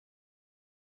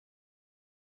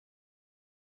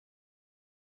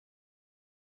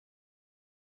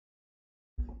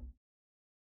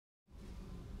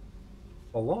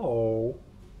Hello?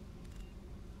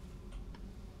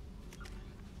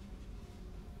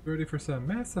 Ready for some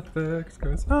Mass Effect?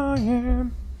 Cause I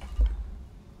am.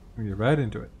 We get right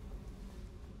into it.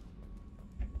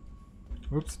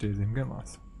 Whoops, Daisy, I'm getting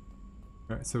lost.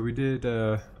 Alright, so we did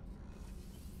a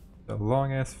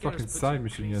long ass fucking side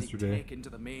mission yesterday. Tech into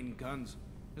the main guns.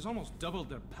 It's almost doubled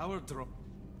their power drop.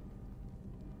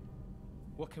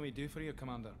 What can we do for you,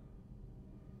 Commander?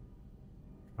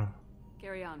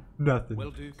 Carry on. Nothing.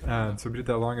 Will do, Commander. So we did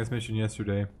that long ass mission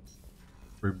yesterday.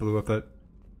 Where we blew up that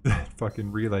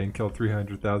fucking relay and killed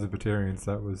 300,000 Batarians.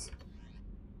 That was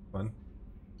fun.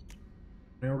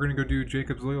 Now we're gonna go do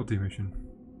Jacob's loyalty mission.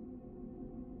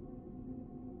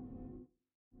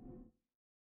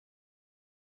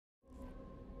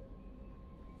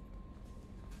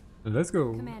 Let's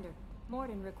go. Commander,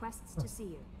 Mordin requests to see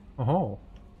you. Oh,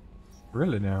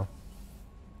 really now?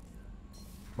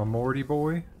 My Morty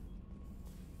boy?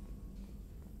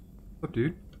 What's up,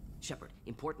 dude? Shepard,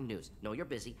 important news. Know you're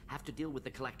busy. Have to deal with the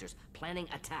collectors. Planning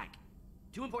attack.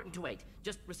 Too important to wait.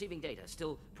 Just receiving data.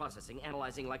 Still processing,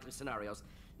 analyzing likely scenarios.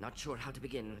 Not sure how to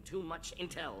begin. Too much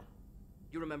intel.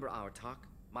 You remember our talk?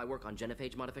 My work on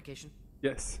genophage modification?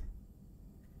 Yes.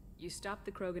 You stopped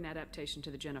the Krogan adaptation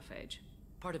to the genophage.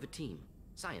 Part of a team.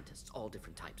 Scientists, all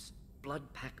different types. Blood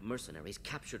Pack mercenaries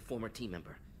captured former team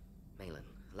member. Malin,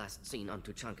 last seen on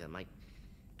Tuchanka, might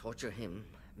torture him,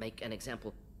 make an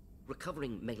example.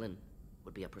 Recovering Malin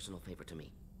would be a personal favor to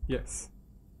me. Yes.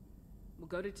 We'll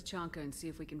go to Tuchanka and see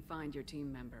if we can find your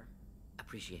team member.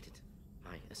 Appreciate it.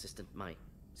 My assistant, my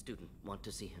student, want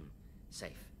to see him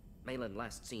safe. Malin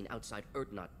last seen outside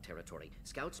Erdnot territory.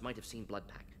 Scouts might have seen Blood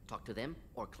Pack. Talk to them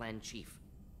or clan chief.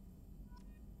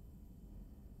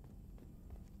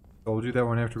 So we'll do that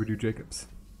one after we do Jacob's.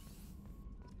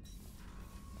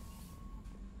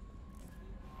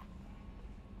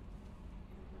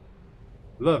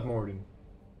 Love Morden.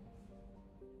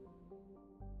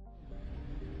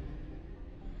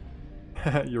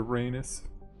 Uranus.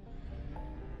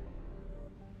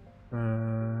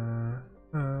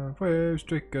 Where's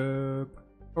Jacob?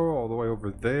 Oh, all the way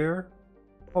over there?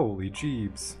 Holy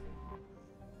jeebs.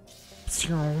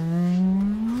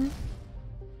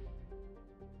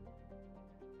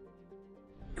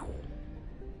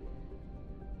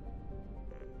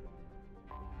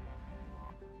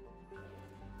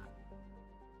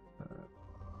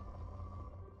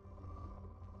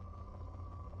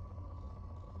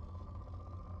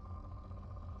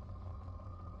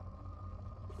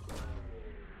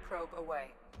 Probe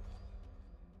away.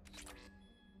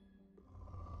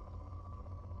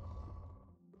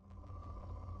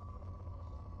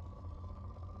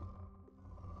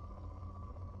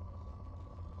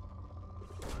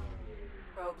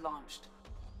 Probe launched.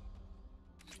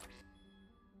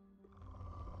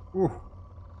 Ooh.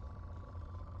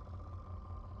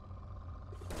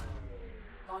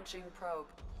 Launching probe.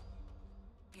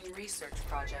 In research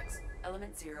projects,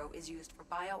 Element Zero is used for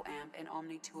BioAmp and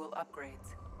Omni-tool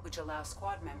upgrades, which allow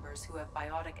squad members who have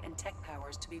biotic and tech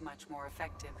powers to be much more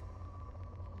effective.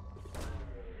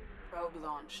 Probe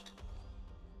launched.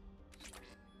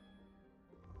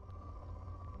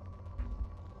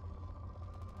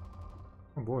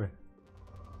 Oh boy.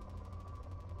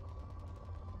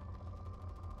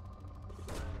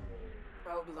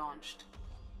 Probe launched.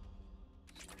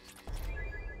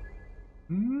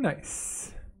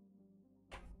 Nice.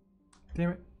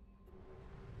 Damn it.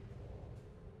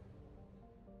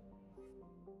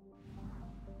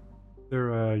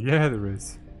 Yeah, there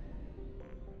is.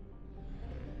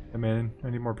 Hey man, I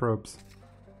need more probes.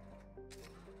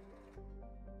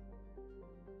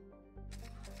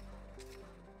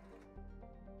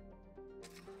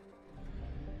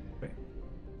 Okay.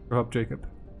 Go help Jacob.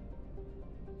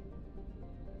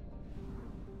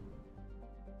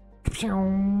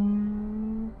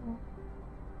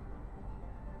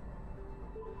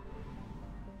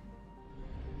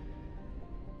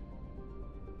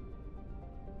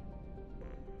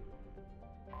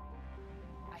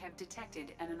 I have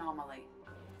detected an anomaly.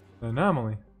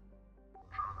 Anomaly.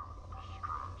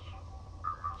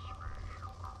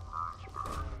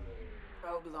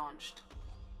 Probe launched.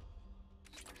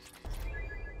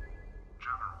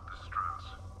 General distress.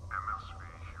 MSV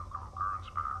Hugo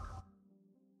Gernsback.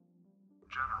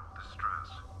 General distress.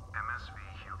 MSV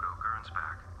Hugo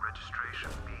Gernsback.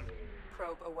 Registration beat.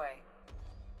 Probe away.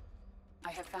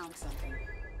 I have found something.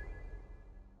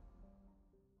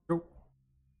 Go.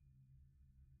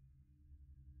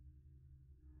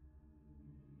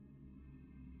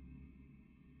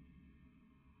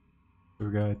 We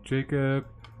got Jacob.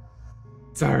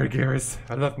 Sorry, Garrus.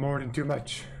 I love Morden too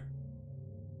much.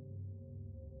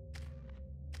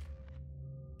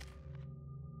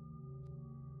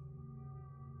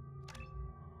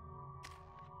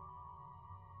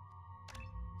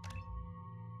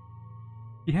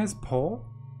 He has pull?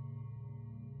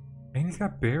 And he's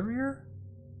got barrier?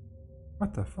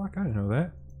 What the fuck? I didn't know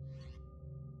that.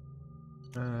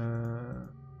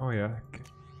 Oh yeah. Okay.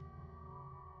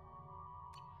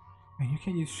 Man, you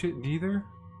can't use shit neither?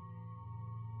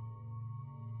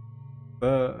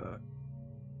 Oh,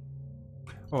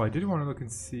 I did want to look and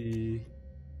see.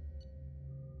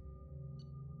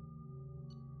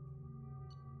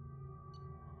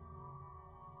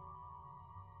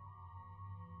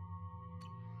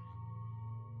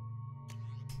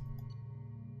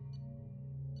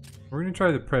 We're gonna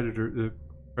try the Predator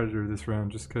this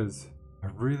round just because I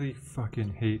really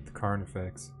fucking hate the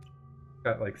Carnifex.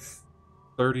 Got like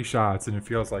 30 shots and it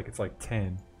feels like it's like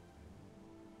 10.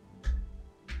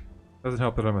 Doesn't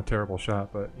help that I'm a terrible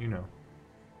shot, but you know.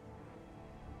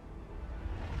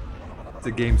 It's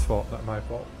the game's fault, not my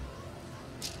fault.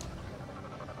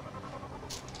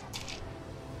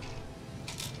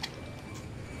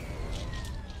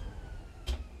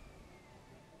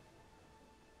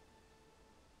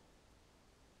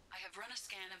 I have run a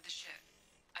scan of the ship.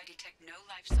 I detect no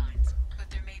life signs,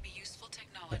 but there may be useful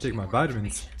technology. I take my or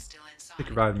vitamins. information still inside. Take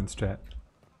your vitamins, chat.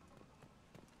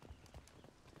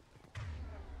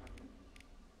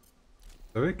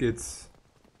 So it gets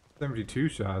 72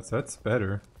 shots. That's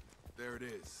better. There it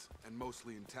is, and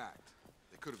mostly intact.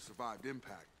 They could have survived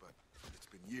impact, but it's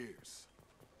been years.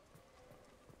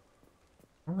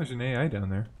 Oh, there's an AI down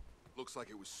there. Looks like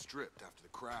it was stripped after the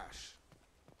crash.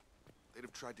 They'd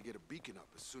have tried to get a beacon up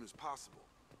as soon as possible.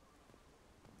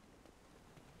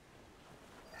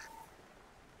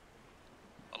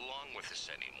 Along with this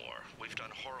anymore. We've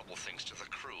done horrible things to the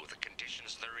crew. The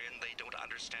conditions they're in, they don't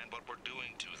understand what we're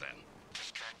doing to them.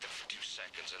 Distract them for 2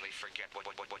 seconds and they forget what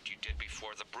you did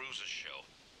before the bruises show.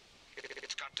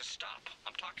 It's got to stop.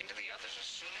 I'm talking to the others as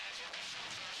soon as...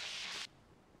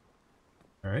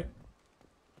 Alright.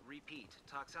 Repeat,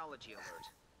 toxology alert.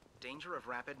 Danger of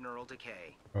rapid neural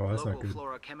decay. Oh, that's not Local good.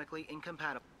 flora chemically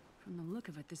incompatible. From the look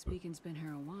of it, this beacon's been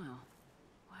here a while.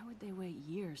 Why would they wait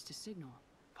years to signal?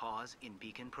 Pause in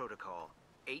beacon protocol.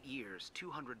 8 years,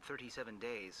 237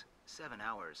 days, 7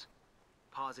 hours.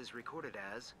 Pause is recorded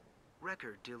as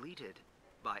record deleted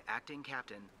by acting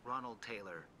captain Ronald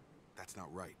Taylor. That's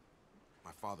not right.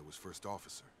 My father was first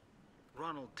officer.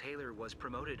 Ronald Taylor was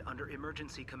promoted under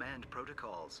emergency command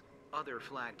protocols. Other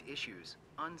flagged issues: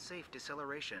 unsafe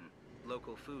deceleration,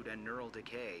 local food and neural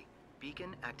decay,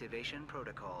 beacon activation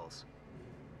protocols.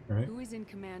 Alright. Who is in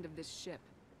command of this ship?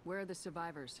 Where are the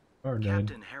survivors? Or none.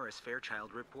 Captain Harris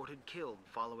Fairchild reported killed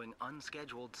following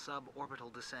unscheduled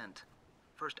suborbital descent.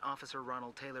 First Officer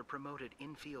Ronald Taylor promoted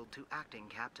in-field to acting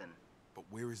captain. But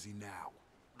where is he now?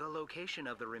 The location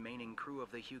of the remaining crew of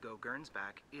the Hugo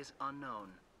Gernsback is unknown.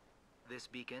 This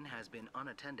beacon has been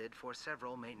unattended for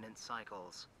several maintenance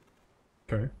cycles.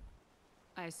 Okay.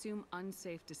 I assume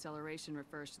unsafe deceleration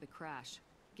refers to the crash.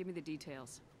 Give me the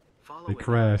details. Following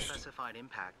crashed. unspecified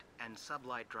impact and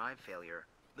sublight drive failure,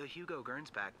 the Hugo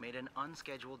Gernsback made an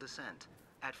unscheduled descent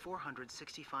at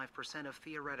 465% of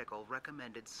theoretical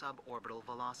recommended suborbital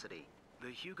velocity. The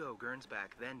Hugo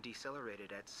Gernsback then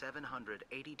decelerated at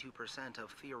 782% of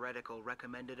theoretical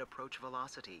recommended approach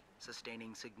velocity,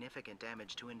 sustaining significant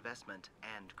damage to investment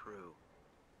and crew.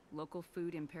 Local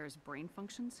food impairs brain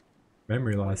functions?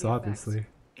 Memory What are loss, the effects? obviously.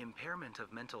 Impairment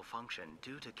of mental function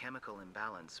due to chemical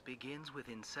imbalance begins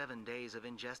within 7 days of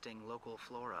ingesting local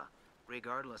flora,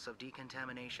 regardless of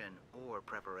decontamination or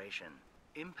preparation.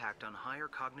 Impact on higher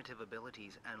cognitive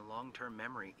abilities and long-term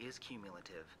memory is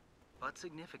cumulative, but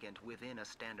significant within a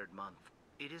standard month.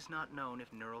 It is not known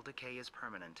if neural decay is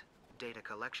permanent. Data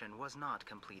collection was not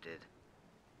completed.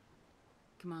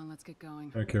 Come on, let's get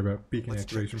going. I don't care about beacon Let's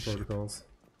check activation the ship. protocols.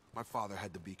 My father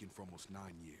had the beacon for almost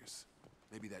 9 years.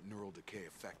 Maybe that neural decay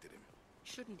affected him.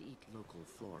 Shouldn't eat local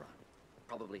flora.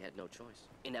 Probably had no choice.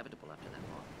 Inevitable after that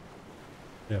long.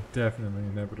 Yeah, definitely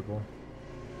inevitable.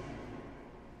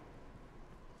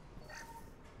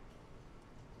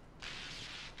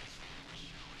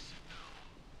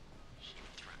 She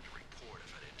would threaten to report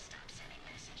if I didn't stop sending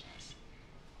messages.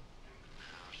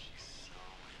 Now she's so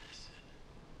innocent.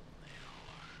 They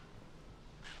all are.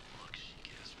 That look she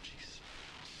gives when she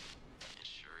smiles. It's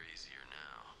sure easier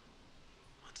now.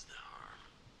 What's the harm?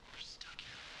 We're stuck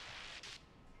here.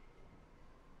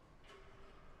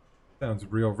 Sounds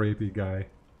real rapey, guy.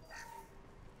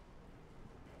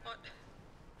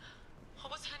 What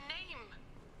was her name?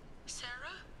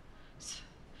 Sarah?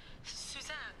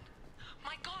 Suzanne?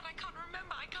 My God, I can't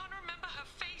remember. I can't remember her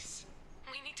face.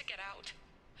 We need to get out.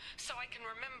 So I can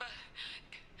remember.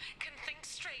 Can think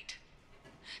straight.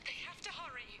 They have to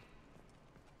hurry.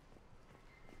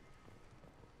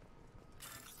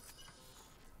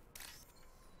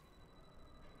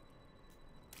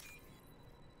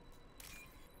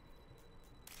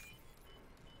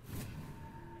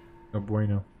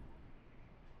 bueno.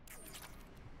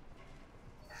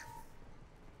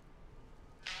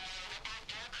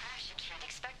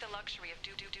 Expect the luxury of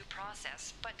due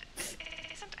process, but this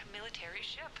isn't a military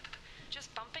ship.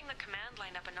 Just bumping the command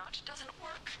line up a notch doesn't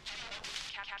work.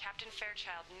 Captain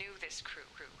Fairchild knew this crew.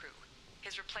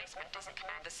 His replacement doesn't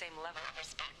command the same level of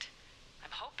respect.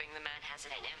 I'm hoping the man has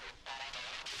it in him.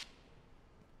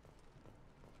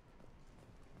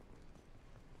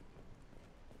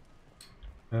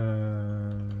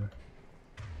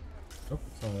 Oh,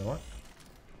 that's all I want.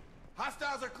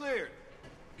 Hostiles are cleared.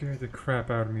 Scared the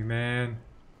crap out of me, man.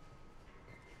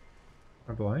 Am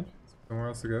I blind? Is there somewhere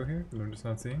else to go here that I'm just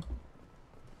not seeing?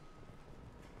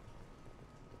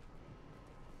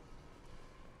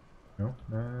 No,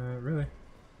 not really.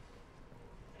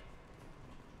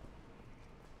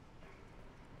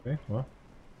 Okay, well.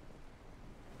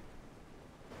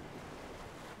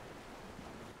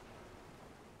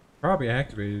 Probably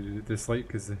activated it this late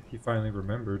because he finally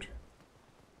remembered.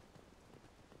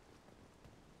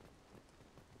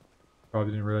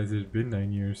 Probably didn't realize it had been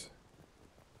 9 years.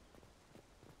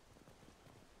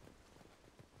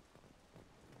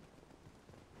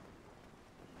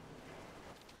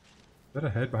 Is that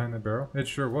a head behind the barrel? It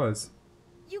sure was.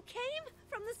 You came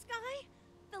from the sky?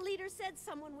 The leader said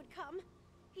someone would come.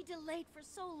 He delayed for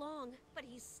so long, but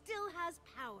he still has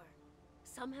power.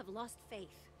 Some have lost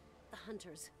faith. The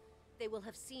hunters. They will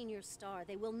have seen your star.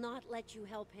 They will not let you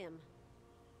help him.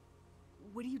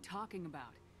 What are you talking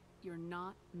about? You're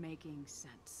not making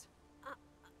sense.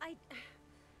 I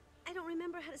don't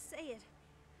remember how to say it.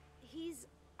 He's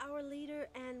our leader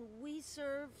and we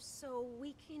serve so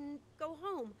we can go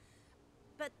home.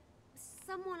 But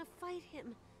some want to fight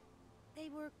him. They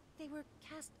were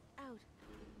cast out.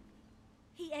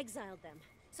 He exiled them.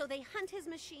 So they hunt his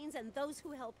machines and those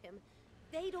who help him.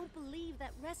 They don't believe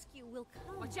that rescue will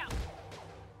come. Watch out!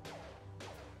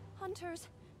 Hunters,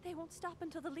 they won't stop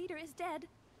until the leader is dead.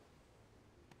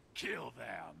 Kill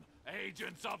them!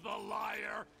 Agents of the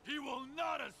liar! He will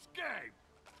not escape!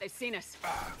 They've seen us.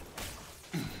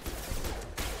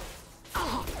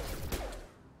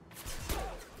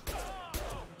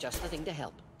 Just the thing to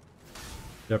help.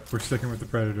 Yep, we're sticking with the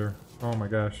Predator. Oh my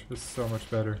gosh, this is so much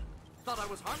better. Thought I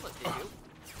was harmless, did you?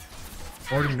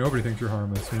 Already nobody thinks you're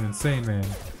harmless. You're an insane man.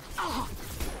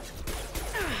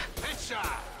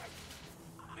 Headshot!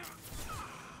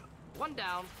 One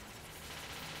down.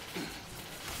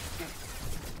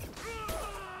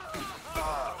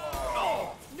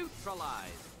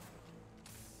 Neutralized.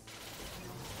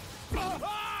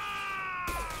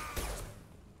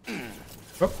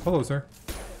 Oh, hello, sir.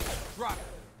 Drop.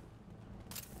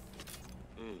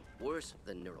 Worse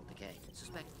than neural decay.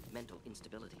 Suspect mental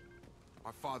instability.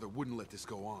 My father wouldn't let this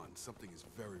go on. Something is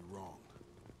very wrong.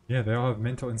 Yeah, they all have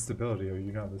mental instability. Are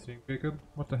you not listening, Jacob?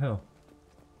 What the hell?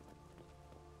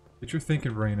 Get your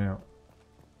thinking brain out.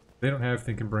 They don't have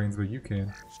thinking brains, but you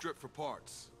can. Strip for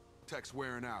parts. Tech's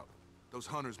wearing out. Those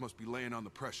hunters must be laying on the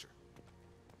pressure.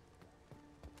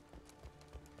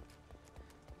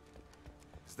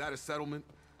 Is that a settlement?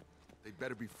 They'd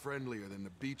better be friendlier than the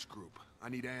beach group. I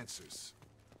need answers.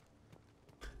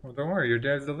 Well, don't worry. Your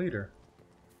dad's the leader.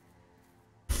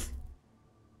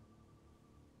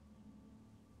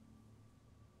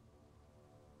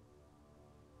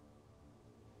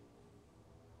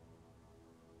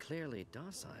 Clearly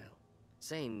docile.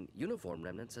 Same uniform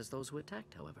remnants as those who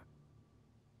attacked, however.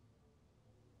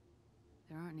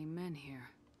 There aren't any men here.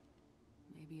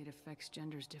 Maybe it affects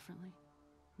genders differently?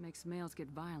 Makes males get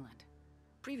violent.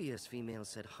 Previous females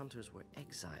said hunters were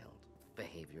exiled,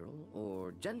 behavioral,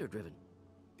 or gender-driven.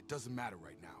 It doesn't matter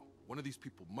right now. One of these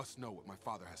people must know what my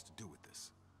father has to do with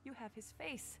this. You have his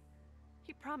face.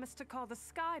 He promised to call the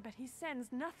sky, but he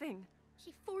sends nothing.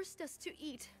 He forced us to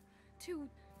eat, to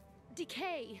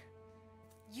decay.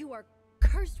 You are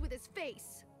cursed with his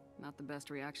face. Not the best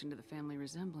reaction to the family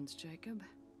resemblance, Jacob.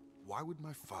 Why would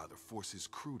my father force his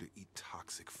crew to eat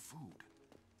toxic food?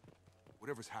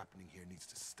 Whatever's happening here needs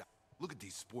to stop. Look at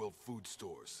these spoiled food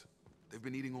stores. They've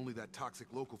been eating only that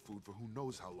toxic local food for who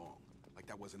knows how long. Like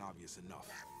that wasn't obvious enough.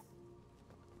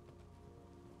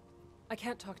 I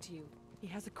can't talk to you. He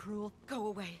has a cruel... Go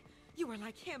away. You are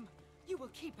like him. You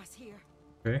will keep us here.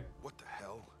 Okay. What the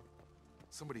hell?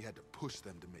 Somebody had to push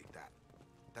them to make that.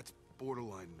 That's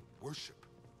borderline worship.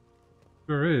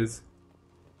 Sure is.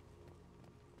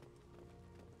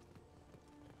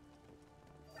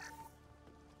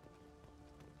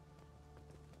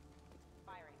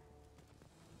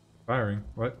 Firing?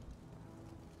 What?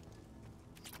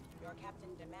 Your captain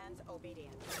demands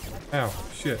obedience. Ow,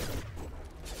 shit.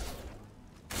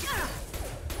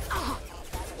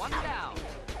 One down.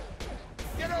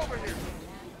 Get over here!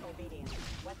 Obedience.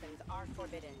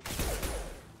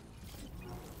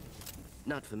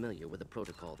 Not familiar with a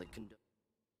protocol that can...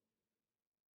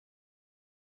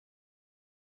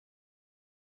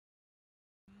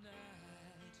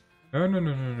 Oh,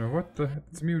 no. What the heck?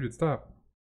 It's muted. Stop.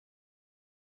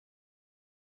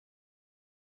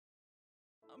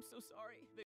 I'm so sorry.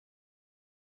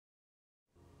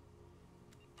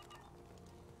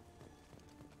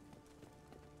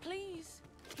 Please,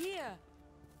 here.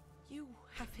 You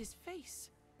have his face.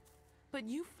 But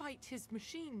you fight his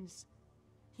machines.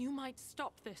 You might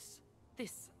stop this.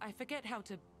 This, I forget how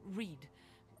to read.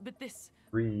 But this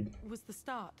was the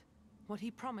start. What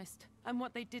he promised, and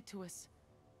what they did to us.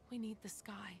 We need the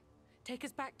sky. Take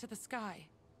us back to the sky.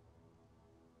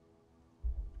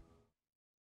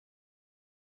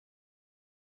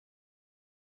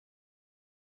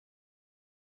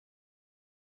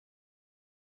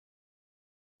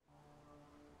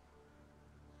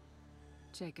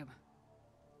 Jacob,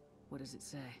 what does it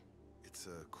say? It's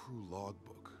a crew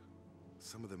logbook.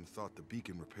 Some of them thought the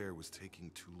beacon repair was taking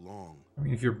too long. I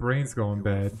mean, if your brain's going They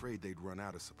were bad. afraid they'd run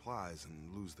out of supplies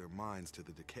and lose their minds to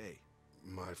the decay.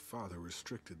 My father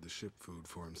restricted the ship food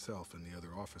for himself and the other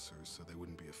officers so they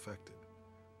wouldn't be affected.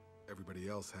 Everybody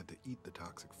else had to eat the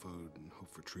toxic food and hope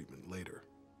for treatment later.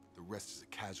 The rest is a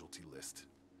casualty list.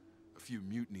 A few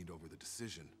mutinied over the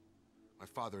decision. My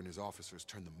father and his officers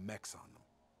turned the mechs on them.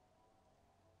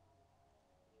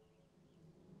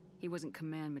 He wasn't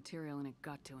command material and it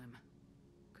got to him.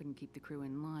 Couldn't keep the crew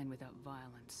in line without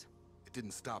violence. It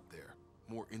didn't stop there.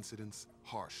 More incidents,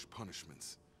 harsh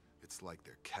punishments. It's like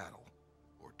they're cattle.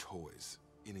 Or toys.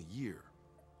 In a year,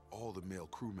 all the male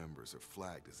crew members are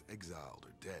flagged as exiled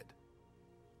or dead.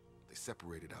 They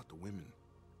separated out the women.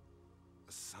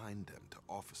 Assigned them to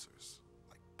officers,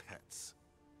 like pets.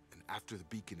 And after the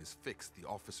beacon is fixed, the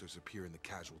officers appear in the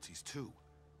casualties too.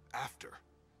 After.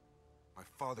 My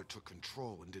father took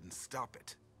control and didn't stop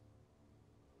it.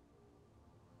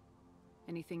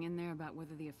 Anything in there about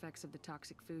whether the effects of the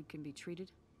toxic food can be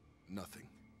treated? Nothing.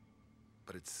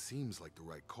 But it seems like the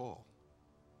right call.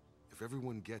 If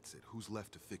everyone gets it, who's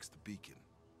left to fix the beacon?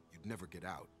 You'd never get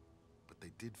out. But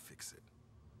they did fix it.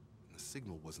 And the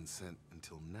signal wasn't sent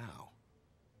until now.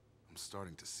 I'm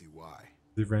starting to see why.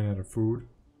 They ran out of food.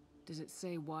 Does it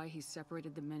say why he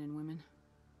separated the men and women?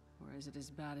 Or is it as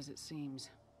bad as it seems?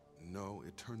 No,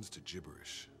 it turns to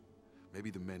gibberish. Maybe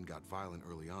the men got violent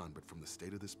early on, but from the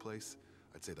state of this place,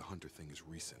 I'd say the Hunter thing is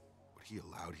recent. What he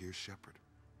allowed here, Shepard,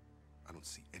 I don't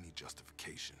see any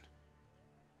justification.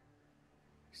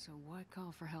 So why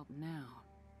call for help now?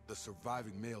 The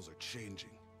surviving males are changing.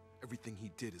 Everything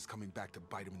he did is coming back to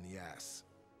bite him in the ass.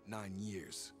 9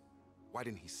 years. Why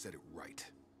didn't he set it right?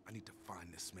 I need to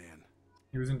find this man.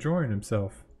 He was enjoying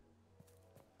himself.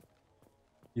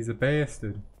 He's a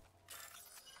bastard.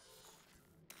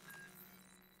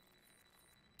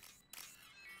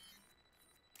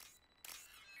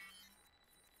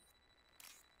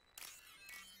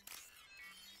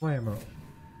 Blammo.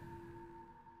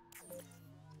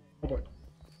 Oh boy.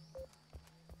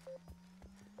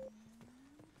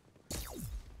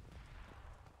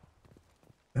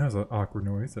 That was an awkward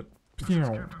noise. Captain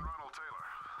Ronald Taylor.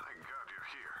 Thank God you're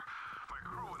here. My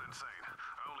crew went insane.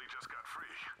 I only just got free.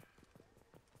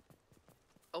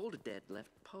 Old dead left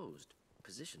posed,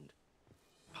 positioned.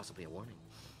 Possibly a warning.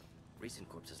 Recent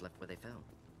corpses left where they fell.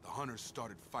 The Hunters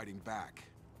started fighting back.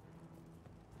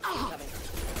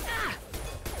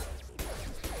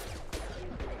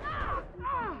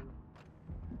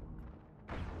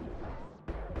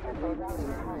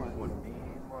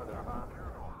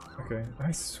 Okay,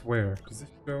 I swear. Does it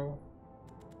show?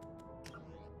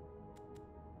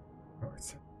 Oh,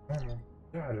 it's. Oh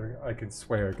my God, I can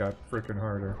swear it got freaking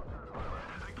harder.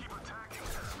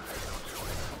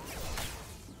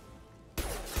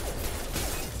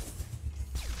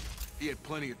 He had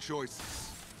plenty of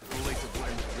choices. Too late to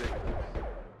blame the victim.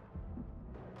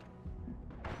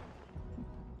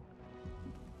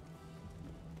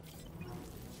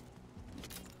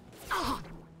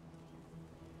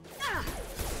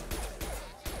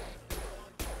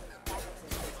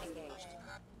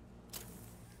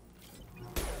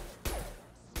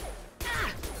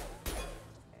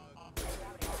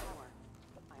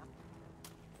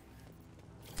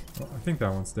 Well, I think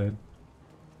that one's dead.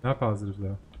 Not positive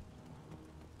though.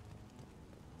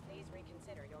 Please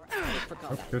reconsider your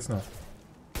Oh, guess not.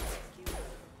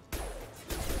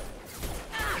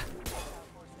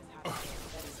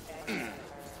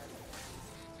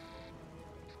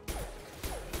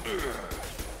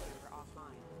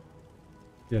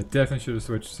 Yeah, definitely should have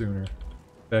switched sooner.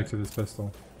 Back to this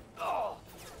pistol.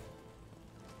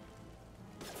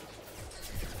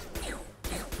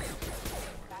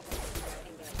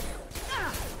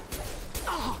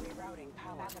 Rerouting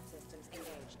Backup systems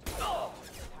engaged.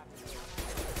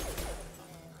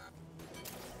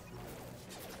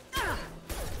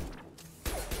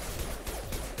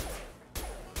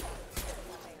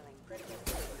 Failing. Critical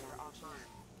systems are offline.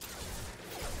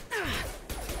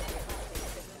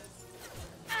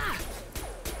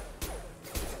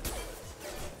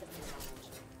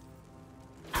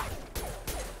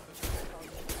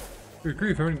 Good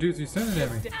grief, how many dudes are you sending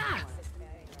at me?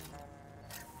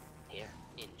 Here,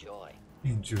 enjoy.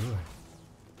 Enjoy.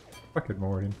 Fuck it,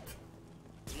 Morden.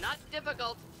 Not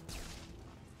difficult.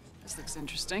 This looks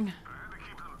interesting. I had to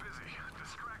keep them busy,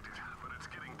 distracted, but it's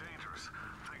getting dangerous.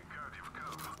 Thank God you've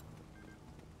come.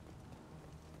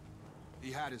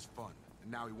 He had his fun,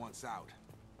 and now he wants out.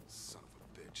 Son of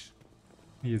a bitch.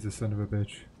 He is a son of a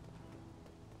bitch.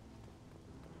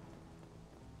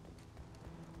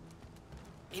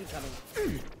 Incoming.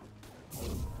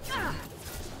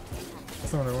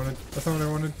 That's not what I wanted. That's not what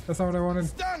I wanted. That's not what I wanted.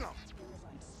 Stun him!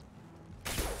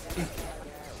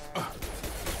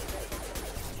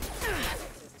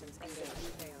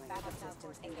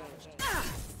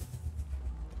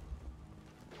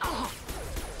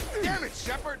 Damn it,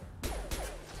 Shepard!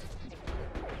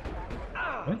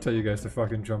 I didn't tell you guys to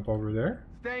fucking jump over there.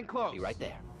 Staying close. Be right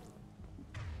there.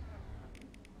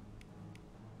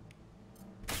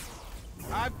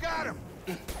 I've got him!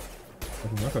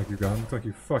 Doesn't look like you got him. Looks like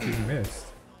you fucking missed.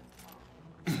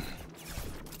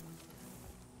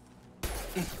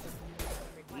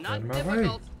 Not my difficult. way.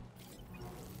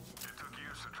 It took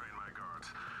years to train my guards.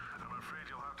 I'm afraid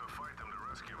you'll have to fight them to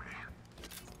rescue me.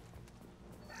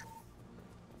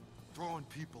 Throwing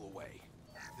people away.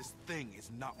 This thing is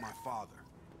not my father.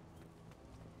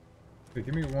 Okay,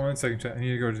 give me 1 second, chat. I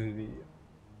need to go to the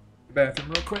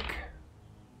bathroom real quick.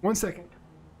 1 second.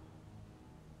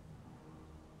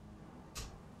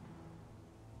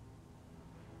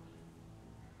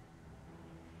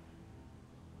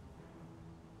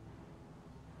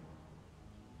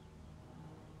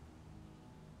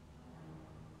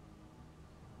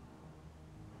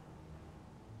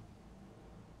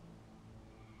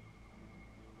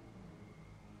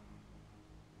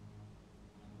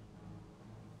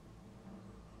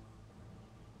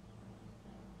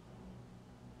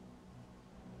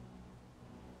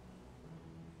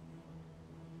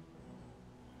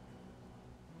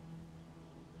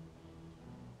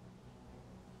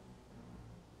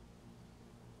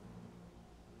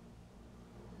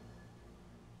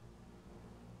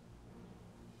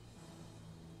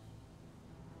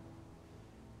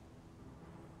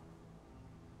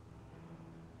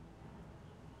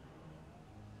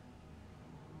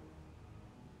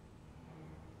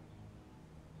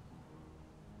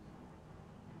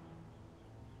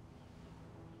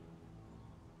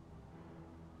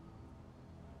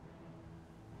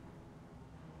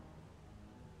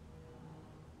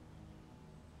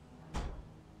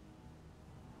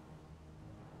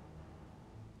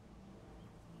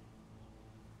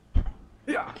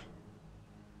 Yeah.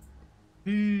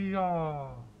 Yeah.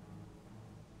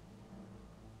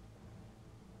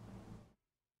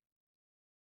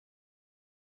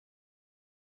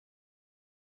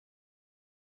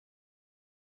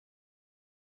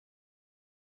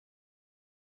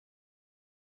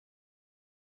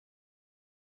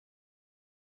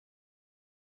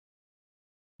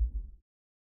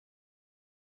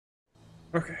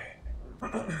 Okay.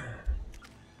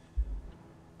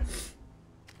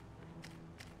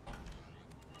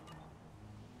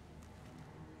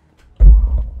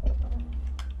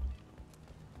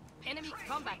 Enemy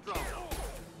combat drone.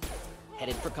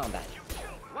 Headed for combat.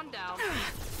 One down.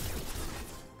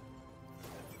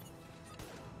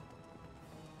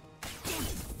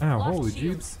 Ow, Lost holy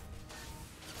shield. jeeps.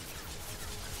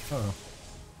 Uh-oh.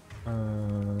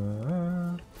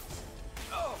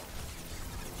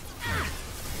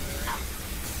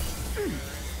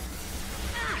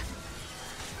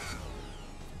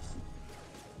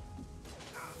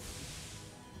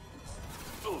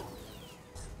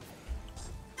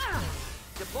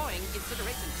 Deploying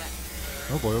incineration tech.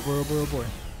 Oh boy, oh boy, oh boy, oh boy.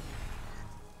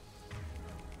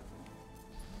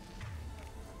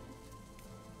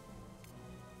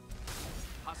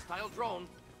 Hostile drone.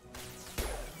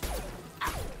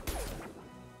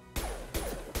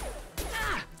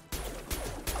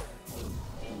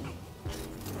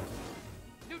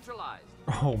 Neutralized.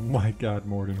 Oh my god,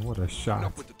 Morden, what a Enough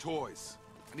shot. with the toys.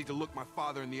 I need to look my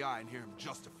father in the eye and hear him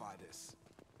justify this.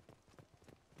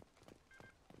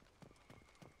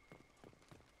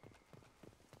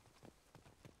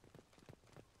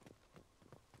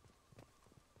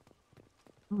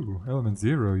 Ooh, element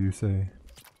 0, you say?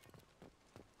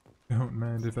 Don't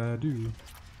mind if I do.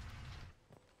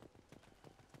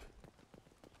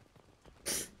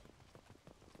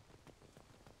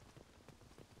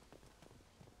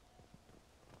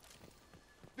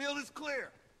 Field is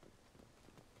clear.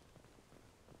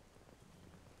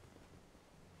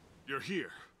 You're here.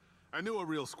 I knew a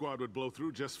real squad would blow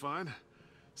through just fine.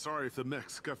 Sorry if the mech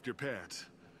scuffed your pads.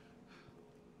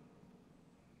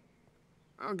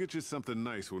 I'll get you something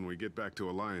nice when we get back to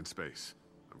Alliance Base.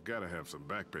 I've gotta have some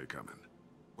back pay coming.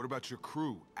 What about your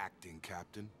crew, acting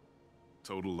captain?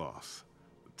 Total loss.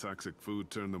 The toxic food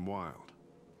turned them wild.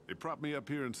 They propped me up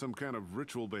here in some kind of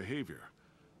ritual behavior.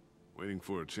 Waiting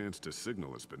for a chance to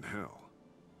signal has been hell.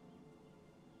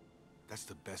 That's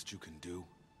the best you can do?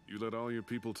 You let all your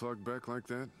people talk back like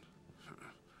that?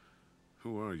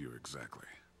 Who are you exactly?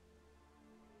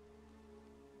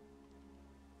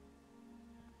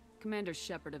 Commander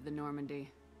Shepard of the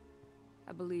Normandy.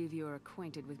 I believe you are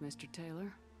acquainted with Mr.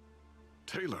 Taylor.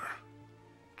 Taylor?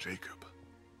 Jacob?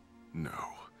 No.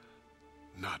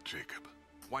 Not Jacob.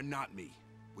 Why not me?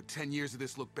 Would 10 years of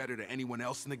this look better to anyone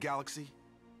else in the galaxy?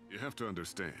 You have to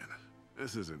understand,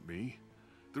 this isn't me.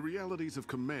 The realities of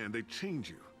command, they change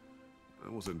you. I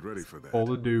wasn't ready for that.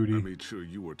 Full of duty. I made sure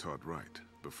you were taught right.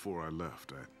 Before I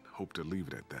left, I hoped to leave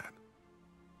it at that.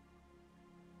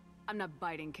 I'm not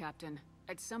biting, Captain.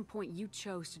 At some point, you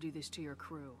chose to do this to your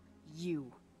crew.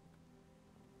 You.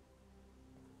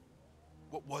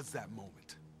 What was that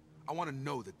moment? I want to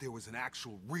know that there was an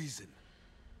actual reason.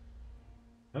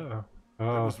 Uh-oh. There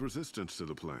Oh. was resistance to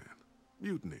the plan.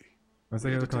 Mutiny. I was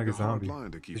We thinking had looking to like a take hard zombie.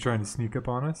 line to keep He's trying on. to sneak up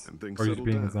on us? And things Or he's settled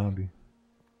being down. a zombie?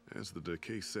 As the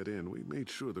decay set in, we made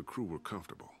sure the crew were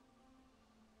comfortable.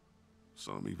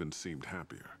 Some even seemed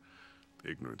happier.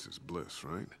 Ignorance is bliss,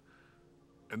 right?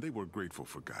 And they were grateful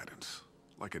for guidance,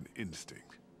 like an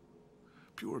instinct.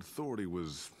 Pure authority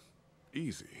was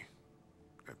easy,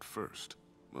 at first.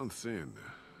 Months in,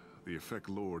 the effect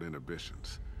lowered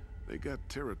inhibitions. They got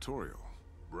territorial.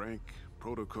 Rank,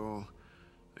 protocol,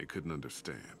 they couldn't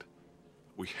understand.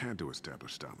 We had to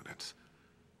establish dominance.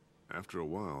 After a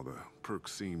while, the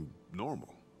perks seemed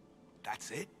normal.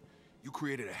 That's it? You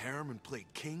created a harem and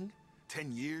played king?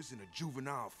 10 years in a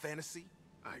juvenile fantasy?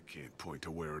 I can't point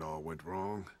to where it all went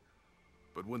wrong.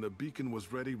 But when the beacon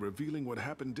was ready, revealing what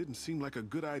happened didn't seem like a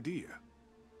good idea.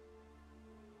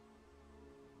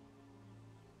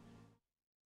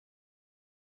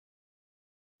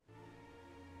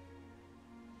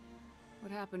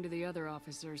 What happened to the other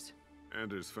officers?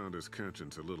 Anders found his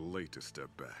conscience a little late to step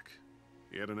back.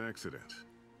 He had an accident.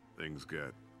 Things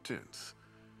got tense.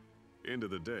 End of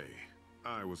the day,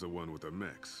 I was the one with the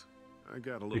mechs. I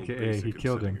got a little AKA, basic he in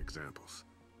killed setting him. examples.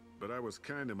 But I was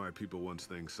kind to my people once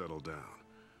things settled down.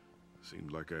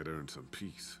 Seemed like I'd earned some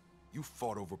peace. You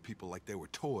fought over people like they were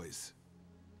toys.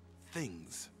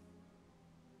 Things.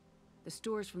 The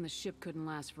stores from the ship couldn't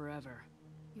last forever.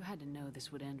 You had to know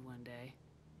this would end one day.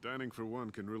 Dining for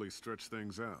one can really stretch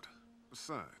things out.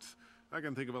 Besides, I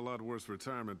can think of a lot worse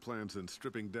retirement plans than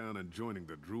stripping down and joining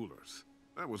the Droolers.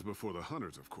 That was before the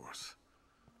Hunters, of course.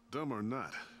 Dumb or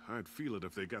not, I'd feel it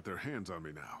if they got their hands on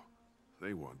me now.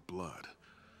 They want blood.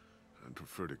 I'd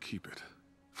prefer to keep it.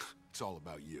 It's all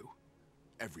about you.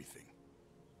 Everything.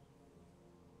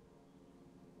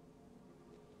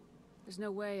 There's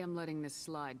no way I'm letting this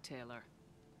slide, Taylor.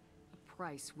 A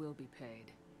price will be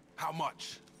paid. How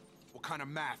much? What kind of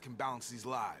math can balance these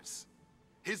lives?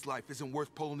 His life isn't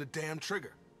worth pulling the damn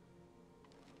trigger.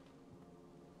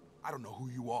 I don't know who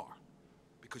you are,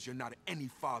 because you're not any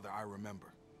father I remember.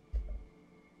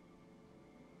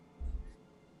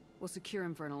 We'll secure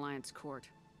him for an Alliance court.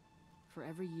 For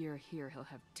every year here, he'll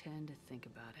have 10 to think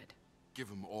about it. Give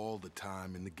him all the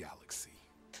time in the galaxy.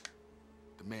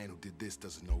 The man who did this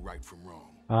doesn't know right from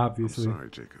wrong. Obviously. I'm sorry,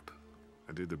 Jacob.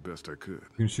 I did the best I could.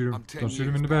 You can shoot him. I'm 10 Don't shoot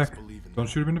him in the years back. past believing Don't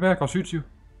that. shoot him in the back. I'll shoot you.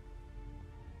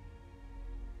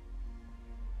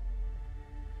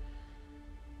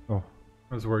 Oh,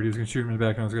 I was worried he was going to shoot him in the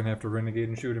back and I was going to have to renegade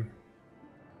and shoot him.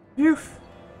 Youth!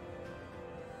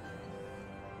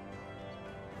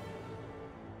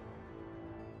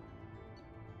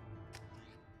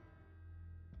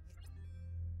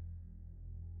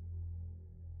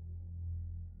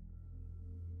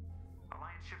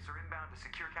 Alliance ships are inbound to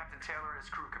secure Captain Taylor and his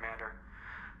crew, Commander.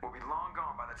 We'll be long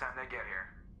gone by the time they get here.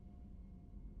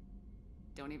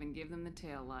 Don't even give them the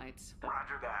tail lights.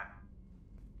 Roger that.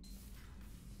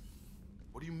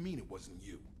 What do you mean it wasn't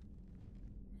you?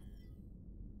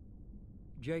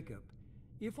 Jacob,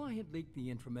 if I had leaked the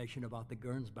information about the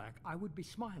Gernsback, I would be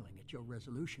smiling at your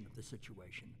resolution of the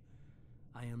situation.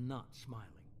 I am not smiling.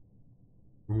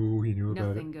 Ooh, he knew about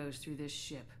Nothing it. goes through this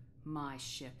ship, my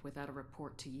ship, without a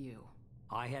report to you.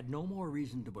 I had no more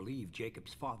reason to believe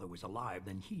Jacob's father was alive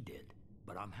than he did,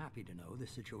 but I'm happy to know the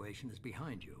situation is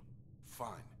behind you.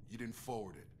 Fine, you didn't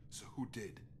forward it, so who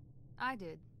did? I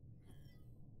did.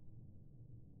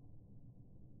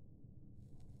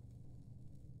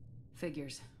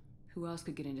 Figures. Who else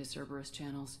could get into Cerberus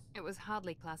channels? It was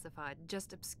hardly classified,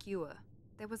 just obscure.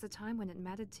 There was a time when it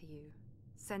mattered to you.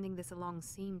 Sending this along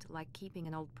seemed like keeping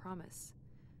an old promise.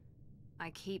 I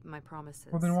keep my promises.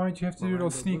 Well, then why'd you have to do it all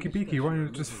sneaky beaky? Why didn't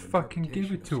you just fucking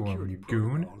give it to him, you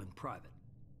goon? All in private.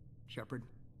 Shepard,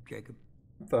 Jacob.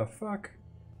 What the fuck?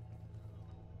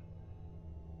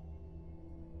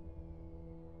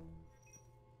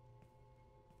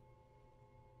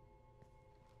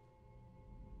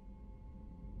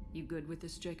 You good with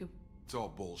this, Jacob? It's all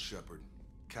bull, Shepard.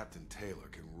 Captain Taylor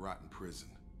can rot in prison.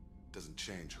 Doesn't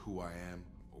change who I am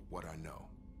or what I know.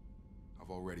 I've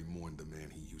already mourned the man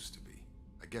he used to be.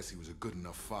 I guess he was a good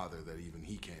enough father that even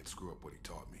he can't screw up what he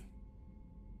taught me.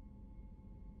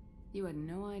 You had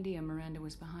no idea Miranda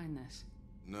was behind this.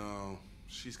 No,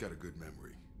 she's got a good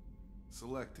memory.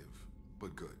 Selective,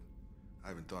 but good. I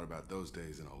haven't thought about those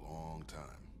days in a long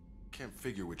time. Can't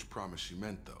figure which promise she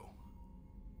meant, though.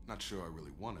 Not sure I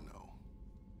really want to know.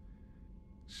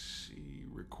 She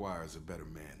requires a better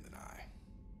man than I.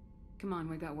 Come on,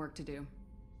 we got work to do.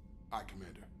 Aye,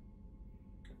 Commander.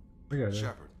 We got it.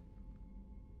 Shepard.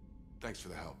 Thanks for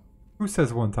the help. Who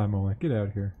says one time only? Get out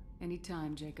of here.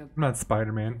 Anytime, Jacob. I'm not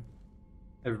Spider-Man.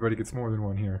 Everybody gets more than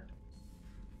one here.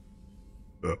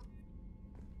 I'm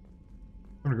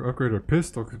gonna go upgrade our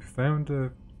pistol because we found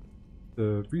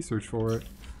the research for it.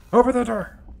 Open the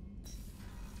door!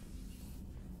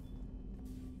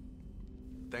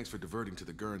 Thanks for diverting to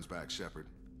the Gurns back, Shepard.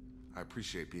 I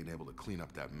appreciate being able to clean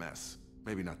up that mess.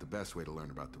 Maybe not the best way to learn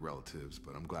about the relatives,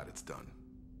 but I'm glad it's done.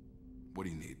 What do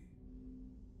you need?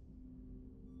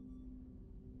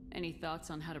 Any thoughts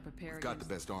on how to prepare? I've got the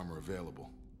best armor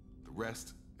available. The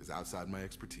rest is outside my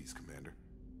expertise, Commander.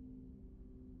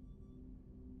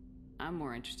 I'm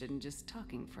more interested in just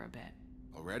talking for a bit.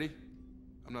 Already?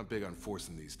 I'm not big on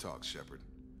forcing these talks, Shepard.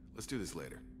 Let's do this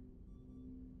later.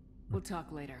 We'll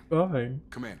talk later. Fine.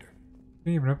 Commander.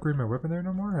 Can't even upgrade my weapon there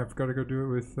no more? I've got to go do it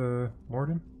with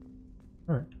Mordin?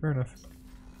 Alright, fair enough.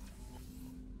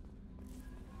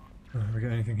 We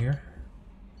got anything here?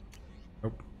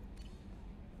 Nope.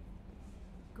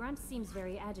 Grunt seems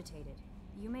very agitated.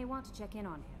 You may want to check in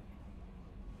on him.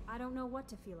 I don't know what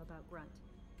to feel about Grunt.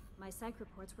 My psych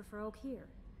reports refer Oak here.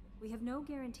 We have no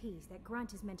guarantees that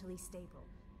Grunt is mentally stable.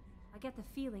 I get the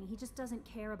feeling he just doesn't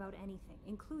care about anything,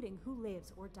 including who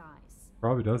lives or dies.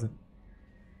 Probably doesn't.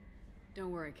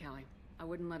 Don't worry, Callie. I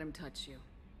wouldn't let him touch you.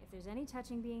 If there's any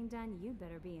touching being done, you'd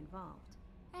better be involved.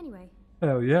 Anyway.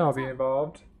 Hell yeah, I'll be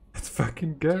involved. Let's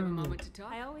fucking go. Do you have a moment to talk?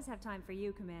 I always have time for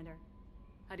you, Commander.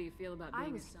 How do you feel about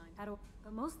being assigned?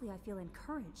 But mostly I feel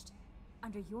encouraged.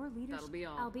 Under your leadership, That'll be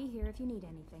all. I'll be here if you need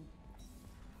anything.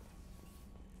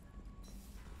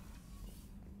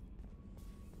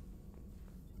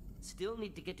 Still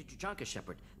need to get to Tuchanka,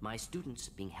 Shepard. My student's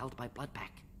being held by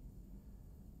Bloodpack.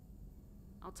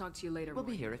 I'll talk to you later. We'll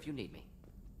be here if you need me.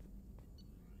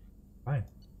 Fine.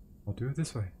 I'll do it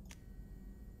this way.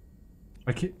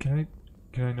 I can't, can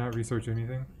I not research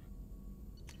anything?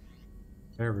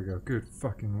 There we go. Good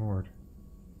fucking lord.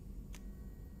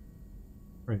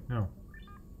 Wait, no.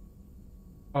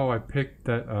 Oh, I picked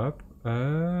that up?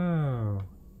 Oh.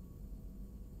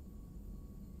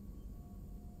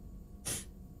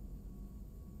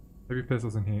 Heavy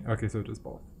pistols and hand. Okay, so it does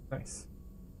both. Nice.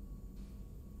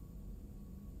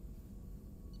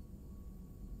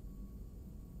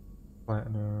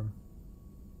 Platinum.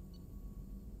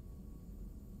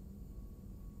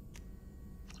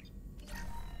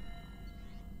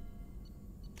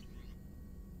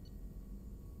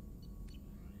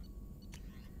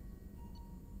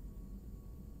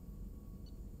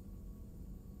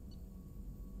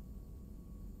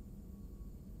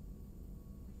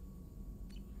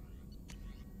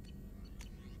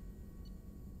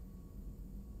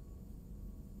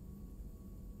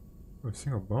 Oh, a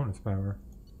single bonus power.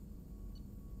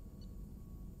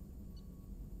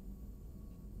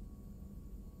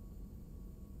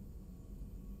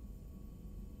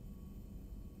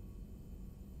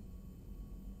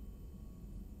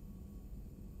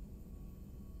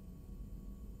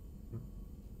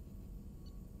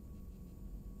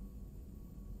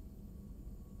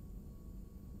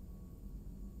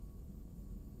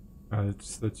 It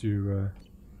just lets you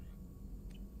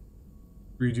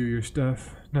redo your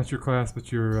stuff. Not your class,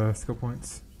 but your skill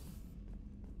points.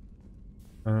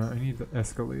 I need the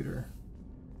escalator.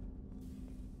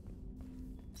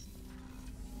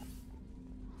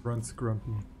 Grunt's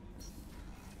grumpy.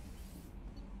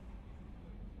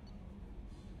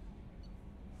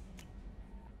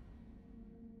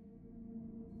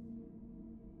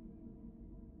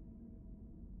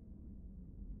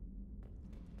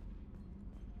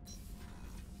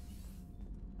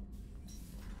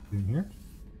 In here?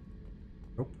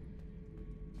 Nope.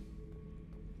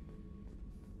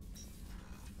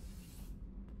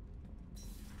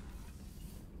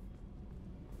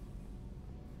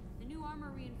 The new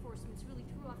armor reinforcements really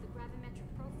threw off the gravimetric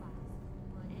profiles.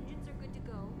 But engines are good to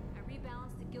go. I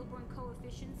rebalanced the Gilborn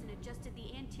coefficients and adjusted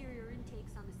the anterior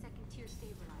intakes on the second tier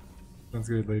stabilizer. Sounds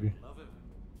good, lady. Love it.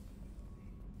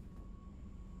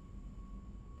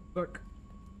 Look.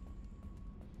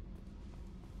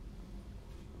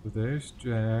 So there's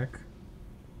Jack.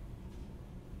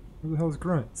 Where the hell's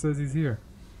Grunt? It says he's here.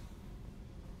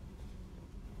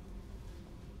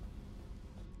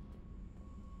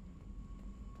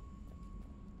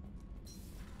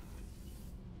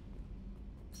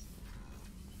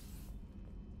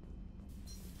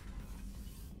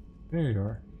 There you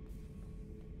are.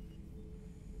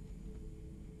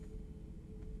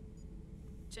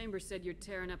 Chambers said you're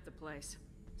tearing up the place.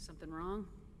 Something wrong?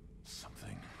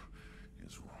 Something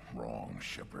is wrong,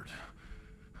 Shepard.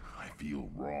 I feel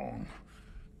wrong.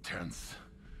 Tense.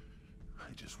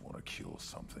 I just want to kill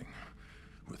something.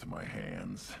 With my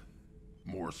hands.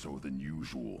 More so than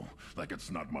usual. Like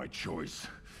it's not my choice.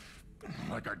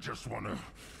 Like I just want to...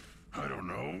 I don't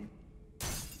know.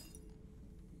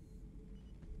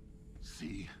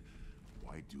 See?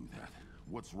 Why do that?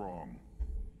 What's wrong?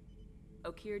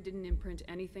 Okeer didn't imprint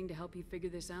anything to help you figure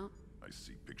this out? I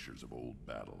see pictures of old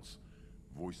battles.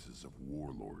 Voices of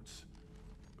warlords.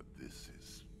 But this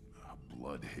is a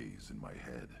blood haze in my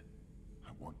head.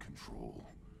 I want control.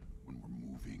 When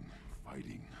we're moving,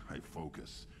 fighting, I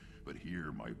focus. But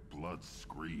here my blood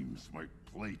screams, my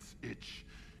plates itch,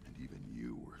 and even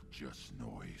you are just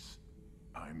noise.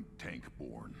 I'm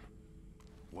tank-born.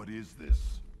 What is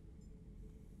this?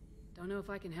 Don't know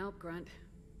if I can help, Grunt.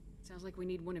 Sounds like we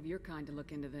need one of your kind to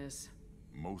look into this.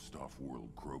 Most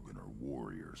off-world Krogan are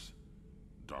warriors.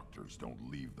 Doctors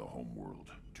don't leave the homeworld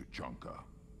to Junka.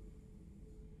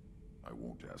 I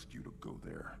won't ask you to go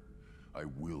there. I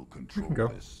will control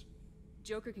this.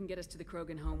 Joker can get us to the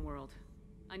Krogan homeworld.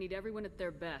 I need everyone at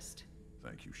their best.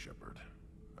 Thank you, Shepard.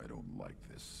 I don't like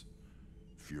this.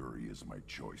 Fury is my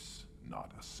choice,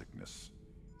 not a sickness.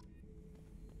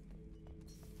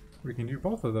 We can do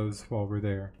both of those while we're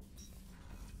there.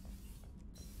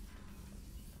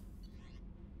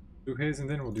 Do his and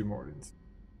then we'll do Morden's.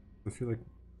 I feel like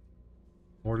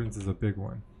Morden's is a big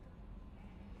one.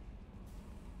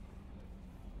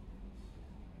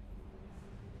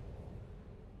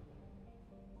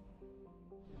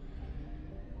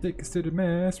 Take us to the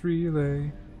mass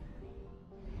relay.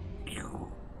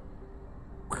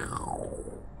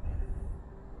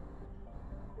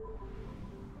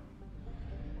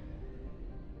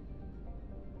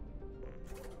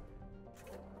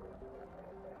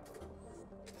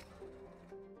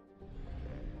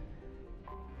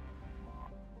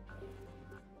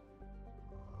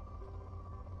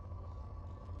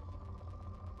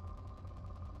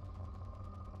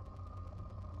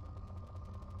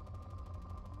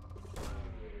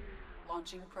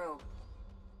 Launching probe.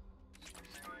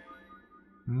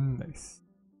 Nice.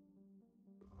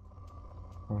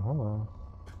 Oh, hold on.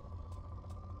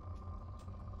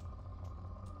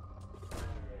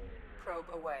 Probe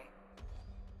away.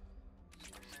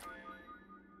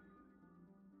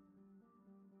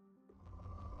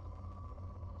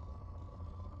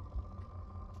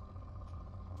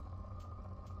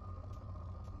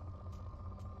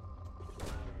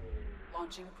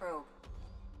 Launching probe.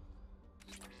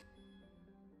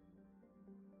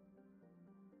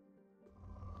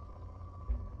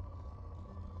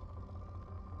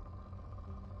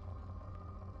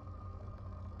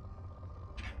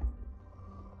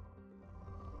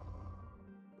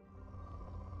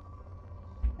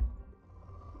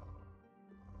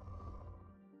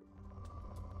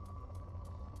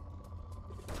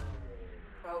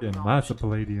 Getting lots of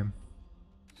palladium.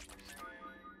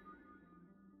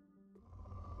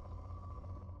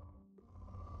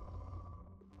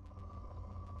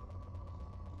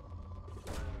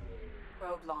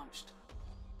 Probe launched.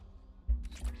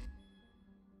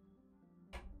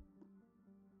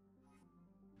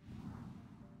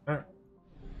 Alright.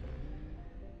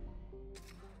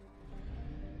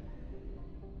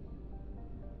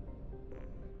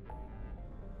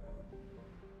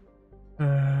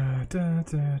 Da,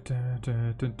 da, da,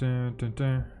 da, da, da, da,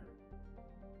 da.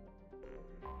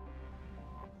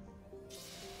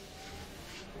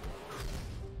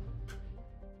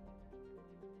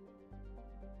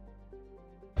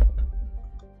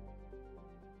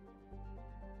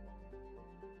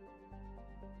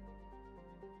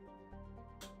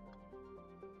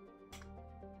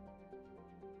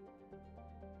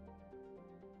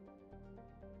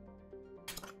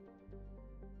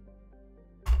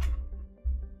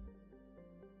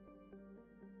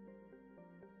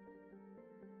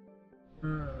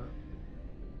 Got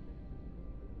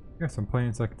some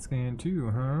planets I can scan too,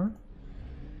 huh?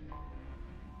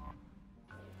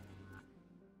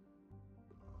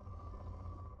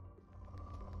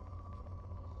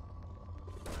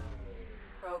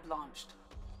 Probe launched.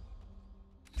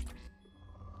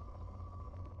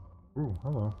 Ooh,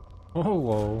 hello. Oh,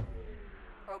 hello.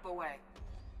 Probe away.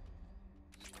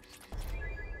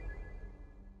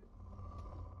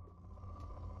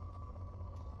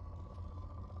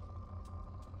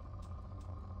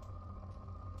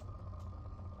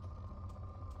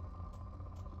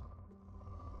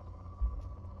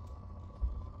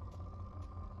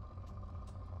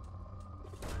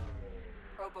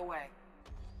 Probe away.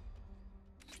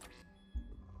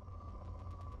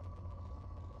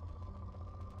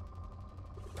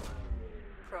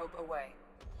 Probe away.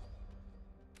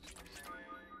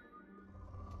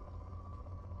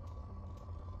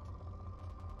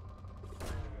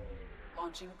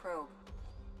 Launching probe.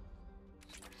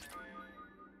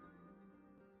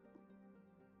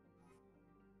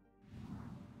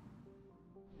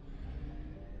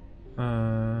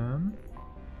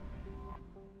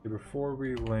 Before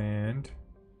we land,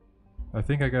 I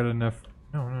think I got enough.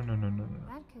 No.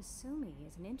 That Kasumi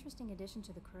is an interesting addition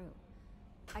to the crew.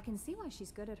 I can see why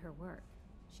she's good at her work.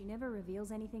 She never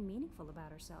reveals anything meaningful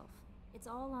about herself. It's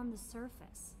all on the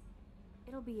surface.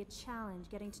 It'll be a challenge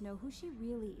getting to know who she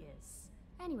really is.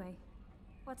 Anyway,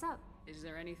 what's up? Is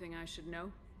there anything I should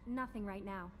know? Nothing right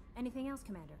now. Anything else,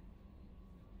 Commander?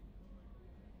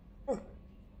 I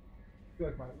feel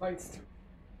like my lights.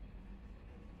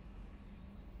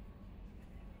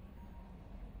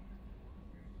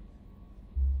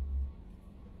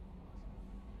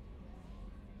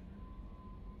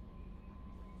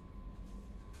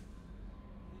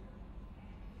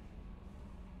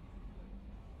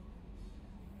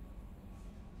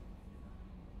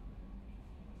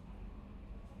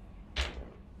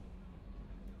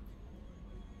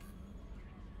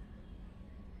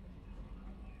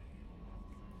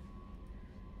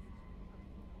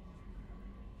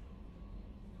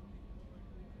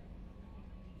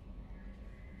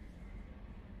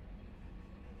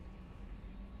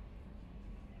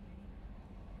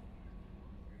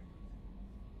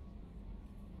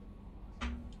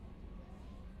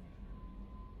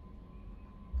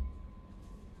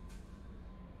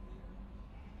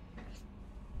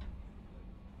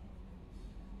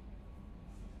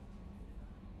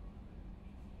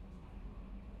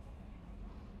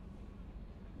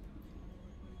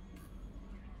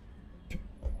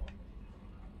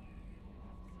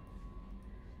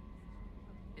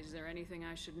 Is there anything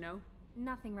I should know?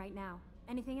 Nothing right now.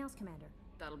 Anything else, Commander?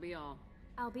 That'll be all.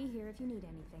 I'll be here if you need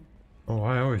anything. Oh,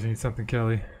 I always need something,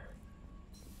 Kelly.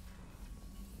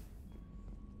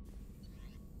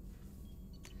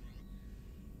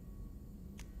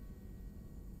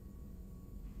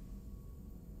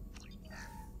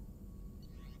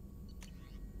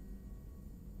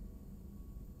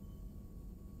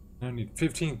 I need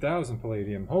 15,000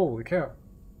 palladium. Holy cow.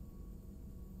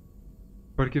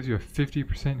 But it gives you a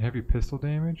 50% heavy pistol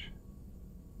damage?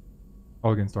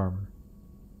 All against armor.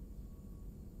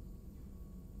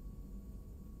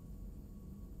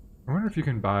 I wonder if you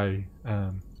can buy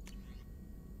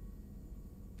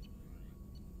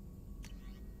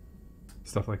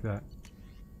stuff like that.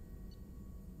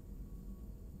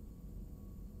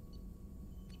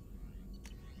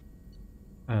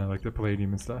 Like the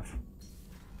palladium and stuff.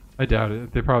 I doubt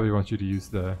it. They probably want you to use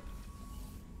the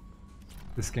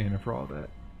scanner for all that.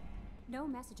 No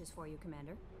messages for you,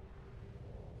 Commander.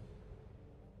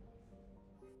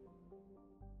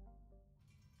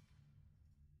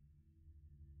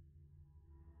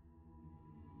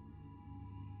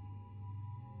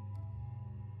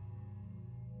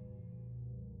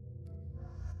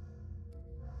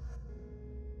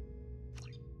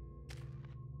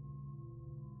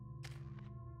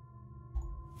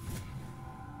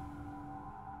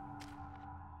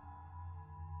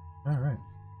 Alright.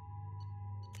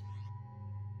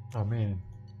 Oh man.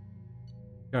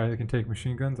 Guy that can take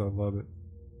machine guns, I love it.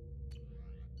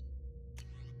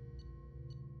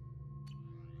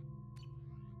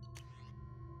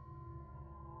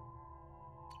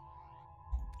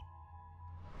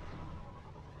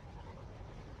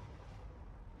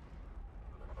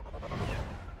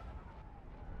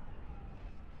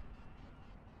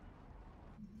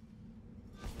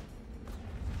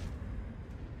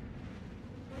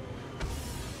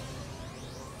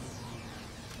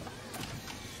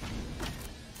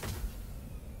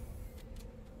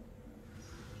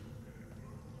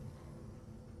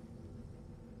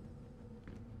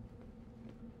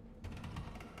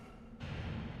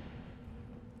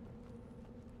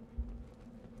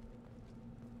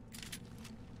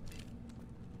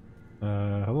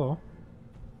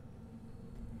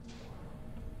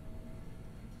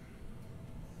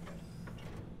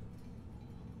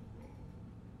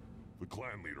 The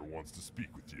clan leader wants to speak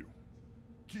with you.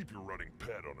 Keep your running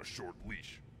pet on a short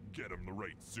leash. Get him the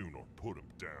right soon or put him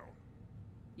down.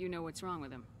 You know what's wrong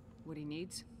with him? What he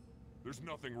needs? There's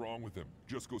nothing wrong with him.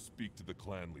 Just go speak to the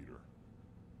clan leader.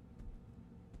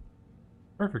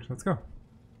 Perfect, let's go.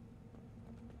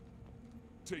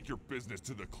 Take your business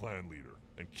to the clan leader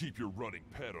and keep your running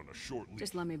pet on a short leash.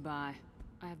 Just let me by.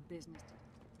 I have business.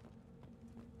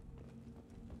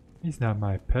 He's not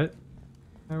my pet.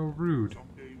 How rude.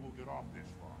 Someday we'll get off this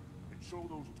rock and show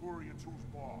those Turians who's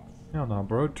boss. Hell no,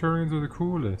 bro. Turians are the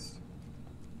coolest.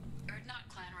 Erdnot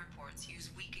clan reports use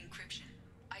weak encryption.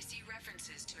 I see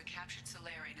references to a captured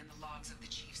Solarian in the logs of the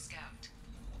Chief Scout.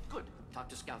 Good. Talk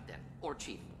to Scout then. Or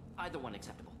Chief. Either one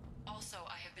acceptable. Also,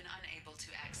 I have been unable to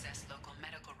access local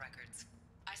medical records.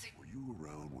 Were you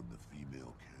around when the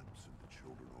female camps sent the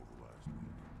children over last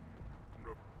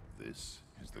week? This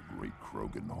is the great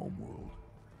Krogan homeworld.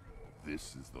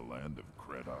 This is the land of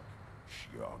Kredok,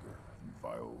 Shiagar, and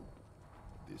Vio.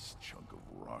 This chunk of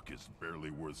rock is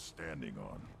barely worth standing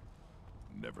on.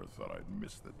 Never thought I'd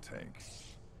miss the tank.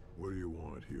 What do you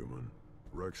want, human?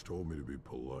 Rex told me to be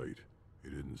polite. He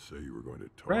didn't say you were going to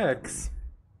talk Rex! to me.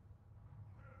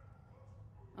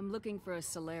 I'm looking for a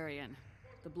Solarian.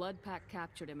 The Blood Pack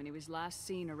captured him and he was last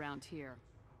seen around here.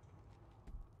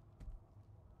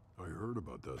 I heard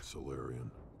about that Solarian.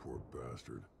 Poor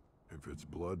bastard. If it's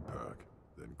Blood Pack,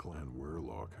 then Clan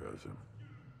Werelock has him.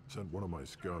 Sent one of my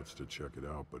scouts to check it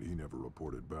out, but he never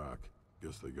reported back.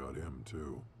 Guess they got him,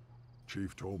 too.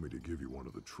 Chief told me to give you one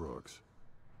of the trucks.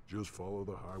 Just follow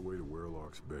the highway to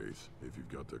Werelock's base, if you've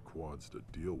got the quads to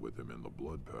deal with him in the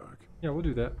Blood Pack. Yeah, we'll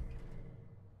do that.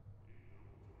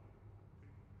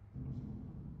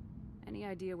 Any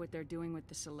idea what they're doing with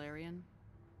the Solarian?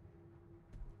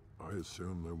 I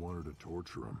assume they wanted to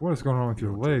torture him. What is going on with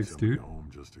your legs, dude?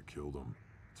 Home just to kill them.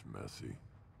 It's messy.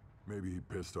 Maybe he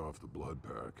pissed off the Blood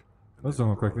Pack. Those don't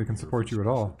look like they can support you at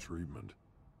all. Treatment.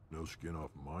 No skin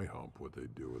off my hump what they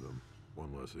do with him.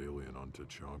 One less alien on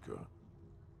Tachanka.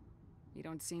 You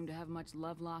don't seem to have much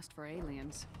love lost for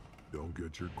aliens. Don't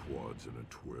get your quads in a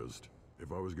twist.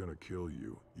 If I was gonna kill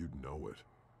you, you'd know it.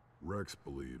 Rex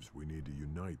believes we need to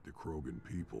unite the Krogan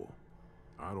people.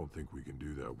 I don't think we can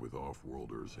do that with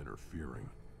off-worlders interfering,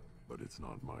 but it's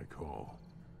not my call.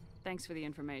 Thanks for the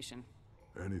information.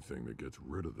 Anything that gets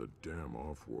rid of the damn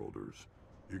off-worlders.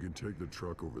 You can take the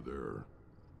truck over there.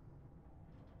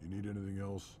 You need anything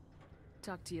else?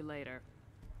 Talk to you later.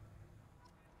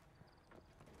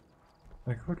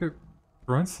 Like, look at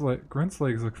Grunt's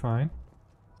legs look fine.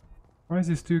 Why does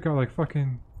this dude got like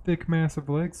fucking thick, massive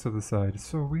legs to the side? It's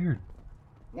so weird.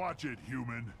 Watch it,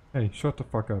 human. Hey, shut the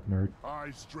fuck up, nerd.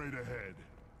 Eyes straight ahead.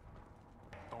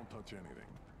 Don't touch anything.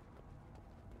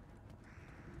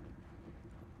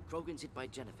 Krogans hit by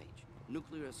genophage,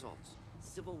 nuclear assaults,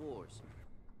 civil wars.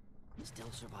 Still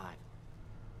survive.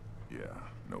 Yeah,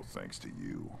 no thanks to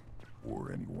you.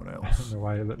 Or anyone I else. don't know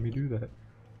why you let me do that.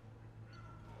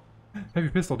 Heavy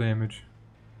pistol damage.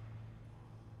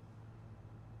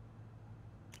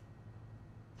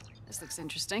 This looks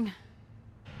interesting.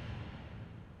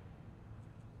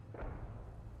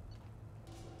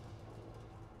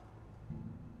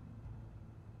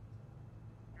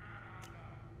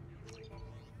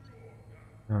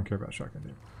 I don't care about shotgun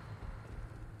damage.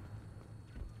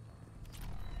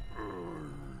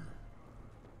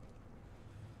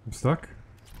 I'm stuck?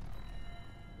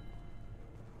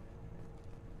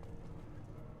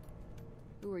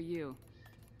 Who are you?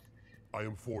 I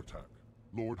am Fortak,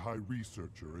 Lord High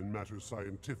Researcher in matters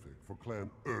scientific for Clan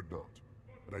Erdnot,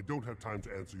 and I don't have time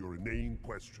to answer your inane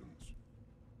questions.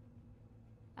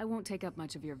 I won't take up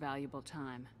much of your valuable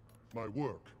time. My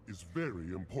work is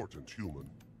very important, human.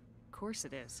 Of course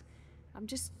it is. I'm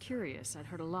just curious. I'd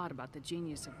heard a lot about the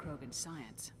genius of Krogan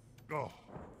science. Oh,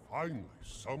 finally,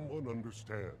 someone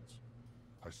understands.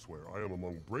 I swear I am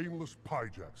among brainless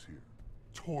pyjacks here,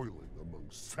 toiling among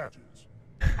savages.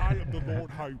 I am the Lord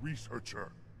High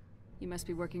Researcher. You must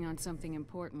be working on something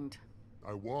important.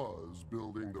 I was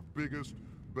building the biggest,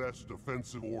 best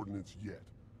offensive ordnance yet.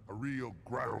 A real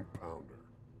ground pounder.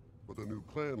 But the new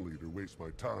clan leader wastes my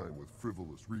time with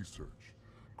frivolous research.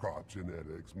 Crop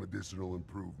genetics, medicinal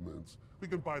improvements. We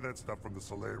can buy that stuff from the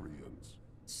Solarians.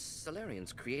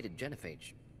 Solarians created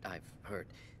genophage, I've heard.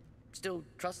 Still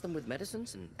trust them with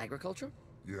medicines and agriculture?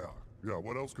 Yeah.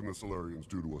 What else can the Solarians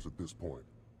do to us at this point?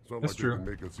 It's not That's like true. they can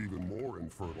make us even more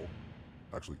infertile.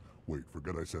 Actually, wait,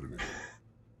 forget I said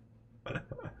anything.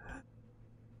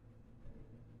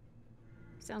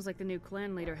 Sounds like the new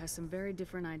clan leader has some very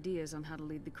different ideas on how to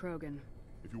lead the Krogan.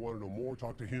 If you want to know more,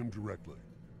 talk to him directly.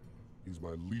 He's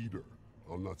my leader.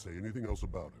 I'll not say anything else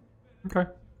about him. Okay.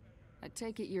 I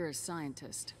take it you're a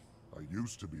scientist. I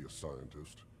used to be a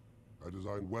scientist. I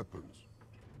designed weapons.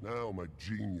 Now my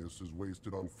genius is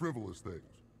wasted on frivolous things.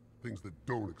 Things that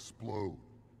don't explode.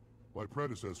 My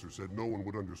predecessor said no one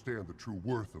would understand the true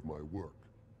worth of my work.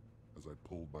 As I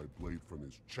pulled my blade from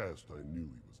his chest, I knew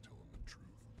he was telling the truth.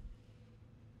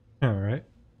 Alright.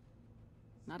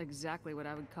 Not exactly what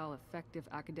I would call effective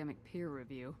academic peer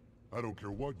review. I don't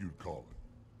care what you'd call it.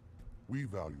 We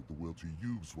value the will to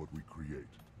use what we create,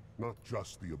 not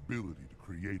just the ability to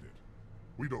create it.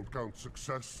 We don't count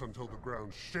success until the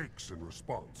ground shakes in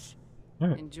response.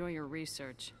 Right. Enjoy your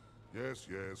research. Yes,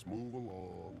 yes, move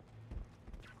along.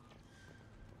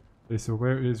 Okay, so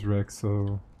where is Rex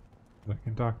so I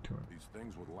can talk to him? These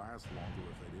things would last longer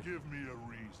if they didn't. Give me a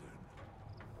reason.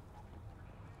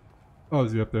 Oh,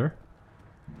 is he up there?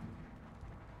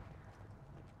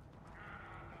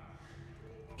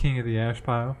 King of the Ash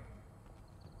Pile.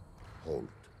 Halt.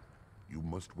 You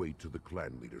must wait till the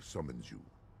clan leader summons you.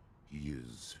 He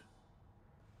is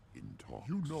in talks.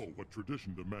 You know what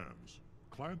tradition demands.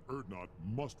 Clan Urdnot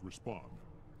must respond.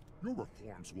 Your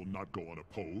reforms will not go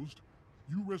unopposed.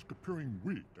 You risk appearing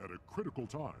weak at a critical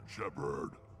time.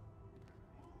 Shepard.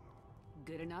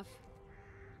 Good enough?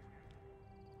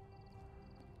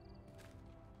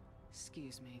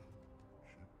 Excuse me.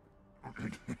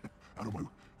 Out of my...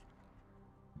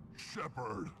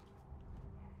 Shepard.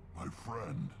 My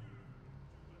friend.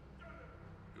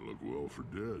 You look well for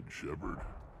dead, Shepard.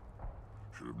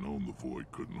 Should have known the void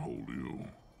couldn't hold you.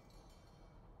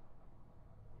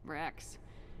 Rex,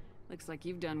 looks like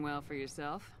you've done well for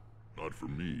yourself. Not for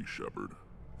me, Shepard.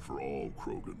 For all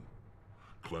Krogan.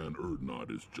 Clan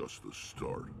Urdnot is just the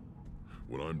start.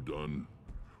 When I'm done,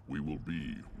 we will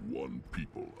be one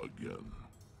people again.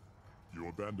 You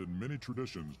abandoned many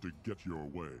traditions to get your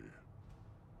way.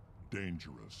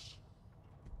 Dangerous.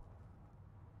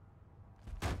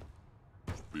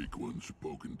 Speak when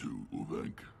spoken to,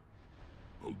 Uvenk.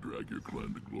 I'll drag your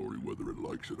clan to glory whether it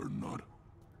likes it or not.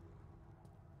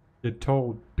 Get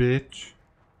told, bitch.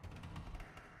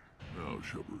 Now,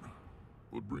 Shepard,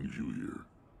 what brings you here?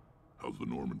 How's the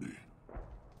Normandy?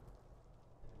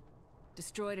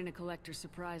 Destroyed in a collector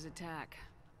surprise attack.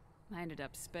 I ended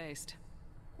up spaced.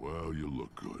 Well, you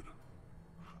look good.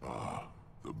 Ah,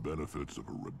 the benefits of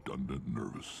a redundant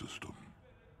nervous system.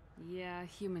 Yeah,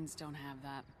 humans don't have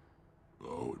that.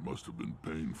 Oh, it must have been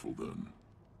painful then.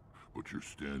 But you're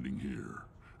standing here,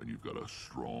 and you've got a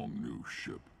strong new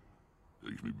ship.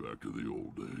 Takes me back to the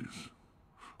old days.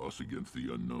 Us against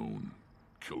the unknown,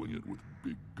 killing it with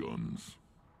big guns.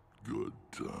 Good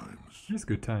times. It's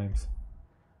good times.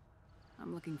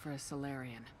 I'm looking for a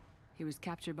Solarian. He was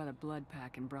captured by the Blood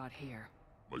Pack and brought here.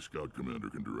 My scout commander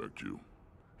can direct you.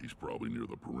 He's probably near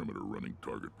the perimeter running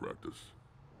target practice.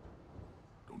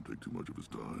 Don't take too much of his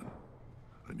time.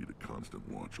 I need a constant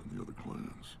watch on the other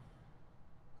clans.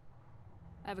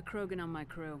 I have a Krogan on my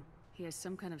crew. He has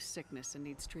some kind of sickness and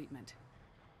needs treatment.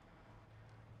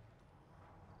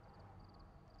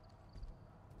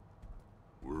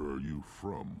 Where are you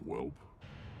from, whelp?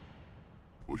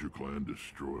 Was your clan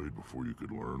destroyed before you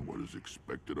could learn what is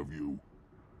expected of you?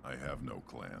 I have no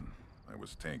clan. I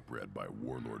was tank bred by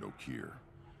Warlord Okeer.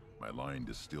 My line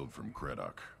distilled from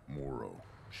Kredok, Moro,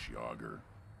 Shiagar.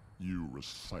 You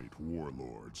recite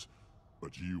warlords,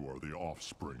 but you are the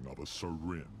offspring of a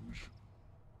syringe.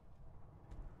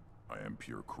 I am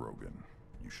pure Krogan.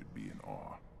 You should be in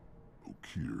awe.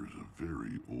 Okeer is a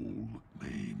very old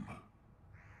name.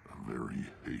 A very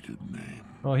hated name.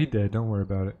 Oh, he dead. Don't worry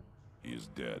about it. He is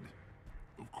dead.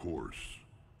 Of course.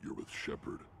 You're with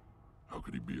Shepard. How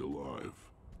could he be alive?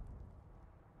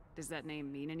 Does that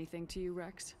name mean anything to you,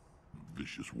 Rex? A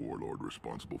vicious warlord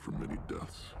responsible for many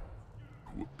deaths,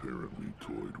 who apparently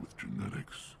toyed with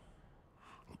genetics.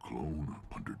 A clone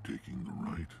undertaking the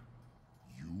right.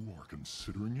 You are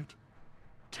considering it?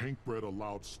 Tank-bred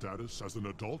allowed status as an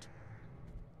adult?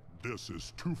 This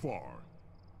is too far.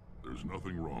 There's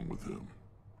nothing wrong with him.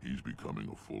 He's becoming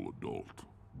a full adult.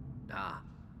 Ah,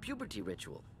 puberty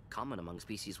ritual. Common among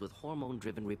species with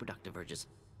hormone-driven reproductive urges.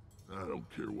 I don't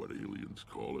care what aliens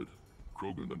call it.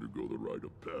 Krogan undergo the rite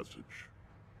of passage.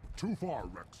 Too far,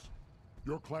 Rex.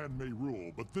 Your clan may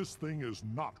rule, but this thing is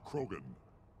not Krogan.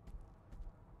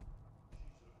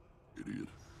 Idiot.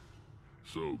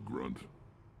 So, Grunt,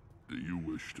 do you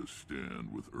wish to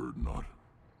stand with Urdnot?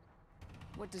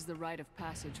 What does the rite of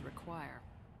passage require?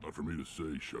 Not for me to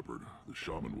say, Shepard. The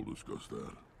shaman will discuss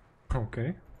that.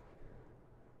 Okay.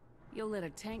 You'll let a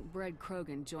tank-bred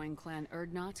Krogan join Clan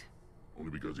Urdnot?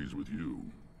 Only because he's with you.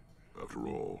 After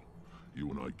all, you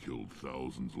and I killed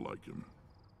thousands like him.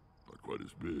 Not quite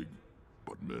as big,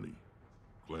 but many.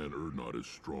 Clan Urdnot is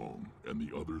strong, and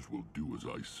the others will do as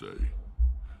I say.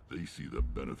 They see the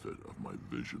benefit of my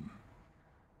vision.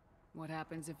 What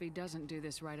happens if he doesn't do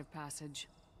this rite of passage?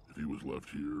 If he was left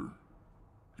here,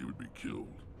 he would be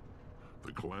killed.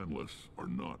 The clanless are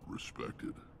not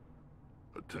respected.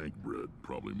 A tank bred,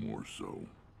 probably more so.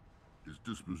 His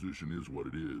disposition is what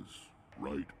it is,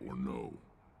 right or no.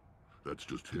 That's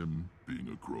just him being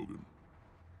a Krogan.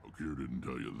 Okeer didn't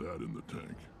tell you that in the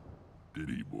tank, did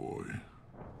he, boy?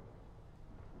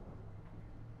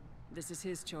 This is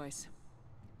his choice.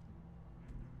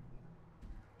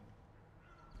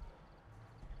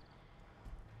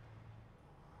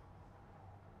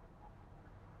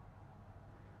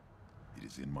 It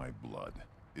is in my blood.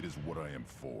 It is what I am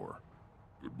for.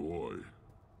 Good boy.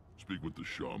 Speak with the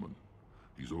shaman.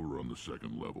 He's over on the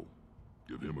second level.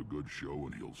 Give him a good show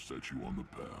and he'll set you on the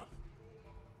path.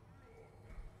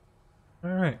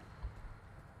 Alright.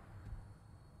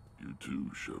 You too,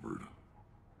 Shepard.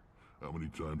 How many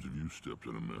times have you stepped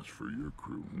in a mess for your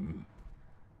crew, hmm?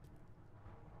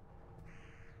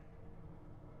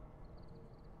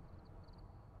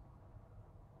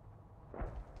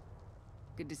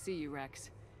 Good to see you,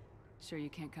 Rex. Sure you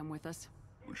can't come with us?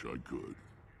 Wish I could.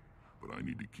 But I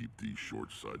need to keep these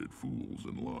short-sighted fools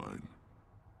in line.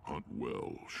 Hunt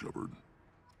well, Shepard.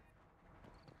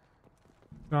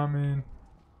 Shaman.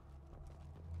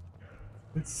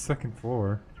 It's second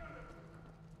floor.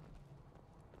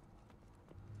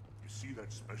 You see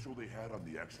that special they had on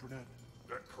the extranet?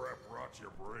 That crap rots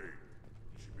your brain.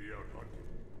 You should be out hunting.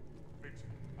 Fix it.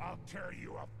 I'll tear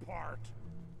you apart.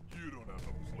 You don't have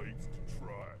the plates to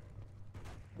try.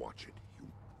 Watch it.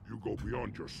 You go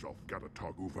beyond yourself,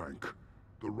 Gatatog Uvank.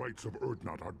 The rights of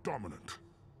Urdnot are dominant.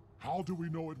 How do we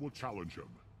know it will challenge him?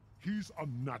 He's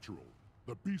unnatural.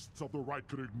 The beasts of the right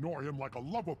could ignore him like a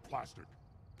lump of plastic.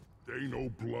 They know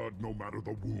blood no matter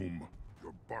the womb.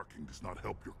 Your barking does not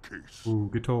help your case. Ooh,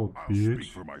 get told, I'll bitch.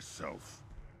 speak for myself.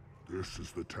 This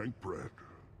is the tank bread.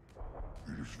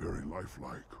 It is very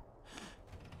lifelike.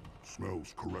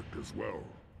 Smells correct as well.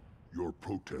 Your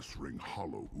protests ring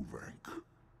hollow, Uvank.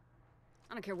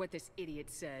 I don't care what this idiot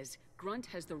says. Grunt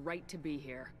has the right to be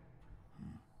here.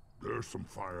 There's some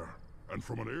fire, and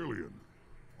from an alien.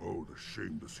 Oh, the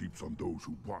shame this heaps on those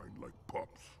who whine like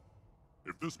pups.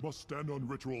 If this must stand on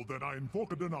ritual, then I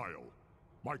invoke a denial.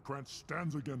 My Krantz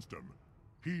stands against him.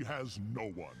 He has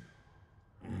no one.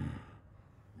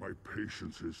 My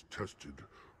patience is tested,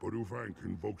 but Uvank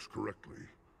invokes correctly.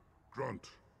 Grunt,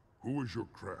 who is your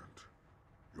Krant?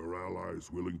 Your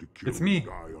allies willing to kill and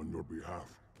die on your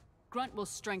behalf? Grunt will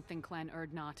strengthen Clan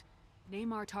Urdnot.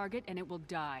 Name our target and it will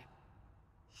die.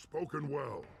 Spoken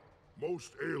well.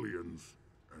 Most aliens,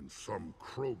 and some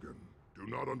Krogan, do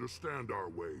not understand our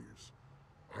ways.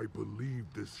 I believe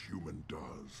this human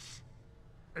does.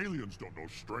 Aliens don't know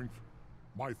strength.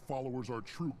 My followers are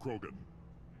true Krogan.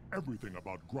 Everything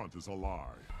about Grunt is a lie.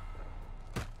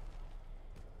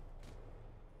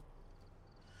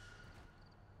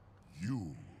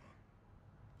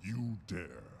 You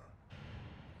dare.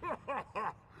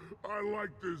 I like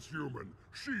this human.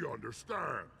 She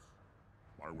understands.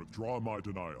 I withdraw my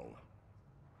denial.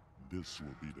 This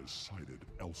will be decided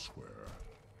elsewhere.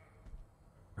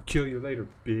 I'll kill you later,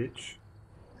 bitch.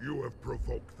 You have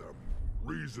provoked them.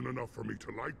 Reason enough for me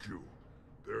to like you.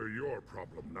 They're your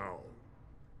problem now.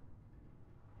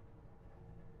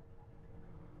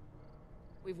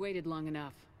 We've waited long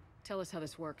enough. Tell us how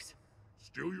this works.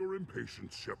 Still your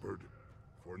impatience, Shepard.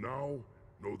 For now,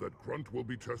 know that Grunt will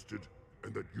be tested,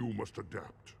 and that you must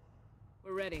adapt.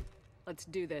 We're ready. Let's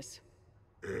do this.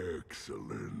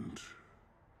 Excellent.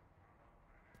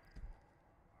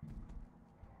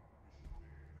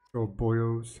 Go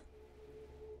boyos.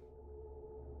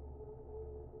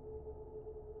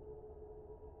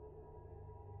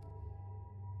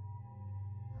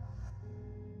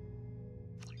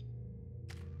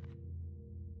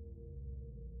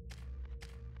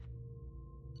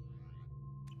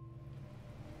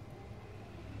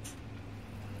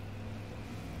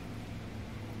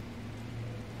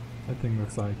 That thing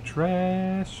looks like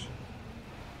trash.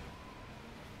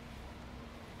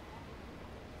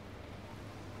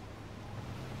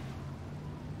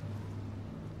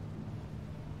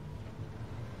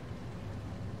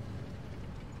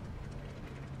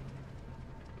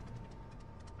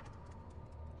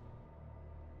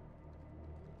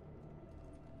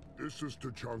 This is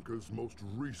Tachanka's most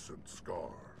recent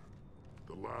scar.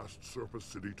 The last surface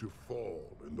city to fall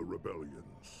in the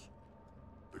rebellions.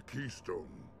 The Keystone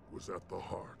was at the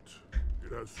heart.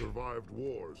 It has survived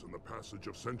wars and the passage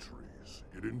of centuries.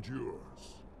 It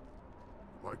endures.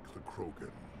 Like the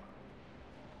Krogan.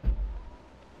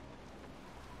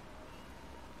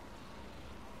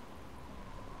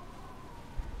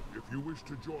 If you wish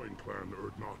to join Clan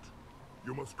Urdnot,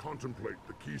 you must contemplate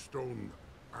the Keystone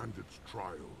and its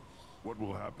trials. What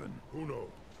will happen? Who knows?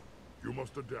 You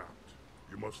must adapt.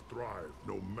 You must thrive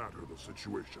no matter the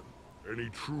situation. Any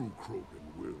true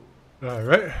Krogan will.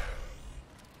 Alright.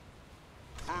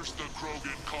 First the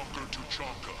Krogan conquered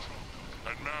Tuchanka,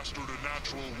 and mastered a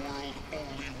natural world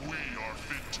only we are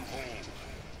fit to hold.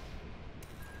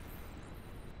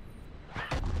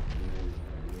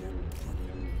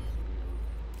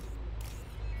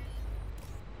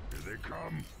 Here they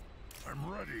come.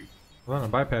 I'm ready. Hold on,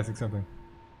 I'm bypassing something.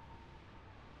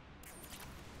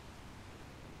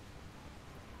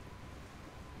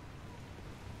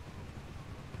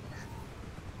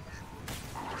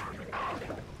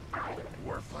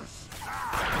 Worthless.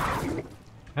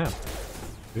 Damn.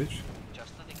 Bitch.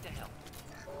 Just the thing to help.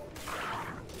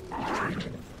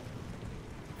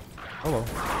 Hello.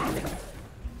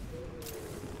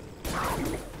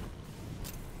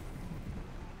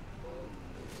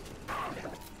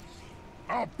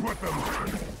 I'll put them. I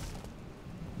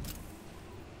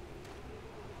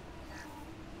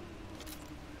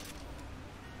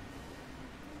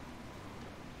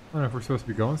don't know if we're supposed to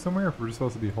be going somewhere, or if we're just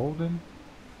supposed to be holding.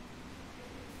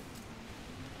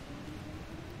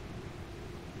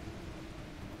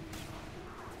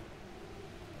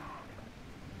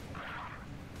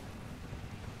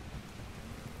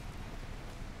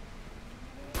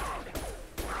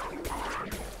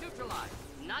 Neutralize.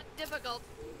 Not difficult.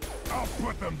 I'll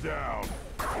put them down.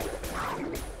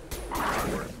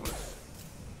 Worthless.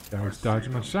 I was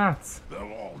dodging my shots. They'll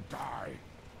all die.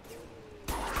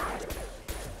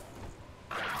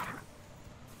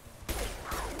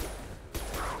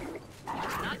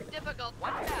 Not difficult.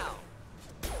 One down.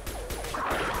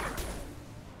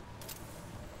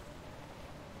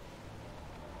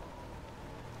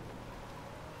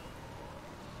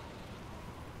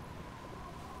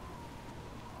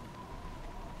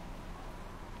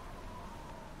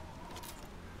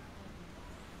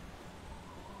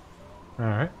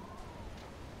 Alright.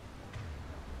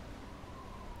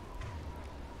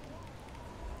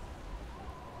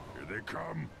 Here they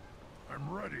come. I'm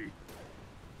ready.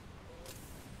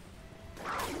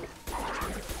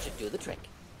 Should do the trick.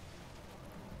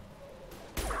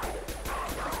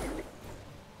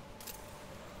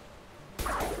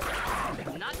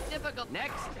 Not difficult.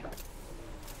 Next.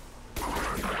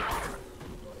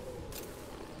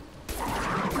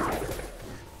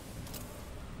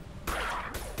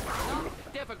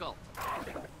 Not difficult.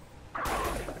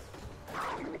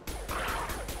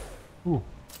 Ooh.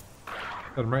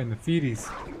 Got him right in the feeties.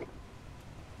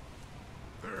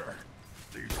 There.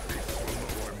 These beasts will know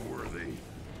I'm worthy.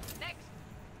 Next.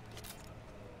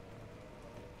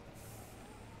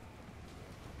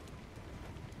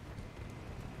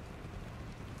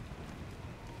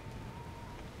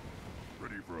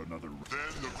 Ready for another.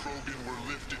 Then the Krogan were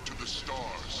lifted to the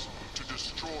stars to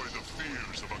destroy the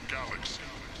fears of a galaxy.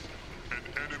 An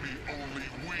enemy only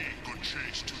we could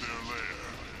chase to their lair.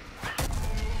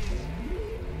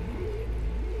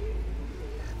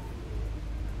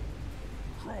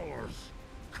 Crawlers,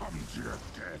 come to your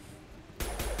death.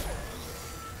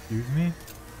 Excuse me?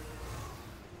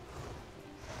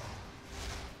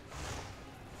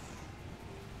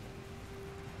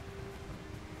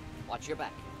 Watch your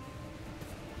back.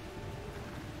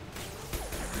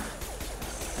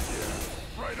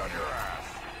 Right on your ass.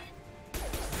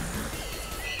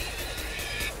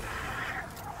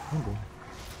 Oh boy.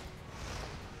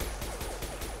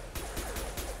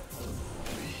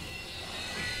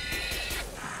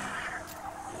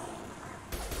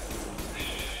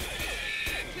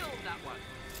 Killed that one.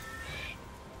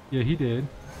 Yeah, he did.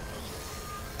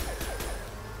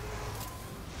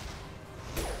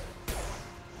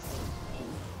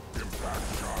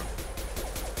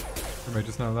 Am I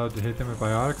just not allowed to hit them with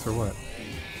biotics or what?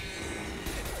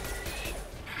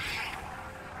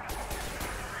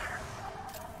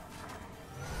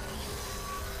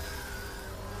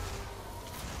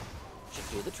 Should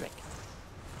do the trick.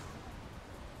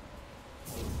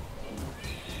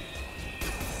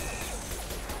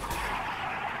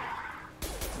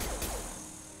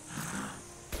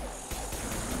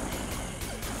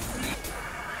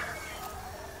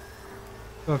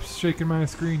 Stop shaking my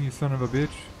screen, you son of a bitch.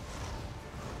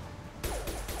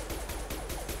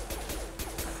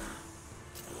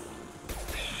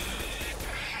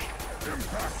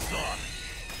 Impact shot.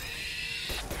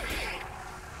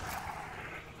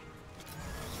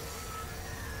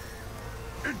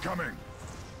 Incoming.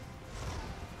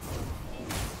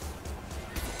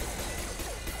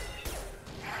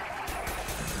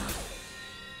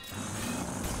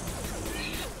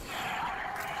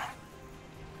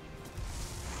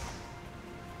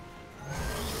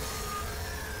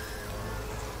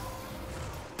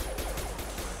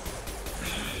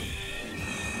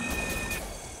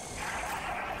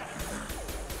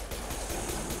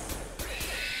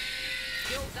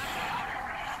 Kill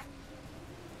that.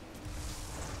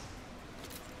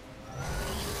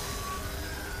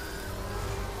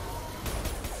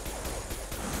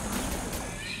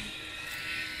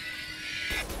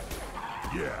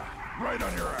 Yeah, right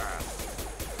on your ass.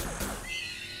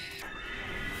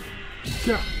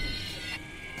 Yeah.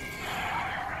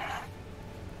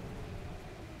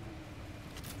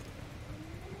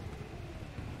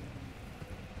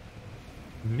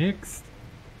 Next.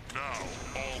 Now,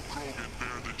 all Krogan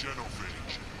bear the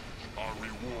genophage. Our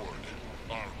reward,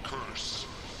 our curse.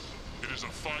 It is a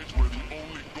fight where the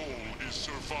only goal is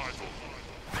survival.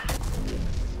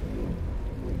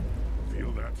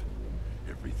 Feel that?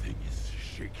 Everything is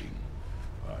shaking.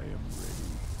 I am ready.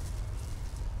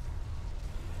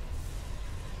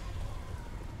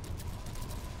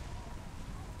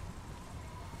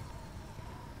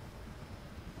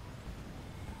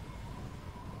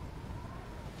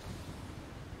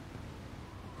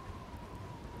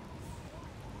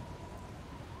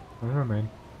 I don't know, man.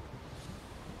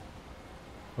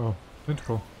 Oh,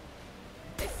 tentacle.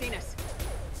 They've seen us.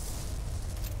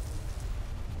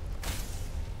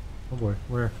 Oh boy,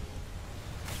 where?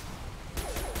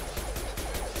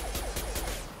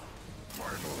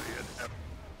 Finally, an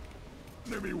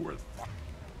enemy worth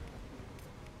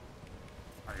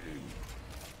fighting.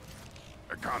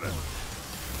 I got it.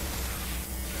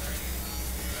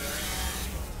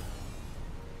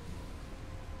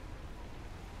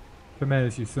 Come at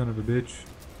us, you son of a bitch.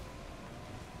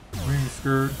 Wing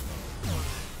skirt.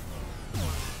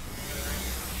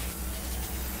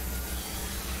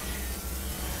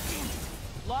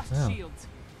 Lost Damn. shields.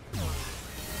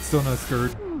 Still not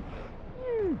scared.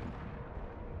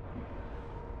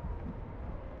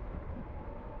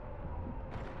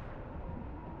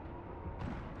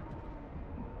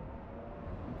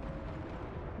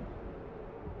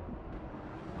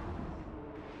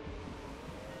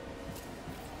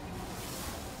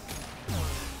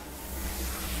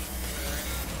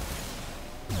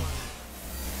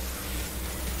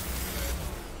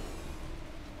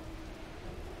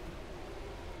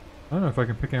 I don't know if I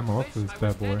can pick ammo up for this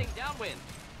bad boy.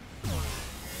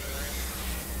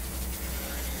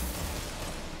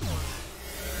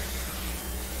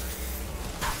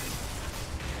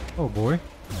 Oh boy.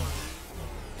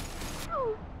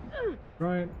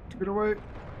 Ryan, get away.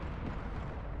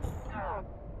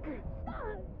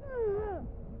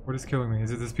 What is killing me?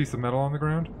 Is it this piece of metal on the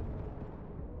ground?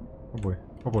 Oh boy,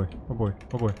 oh boy, oh boy,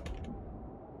 oh boy.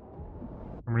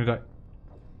 I'm gonna die.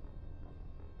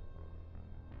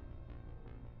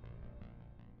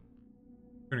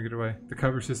 I'm gonna get away. The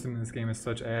cover system in this game is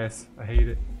such ass. I hate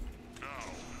it. Now,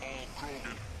 all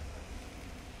Krogan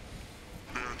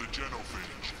bear the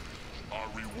genophage. Our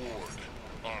reward,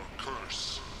 our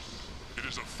curse. It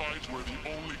is a fight where the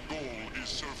only goal is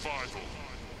survival.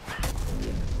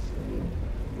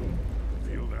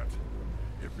 Feel that?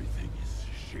 Everything is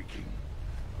shaking.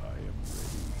 I am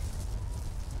ready.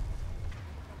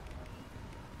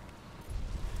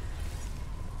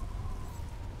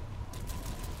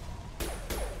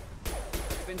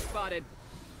 Been spotted.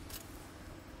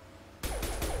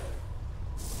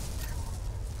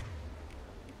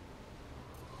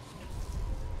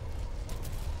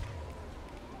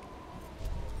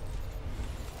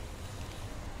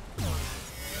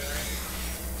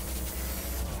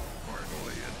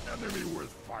 Finally, an enemy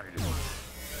worth fighting.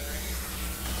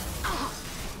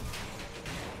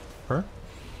 Her?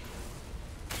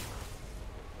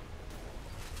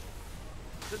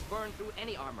 Could burn through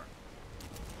any armor.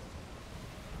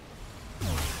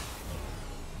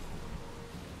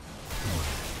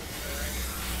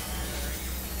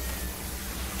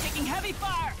 Taking heavy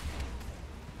fire.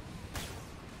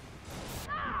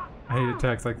 I hate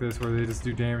attacks like this where they just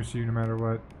do damage to you no matter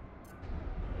what.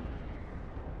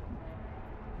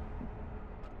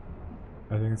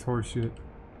 I think it's horseshit.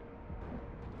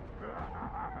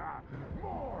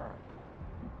 More.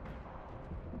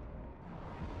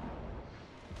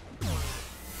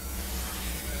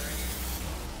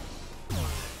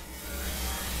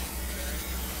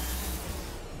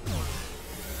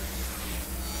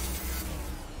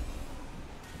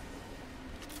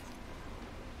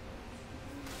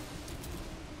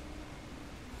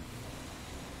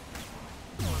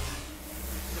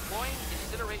 Deploying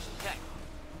incineration tech.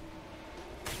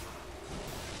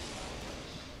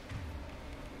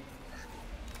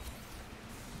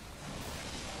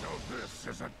 So this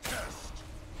is a test.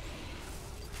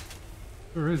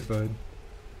 Sure is, bud.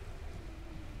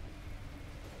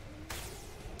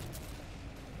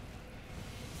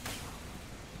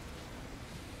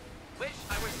 Wish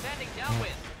I were standing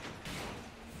downwind.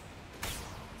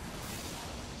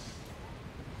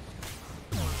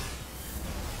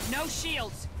 No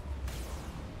shields!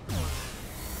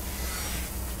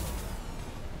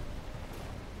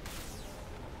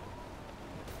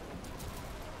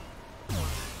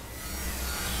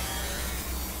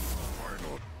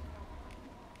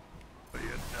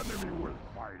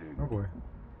 Oh boy.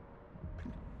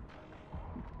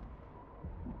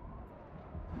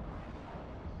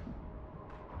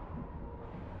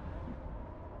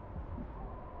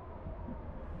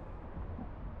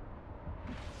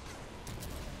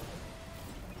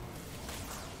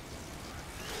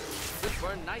 This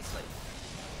burned nicely.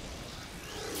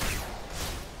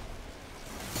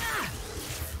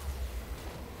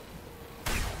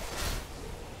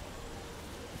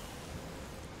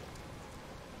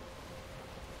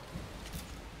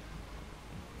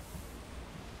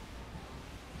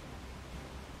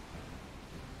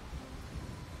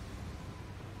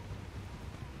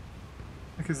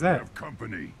 What is that? Have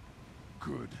company.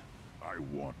 Good. I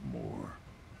want more.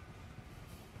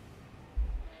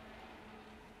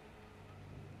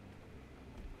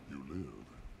 You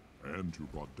live, and you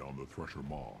brought down the Thresher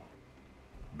Maw.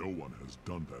 No one has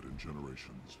done that in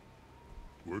generations.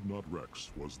 Urdnot Rex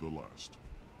was the last.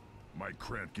 My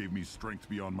Krant gave me strength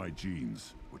beyond my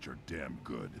genes, which are damn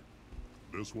good.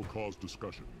 This will cause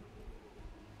discussion.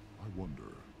 I wonder.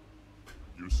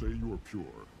 You say you are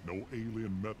pure, no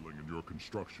alien meddling in your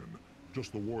construction,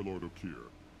 just the Warlord Okeer.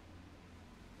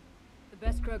 The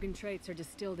best Krogan traits are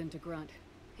distilled into Grunt.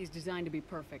 He's designed to be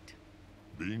perfect.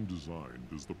 Being designed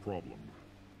is the problem,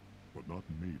 but not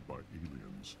made by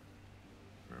aliens.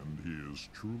 And he is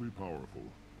truly powerful.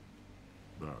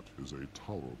 That is a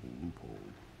tolerable loophole.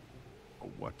 A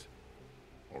what?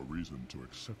 A reason to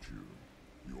accept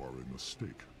you. You are a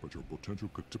mistake, but your potential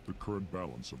could tip the current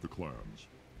balance of the clans.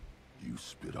 You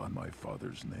spit on my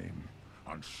father's name,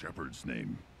 on Shepard's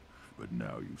name, but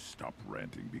now you stop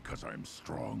ranting because I'm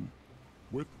strong.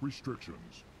 With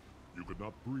restrictions. You could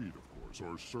not breed, of course,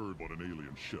 or serve on an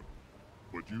alien ship,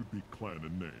 but you'd be clan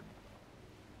in name.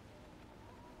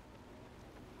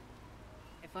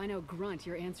 If I know Grunt,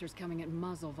 your answer's coming at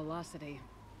muzzle velocity.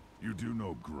 You do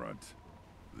know Grunt.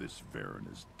 This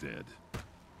Varen is dead.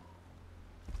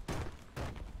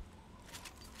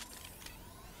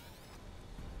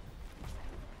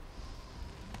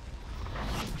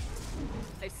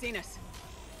 They've seen us.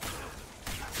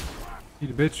 Eat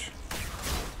a bitch.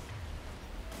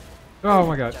 Oh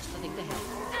my god. Just beneath the head.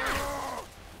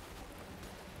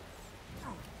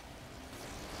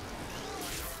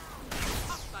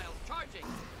 Hostiles charging.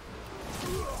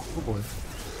 Oh boy.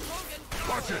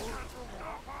 Watch it!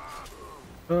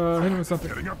 Hit him with something.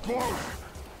 Getting up close!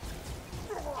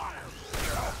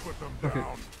 Put them down.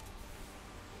 Okay.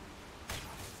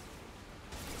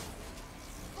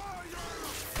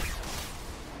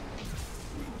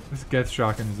 This Geth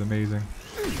shotgun is amazing.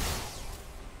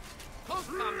 Close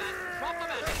combat. Drop them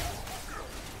at it.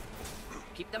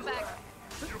 Keep them back.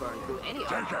 Could burn through any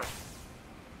armor.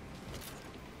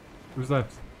 Who's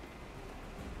left?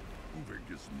 Moving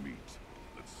is meat.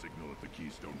 Let's signal at the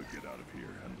Keystone to get out of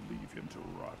here and leave him to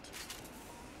rot.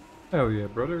 Hell yeah,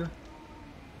 brother.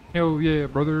 Hell yeah,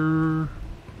 brother.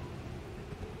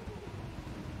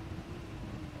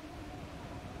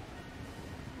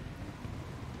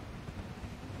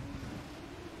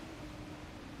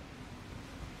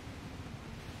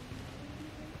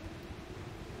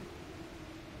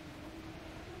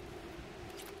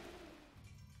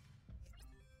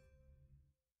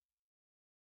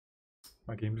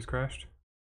 My game just crashed.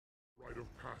 Rite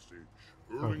of passage,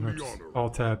 Oh, earning no, the just honor all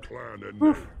of tapped. clan and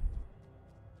Oof. name.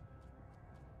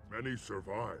 Many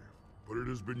survive, but it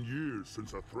has been years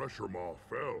since a Thresher Maw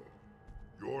fell.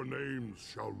 Your names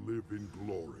shall live in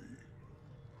glory.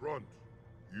 Grunt,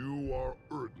 you are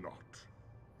Urdnot.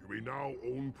 You may now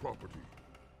own property.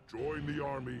 Join the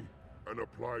army and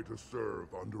apply to serve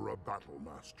under a battle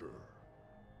master.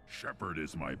 Shepard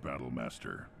is my battle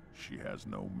master. She has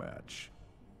no match.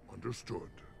 Understood.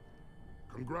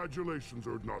 Congratulations,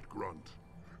 Urdnot Grunt.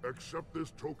 Accept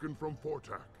this token from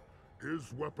Fortak.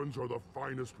 His weapons are the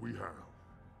finest we have.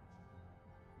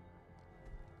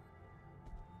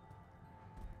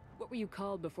 What were you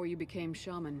called before you became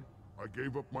shaman? I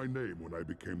gave up my name when I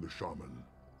became the shaman.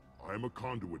 I am a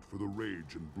conduit for the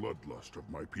rage and bloodlust of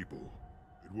my people.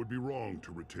 It would be wrong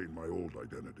to retain my old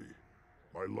identity.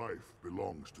 My life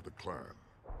belongs to the clan.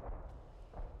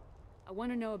 I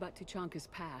want to know about Tuchanka's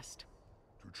past.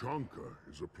 Tuchanka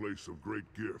is a place of great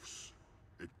gifts.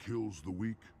 It kills the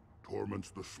weak, torments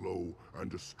the slow, and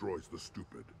destroys the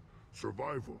stupid.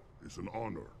 Survival is an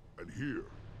honor, and here,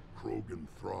 Krogan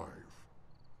thrive.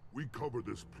 We cover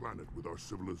this planet with our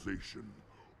civilization,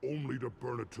 only to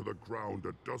burn it to the ground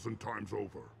a dozen times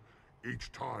over.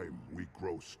 Each time we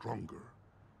grow stronger.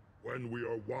 When we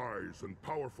are wise and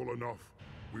powerful enough,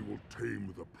 we will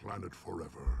tame the planet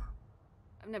forever.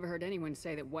 I've never heard anyone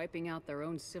say that wiping out their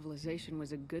own civilization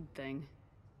was a good thing.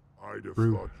 I'd have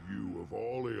thought you, of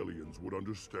all aliens, would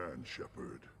understand,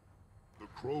 Shepard. The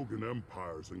Krogan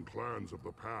empires and clans of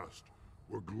the past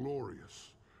were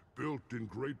glorious, built in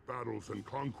great battles and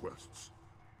conquests,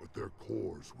 but their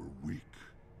cores were weak.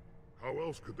 How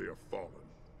else could they have fallen?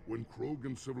 When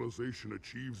Krogan civilization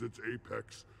achieves its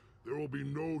apex, there will be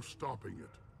no stopping it.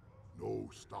 No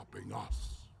stopping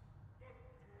us.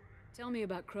 Tell me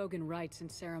about Krogan rites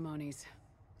and ceremonies.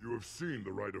 You have seen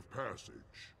the rite of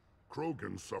passage.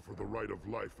 Krogan suffer the rite of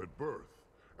life at birth,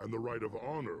 and the rite of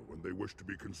honor when they wish to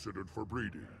be considered for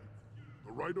breeding.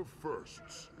 The rite of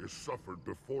firsts is suffered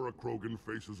before a Krogan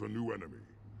faces a new enemy.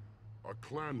 A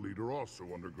clan leader also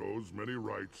undergoes many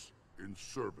rites in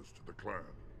service to the clan.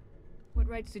 What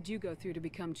rites did you go through to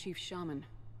become Chief Shaman?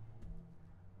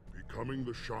 Becoming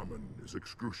the shaman is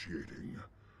excruciating.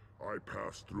 I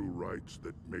passed through rites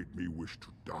that made me wish to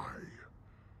die.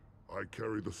 I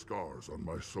carry the scars on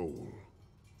my soul.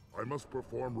 I must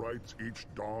perform rites each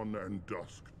dawn and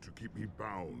dusk to keep me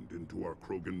bound into our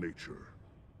Krogan nature.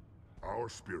 Our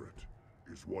spirit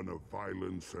is one of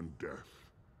violence and death.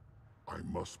 I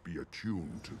must be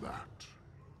attuned to that.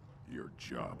 Your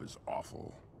job is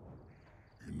awful.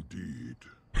 Indeed.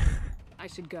 I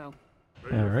should go.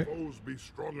 May your foes be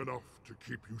strong enough to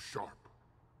keep you sharp.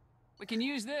 We can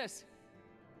use this.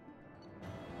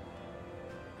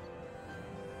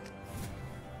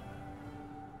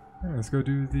 Alright, let's go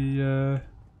do the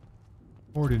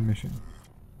Mordin mission.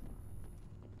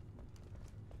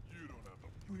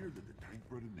 You hear that the tank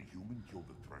bred and the human killed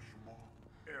the Thresher Maw?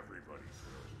 Everybody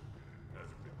says.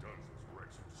 Hasn't been done since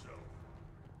Rex himself.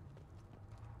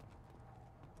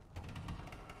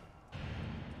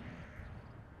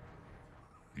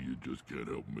 You just can't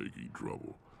help making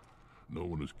trouble. No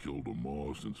one has killed a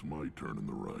Maw since my turn in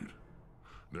the right.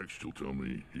 Next you'll tell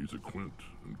me he's a Quint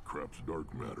and crap's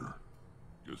dark matter.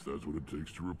 Guess that's what it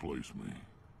takes to replace me.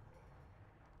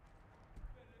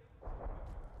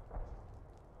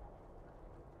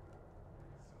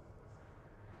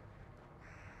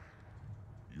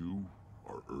 You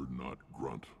are Urdnot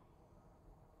Grunt.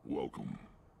 Welcome.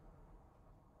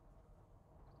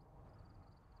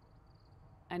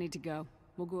 I need to go.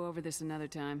 We'll go over this another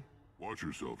time. Watch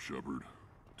yourself, Shepard.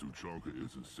 Tuchanka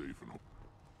isn't safe and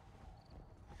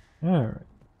Alright.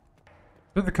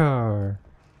 To the car.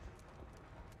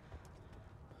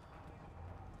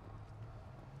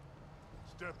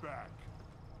 Step back.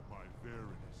 My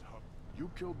Varen is up. You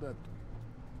killed that.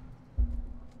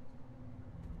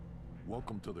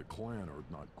 Welcome to the clan,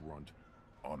 Urdnot Grunt.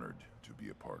 Honored to be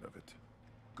a part of it.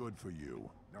 Good for you.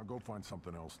 Now go find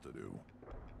something else to do.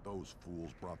 Those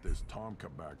fools brought this Tomka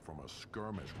back from a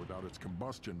skirmish without its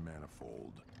combustion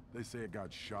manifold. They say it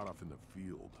got shot off in the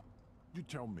field. You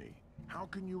tell me, how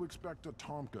can you expect a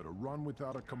Tomka to run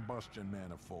without a combustion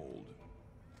manifold?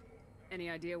 Any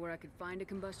idea where I could find a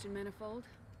combustion manifold?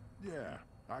 Yeah,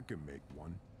 I can make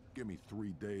one. Give me 3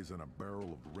 days and a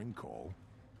barrel of Ringcall.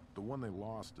 The one they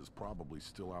lost is probably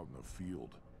still out in the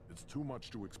field. It's too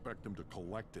much to expect them to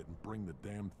collect it and bring the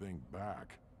damn thing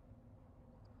back.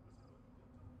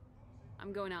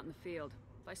 I'm going out in the field.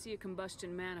 If I see a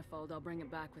combustion manifold, I'll bring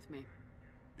it back with me.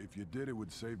 If you did, it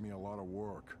would save me a lot of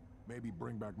work. Maybe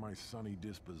bring back my sunny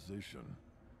disposition.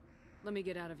 Let me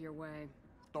get out of your way.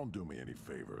 Don't do me any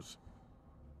favors.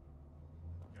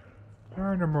 There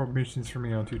are no more missions for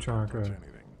me on Tuchanka.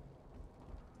 Anything.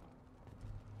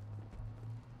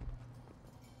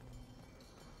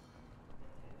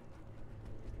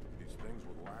 These things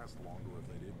would last longer if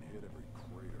they didn't hit every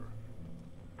crater.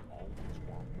 Always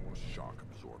want more shock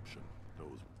absorption.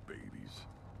 Those babies.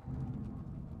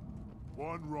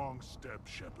 One wrong step,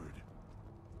 Shepard.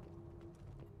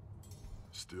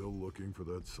 Still looking for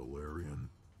that Solarian?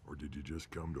 Or did you just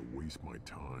come to waste my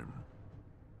time?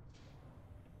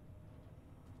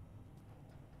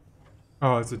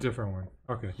 Oh, it's a different one.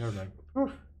 Okay, never mind.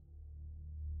 Whew.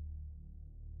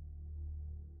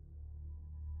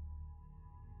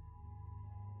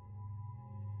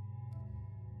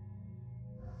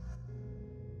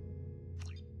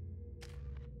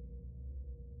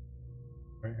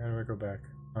 Right, how do I go back?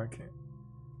 I can't.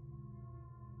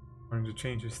 I wanted to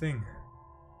change this thing.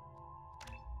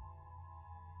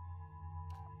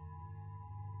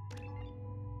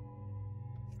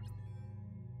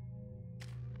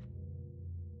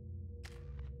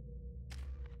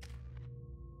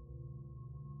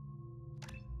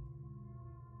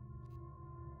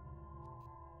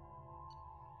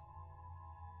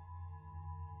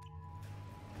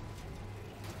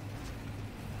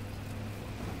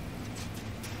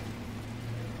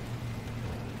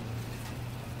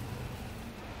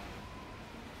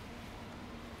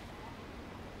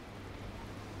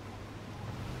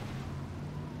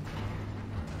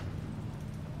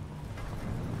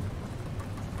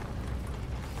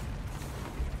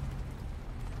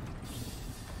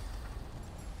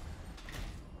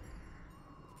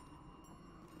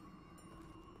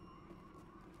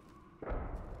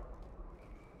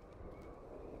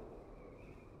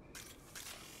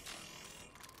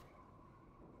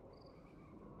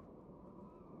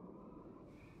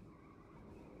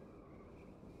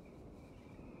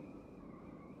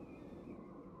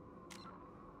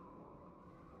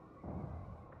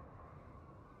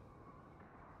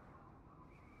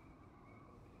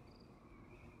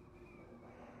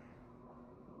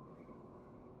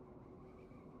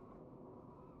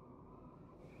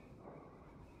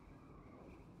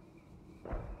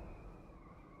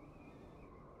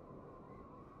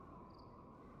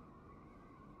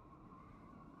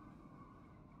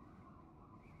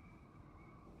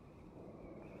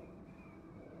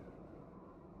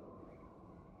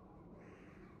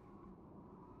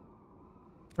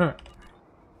 Alright.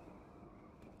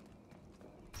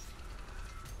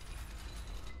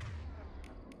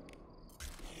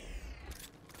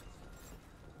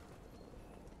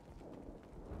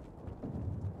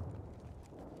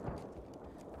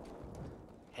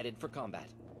 Headed for combat.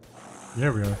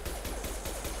 There we are.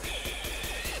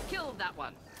 Killed that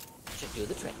one. Should do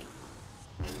the trick.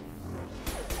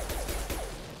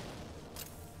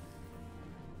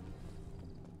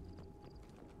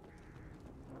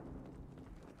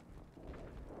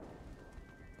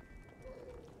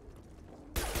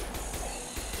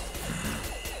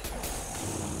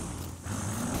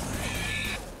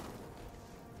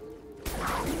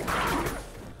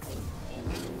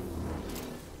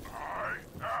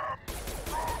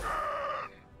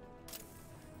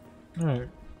 Alright,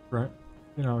 right.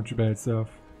 You know, your bad stuff.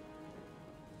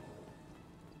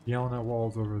 Yelling at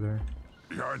walls over there.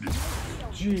 Behind you.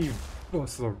 Gee,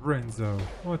 Bus Lorenzo.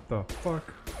 What the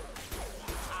fuck?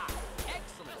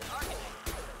 Excellent targeting.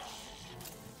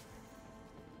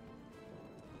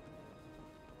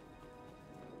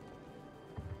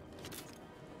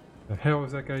 The hell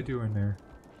is that guy doing there?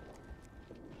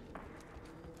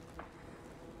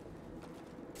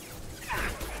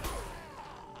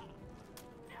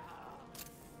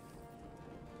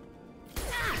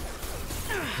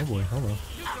 Oh boy, hello.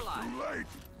 Too late.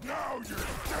 Now you're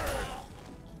dead.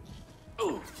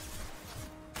 Ooh.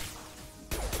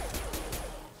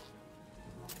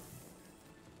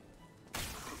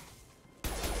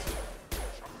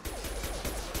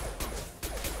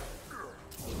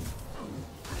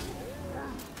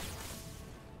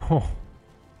 Oh,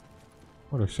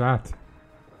 what a shot.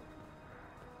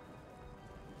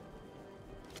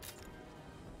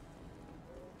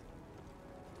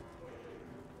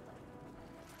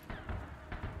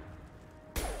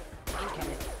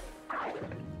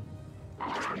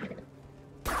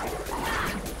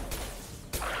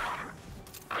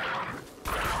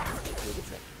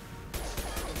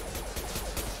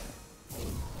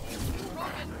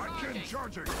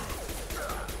 Charging.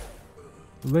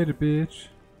 Later, bitch.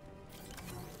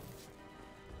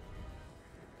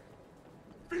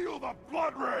 Feel the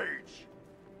blood rage.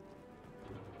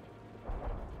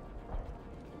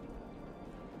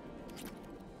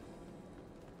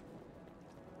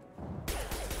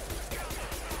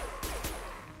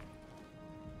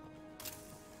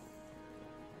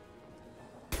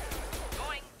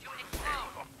 Going to explode.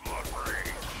 The blood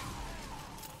rage.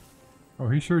 Oh,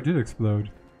 he sure did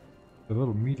explode. The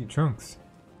little meaty chunks.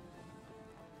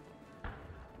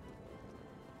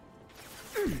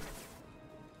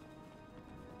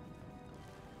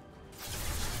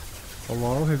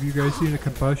 Hello? Have you guys seen a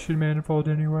combustion manifold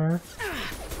anywhere?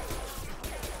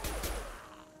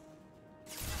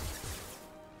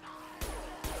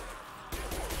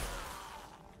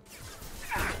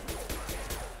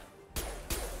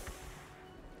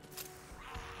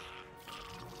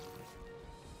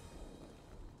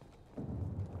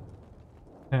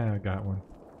 I got one.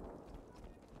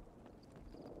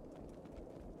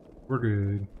 We're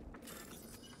good.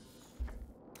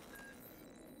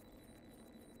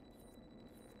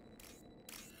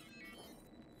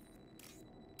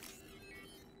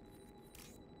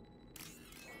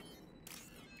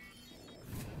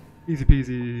 Easy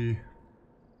peasy.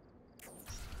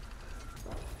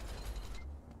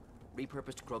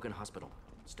 Repurposed Krogan Hospital.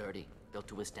 Sturdy, built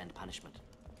to withstand punishment.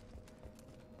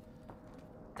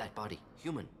 That body,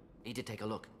 human. Need to take a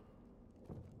look.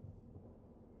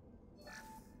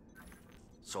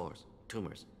 Sores,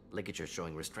 tumors, ligatures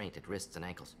showing restraint at wrists and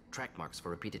ankles, track marks for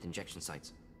repeated injection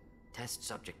sites. Test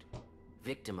subject,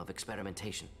 victim of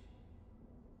experimentation.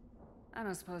 I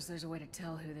don't suppose there's a way to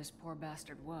tell who this poor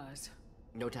bastard was.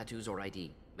 No tattoos or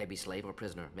ID. Maybe slave or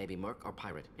prisoner, maybe merc or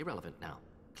pirate. Irrelevant now.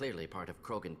 Clearly part of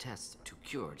Krogan tests to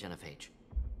cure genophage.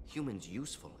 Humans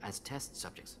useful as test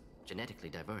subjects. Genetically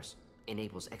diverse.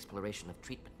 Enables exploration of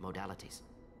treatment modalities.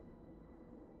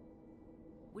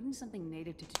 Wouldn't something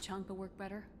native to Tuchanka work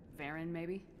better? Varen,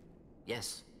 maybe?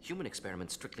 Yes, human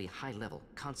experiments strictly high-level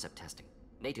concept testing.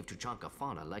 Native Tuchanka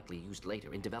fauna likely used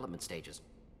later in development stages.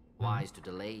 Wise to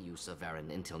delay use of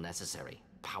Varen until necessary.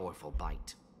 Powerful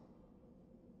bite.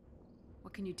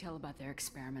 What can you tell about their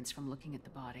experiments from looking at the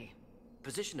body?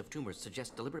 Position of tumors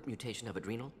suggests deliberate mutation of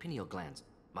adrenal, pineal glands,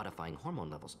 modifying hormone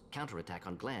levels, counterattack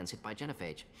on glands hit by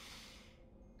genophage.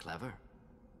 Clever.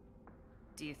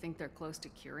 Do you think they're close to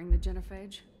curing the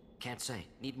genophage? Can't say.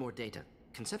 Need more data.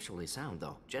 Conceptually sound,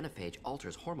 though. Genophage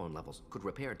alters hormone levels, could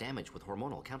repair damage with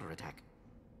hormonal counterattack.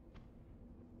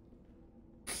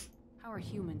 How are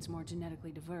humans more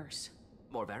genetically diverse?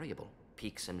 More variable.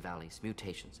 Peaks and valleys,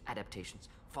 mutations, adaptations,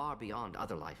 far beyond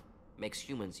other life. Makes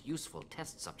humans useful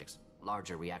test subjects.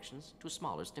 larger reactions to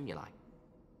smaller stimuli.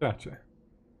 Gotcha.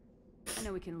 I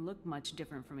know we can look much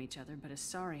different from each other, but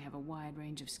Asari have a wide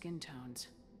range of skin tones.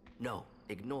 No,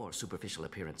 ignore superficial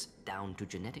appearance, down to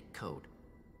genetic code.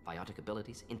 Biotic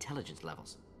abilities, intelligence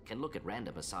levels. Can look at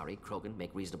random Asari, Krogan,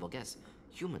 make reasonable guess.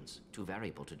 Humans, too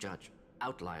variable to judge.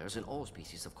 Outliers in all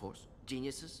species, of course.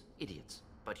 Geniuses, idiots.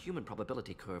 But human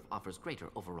probability curve offers greater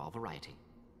overall variety.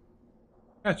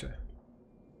 Gotcha.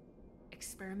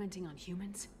 Experimenting on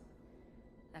humans?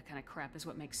 That kind of crap is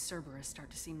what makes Cerberus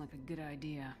start to seem like a good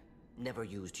idea. Never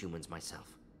used humans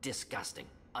myself. Disgusting,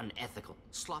 unethical,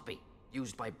 sloppy.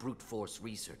 Used by brute force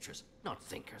researchers, not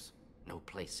thinkers. No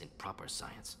place in proper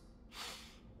science.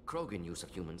 Krogan use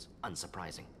of humans,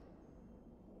 unsurprising.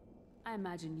 I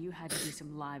imagine you had to do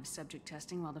some live subject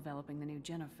testing while developing the new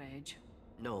genophage.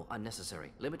 No,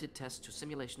 unnecessary. Limited tests to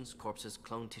simulations, corpses,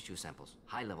 cloned tissue samples.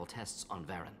 High-level tests on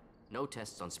Varen. No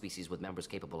tests on species with members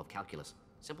capable of calculus.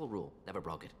 Simple rule, never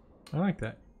broke it. I like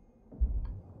that.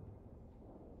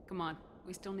 Come on,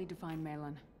 we still need to find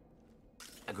Malin.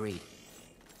 Agreed.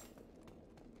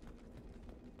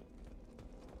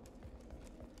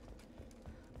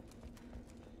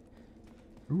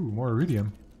 Ooh, more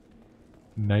iridium.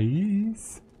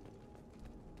 Nice.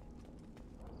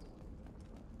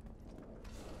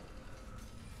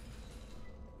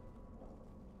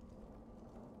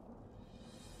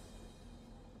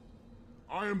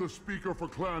 I am the speaker for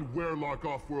Clan Werelock,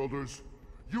 Offworlders.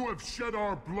 You have shed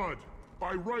our blood.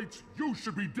 By rights, you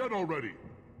should be dead already.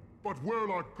 But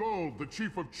Werelock Gold, the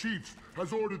Chief of Chiefs,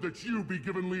 has ordered that you be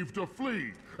given leave to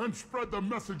flee and spread the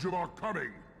message of our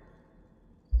coming.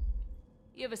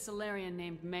 You have a Solarian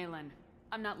named Malin.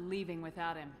 I'm not leaving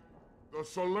without him. The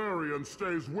Solarian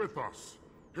stays with us.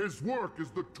 His work is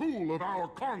the tool of our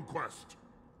conquest.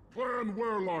 Clan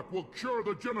Werelock will cure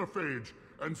the genophage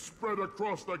and spread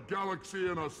across the galaxy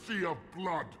in a sea of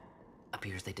blood.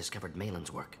 Appears they discovered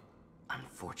Malin's work.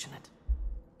 Unfortunate.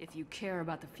 If you care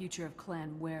about the future of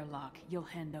Clan Werelock, you'll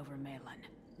hand over Malin.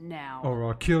 Now. Or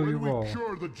I'll kill you all. When we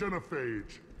cure the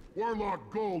genophage, Werelock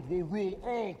Gold will rule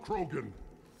all Krogan.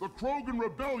 The Krogan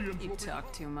rebellions will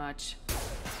talk too much.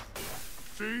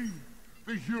 See?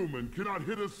 The human cannot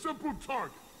hit a simple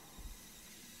target.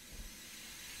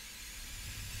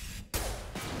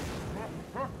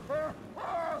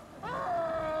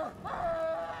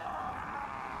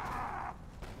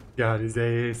 Got his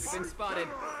ace. Been spotted.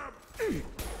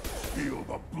 Feel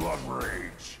the blood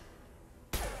rage.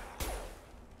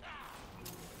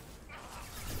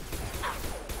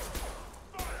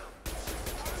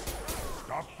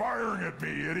 Stop firing at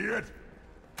me, idiot!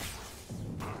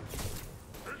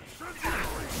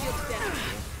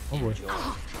 Oh boy.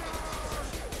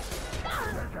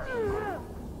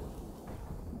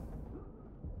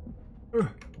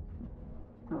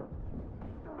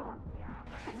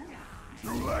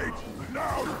 Too late!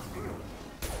 Now!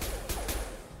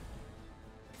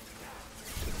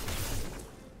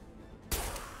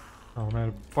 Oh, I'm out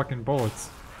of fucking bullets.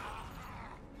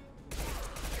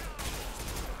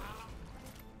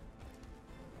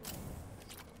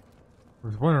 I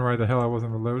was wondering why the hell I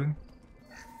wasn't reloading.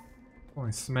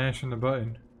 Only smashing the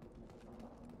button.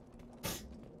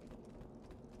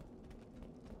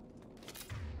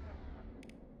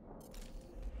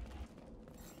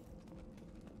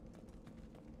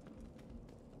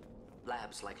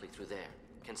 Labs likely through there.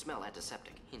 Can smell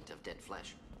antiseptic. Hint of dead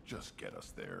flesh. Just get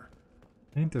us there.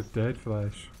 Hint of dead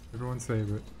flesh. Everyone's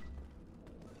favorite.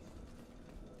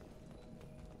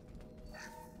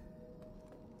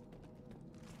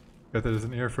 Got that as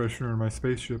an air freshener in my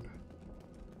spaceship.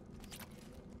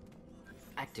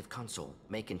 Active console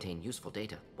may contain useful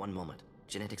data. One moment.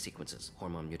 Genetic sequences.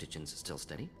 Hormone mutagens still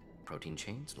steady. Protein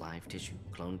chains. Live tissue.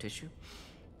 Clone tissue.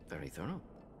 Very thorough.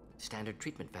 Standard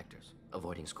treatment vectors.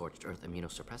 Avoiding scorched earth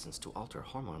immunosuppressants to alter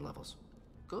hormone levels.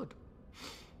 Good.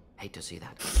 Hate to see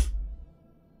that.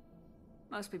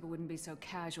 Most people wouldn't be so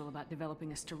casual about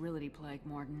developing a sterility plague,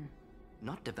 Mordin.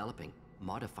 Not developing,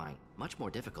 modifying, much more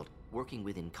difficult, working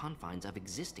within confines of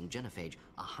existing genophage,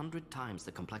 100 times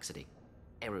the complexity.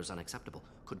 Errors unacceptable,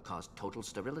 could cause total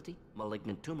sterility,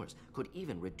 malignant tumors, could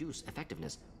even reduce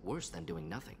effectiveness, worse than doing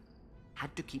nothing.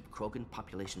 Had to keep Krogan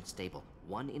population stable,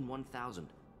 1 in 1,000,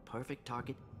 perfect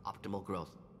target, optimal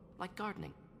growth, like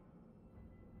gardening.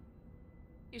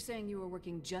 You're saying you were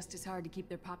working just as hard to keep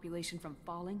their population from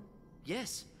falling?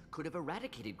 Yes, could have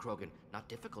eradicated Krogan. Not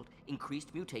difficult.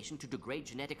 Increased mutation to degrade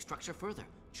genetic structure further.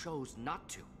 Chose not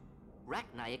to.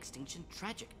 Rachni extinction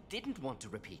tragic. Didn't want to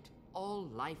repeat. All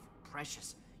life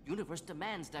precious. Universe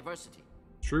demands diversity.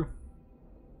 True.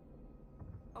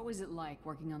 What was it like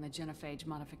working on the genophage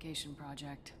modification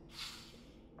project?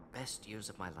 Best years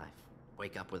of my life.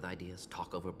 Wake up with ideas,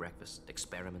 talk over breakfast,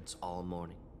 experiments all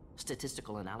morning.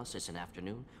 Statistical analysis in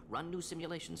afternoon, run new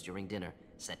simulations during dinner,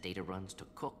 set data runs to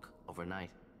cook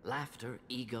overnight. Laughter,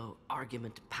 ego,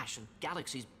 argument, passion,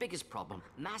 Galaxy's biggest problem,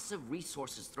 massive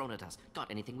resources thrown at us.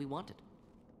 Got anything we wanted.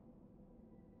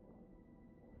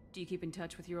 Do you keep in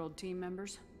touch with your old team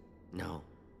members? No.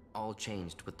 All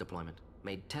changed with deployment.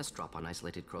 Made test drop on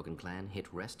isolated Krogan clan,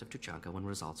 hit rest of Tuchanka when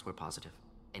results were positive.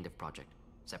 End of project.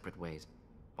 Separate ways.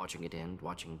 Watching it end,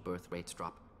 watching birth rates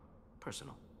drop.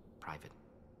 Personal. Private.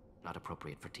 Not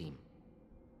appropriate for team.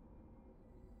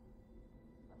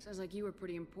 Sounds like you were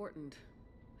pretty important.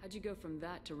 How'd you go from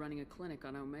that to running a clinic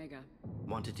on Omega?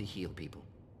 Wanted to heal people.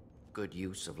 Good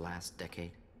use of last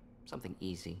decade. Something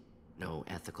easy. No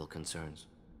ethical concerns.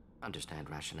 Understand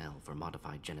rationale for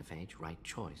modified genophage, right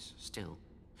choice. Still,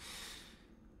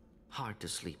 hard to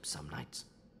sleep some nights.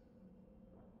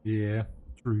 Yeah,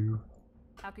 true.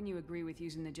 How can you agree with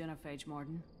using the genophage,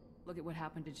 Mordin? Look at what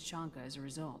happened to Tuchanka as a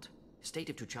result. State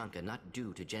of Tuchanka not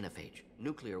due to genophage.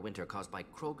 Nuclear winter caused by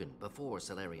Krogan before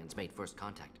Salarians made first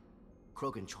contact.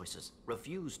 Krogan choices.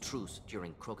 Refuse truce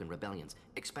during Krogan rebellions.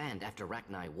 Expand after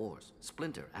Rachni wars.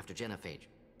 Splinter after genophage.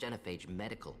 Genophage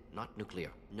medical, not nuclear.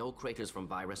 No craters from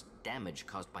virus. Damage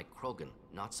caused by Krogan,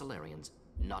 not Salarians,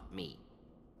 not me.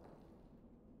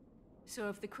 So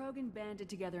if the Krogan banded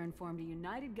together and formed a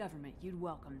united government, you'd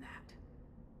welcome that?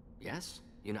 Yes,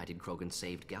 United Krogan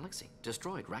saved Galaxy.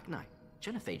 Destroyed Rachni.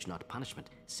 Genophage not punishment.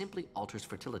 Simply alters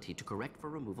fertility to correct for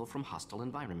removal from hostile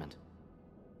environment.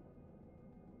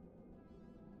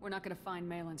 We're not gonna find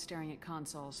Malin staring at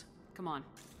consoles. Come on.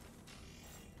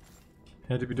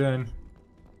 Had to be done.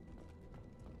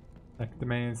 Like the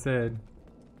man said.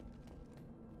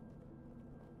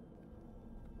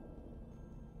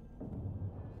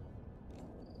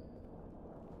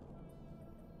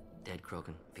 Dead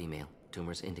Krogan, female.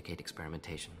 Tumors indicate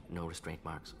experimentation. No restraint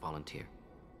marks. Volunteer.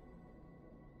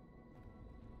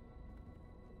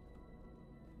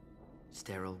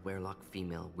 Sterile Werelock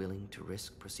female willing to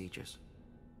risk procedures.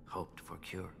 Hoped for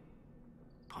cure.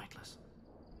 Pointless.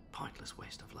 Pointless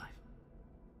waste of life.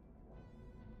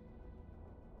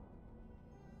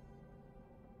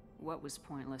 What was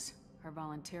pointless? Her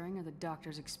volunteering or the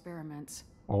doctor's experiments?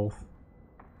 Both.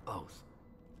 Both.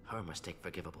 Her mistake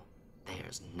forgivable.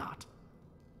 Theirs not.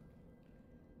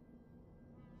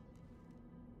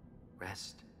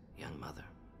 Rest, young mother.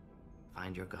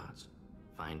 Find your gods.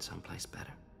 Find someplace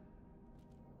better.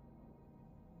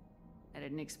 I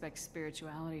didn't expect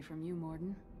spirituality from you,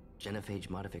 Mordin. Genophage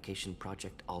modification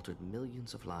project altered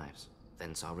millions of lives.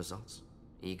 Then saw results.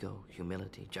 Ego,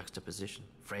 humility, juxtaposition,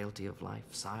 frailty of life,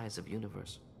 size of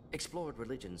universe. Explored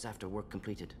religions after work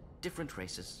completed. Different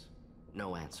races.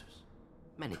 No answers.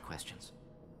 Many questions.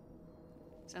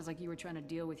 Sounds like you were trying to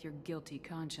deal with your guilty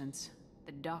conscience.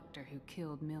 The doctor who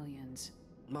killed millions.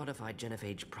 Modified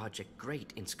genophage project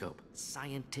great in scope.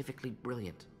 Scientifically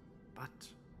brilliant. But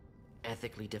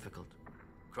ethically difficult.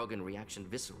 Krogan reaction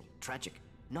visceral, tragic.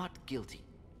 Not guilty,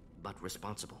 but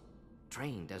responsible.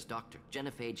 Trained as doctor,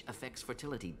 genophage affects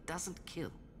fertility, doesn't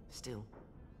kill. Still,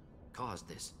 caused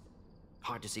this.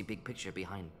 Hard to see big picture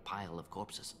behind pile of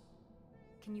corpses.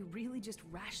 Can you really just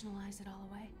rationalize it all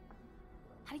away?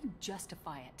 How do you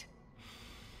justify it?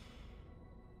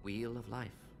 Wheel of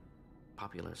life.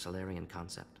 Popular Salarian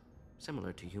concept.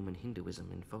 Similar to human Hinduism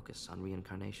in focus on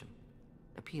reincarnation.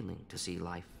 Appealing to see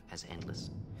life as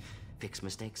endless. Fix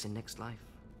mistakes in next life.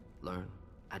 Learn,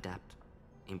 adapt,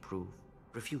 improve.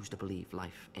 Refuse to believe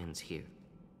life ends here.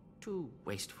 Too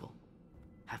wasteful.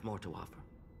 Have more to offer.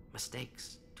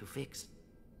 Mistakes to fix.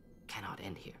 Cannot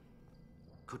end here.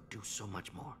 Could do so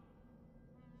much more.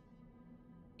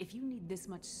 If you need this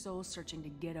much soul-searching to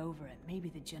get over it, maybe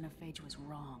the genophage was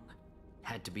wrong.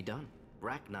 Had to be done.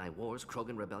 Rachni wars,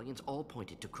 Krogan rebellions, all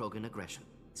pointed to Krogan aggression.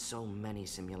 So many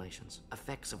simulations.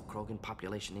 Effects of Krogan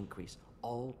population increase.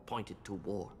 All pointed to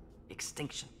war.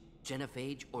 Extinction.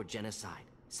 Genophage or genocide.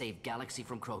 Save Galaxy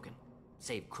from Krogan.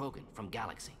 Save Krogan from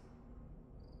Galaxy.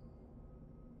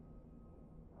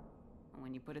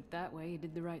 When you put it that way, you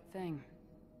did the right thing.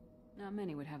 Not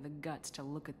many would have the guts to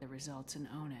look at the results and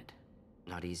own it.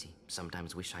 Not easy.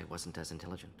 Sometimes wish I wasn't as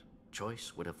intelligent.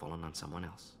 Choice would have fallen on someone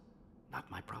else. Not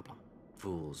my problem.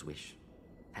 Fool's wish.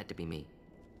 Had to be me.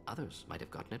 Others might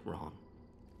have gotten it wrong.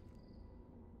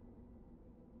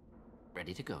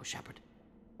 Ready to go, Shepard.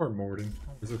 Poor Mordin.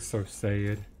 This looks so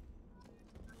sad.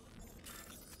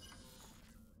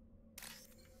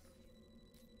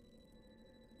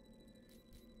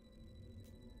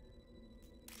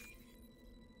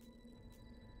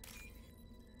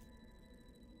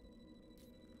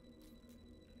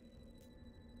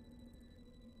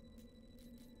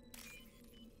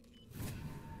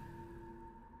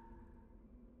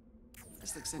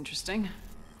 This looks interesting.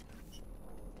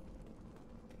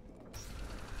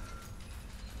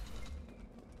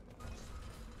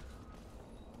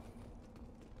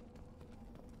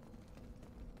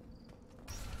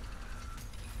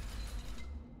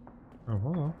 Oh,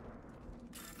 hello.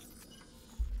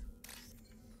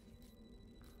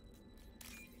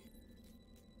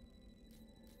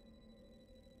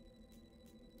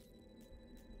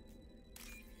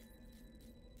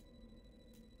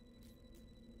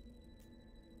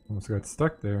 Almost got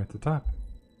stuck there at the top.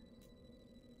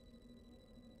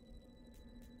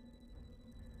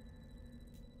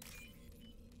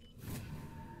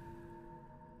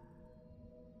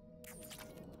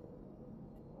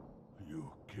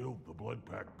 You killed the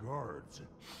Bloodpack guards.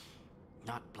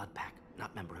 Not Bloodpack,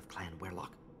 not member of Clan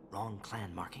Werlock. Wrong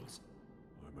clan markings.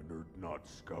 I'm a Urdnot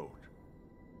scout.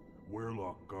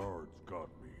 Werlock guards got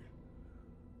me.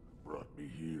 Brought me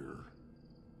here.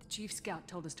 The Chief Scout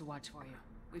told us to watch for you.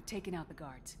 We've taken out the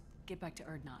guards. Get back to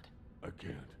Urdnot. I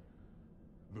can't.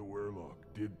 The Werlock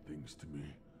did things to me.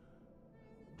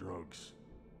 Drugs.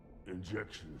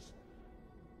 Injections.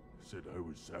 Said I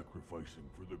was sacrificing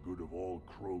for the good of all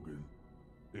Krogan.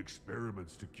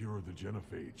 Experiments to cure the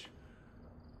genophage.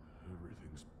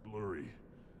 Everything's blurry.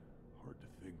 Hard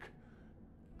to think.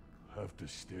 Have to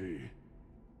stay.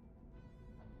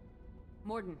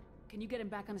 Mordin, can you get him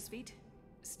back on his feet?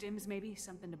 Stims, maybe?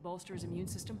 Something to bolster his immune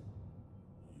system?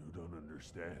 You don't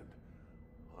understand.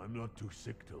 I'm not too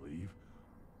sick to leave.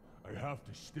 I have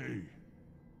to stay.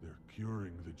 They're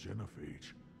curing the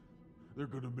genophage. They're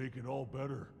gonna make it all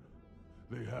better.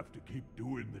 They have to keep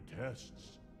doing the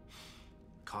tests.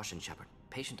 Caution, Shepard.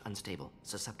 Patient unstable,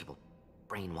 susceptible,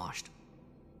 brainwashed.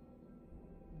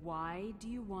 Why do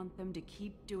you want them to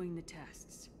keep doing the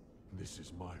tests? This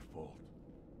is my fault.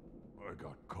 I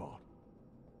got caught.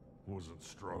 Wasn't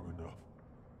strong enough.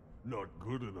 Not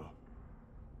good enough.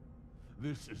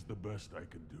 This is the best I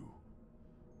can do.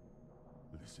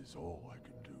 This is all I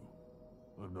can do.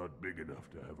 I'm not big enough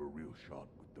to have a real shot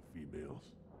with the females.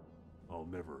 I'll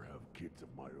never have kids of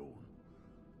my own.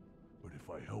 But if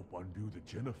I help undo the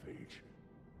genophage,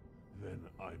 then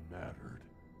I mattered.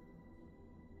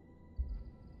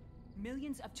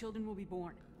 Millions of children will be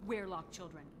born. Werlock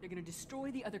children. They're gonna destroy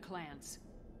the other clans.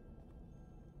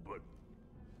 But...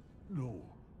 no.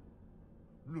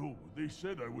 No, they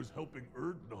said I was helping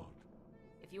Urdnot.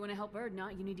 If you want to help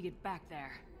Urdnot, you need to get back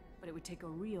there. But it would take a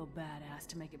real badass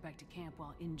to make it back to camp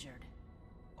while injured.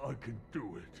 I can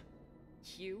do it.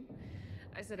 You?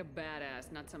 I said a badass,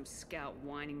 not some scout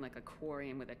whining like a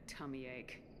quarian with a tummy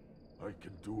ache. I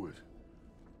can do it.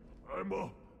 I'm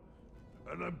up.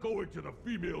 And I'm going to the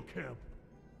female camp.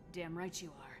 Damn right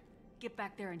you are. Get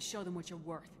back there and show them what you're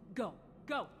worth. Go.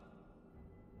 Go!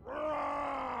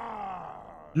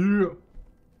 Yeah!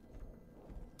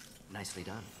 Nicely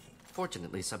done.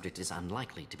 Fortunately, subject is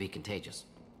unlikely to be contagious.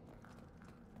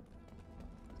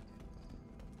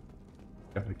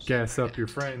 Gotta gas up your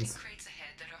friends. Crates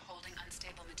ahead that are holding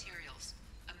unstable materials.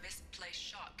 A misplaced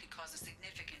shot could cause a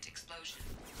significant explosion.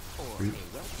 Or a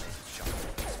well-placed shot.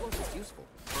 Explosives useful.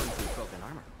 Burn through Krogan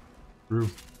armor. True.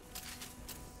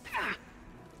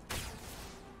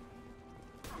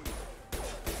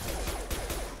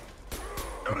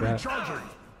 Enemy charging!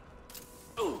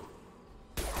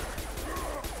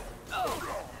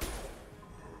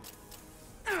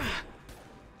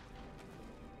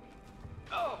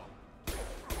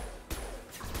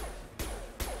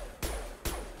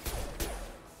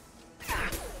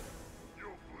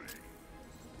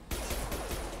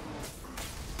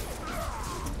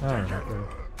 Alright,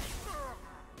 okay.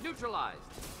 Neutralized.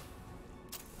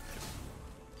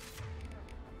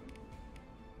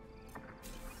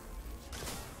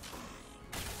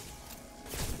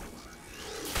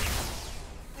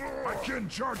 I can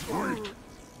charge weak!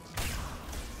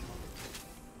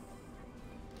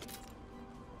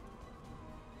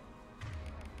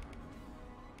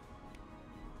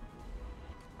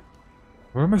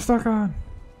 What am I stuck on?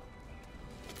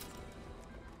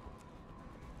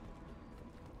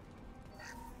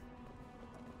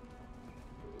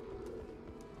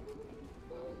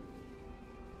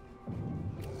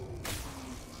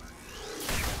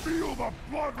 Feel the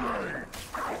blood rain!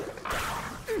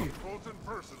 Close and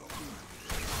personal.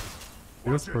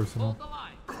 Feels personal.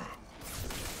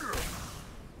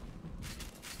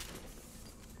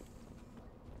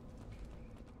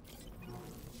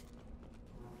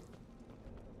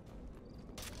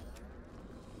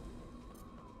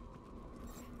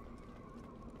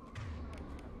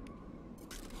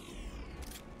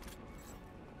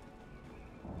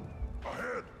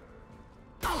 Ahead!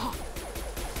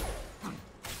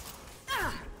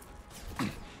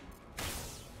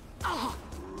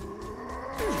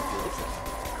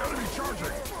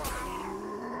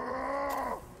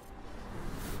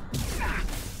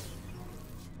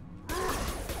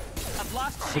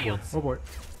 Oh boy.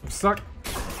 I'm stuck.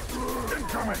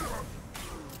 Incoming!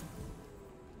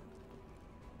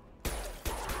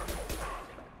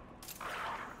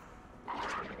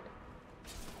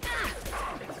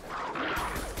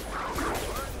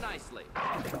 Nicely.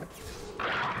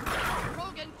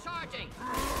 Krogan charging!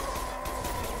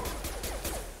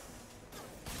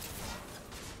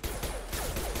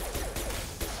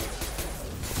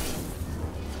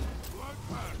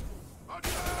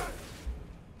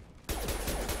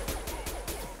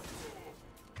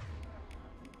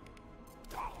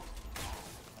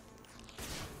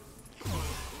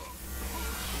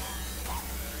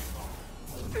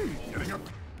 Getting up.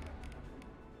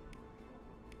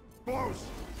 Close!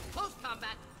 Close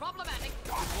combat, problematic.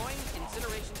 Deploying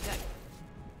incineration tech.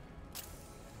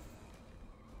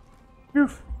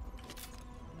 Oof.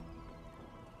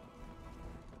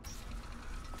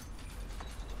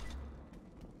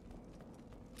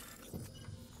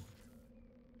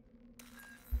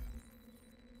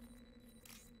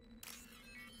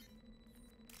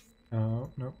 Oh,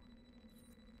 nope.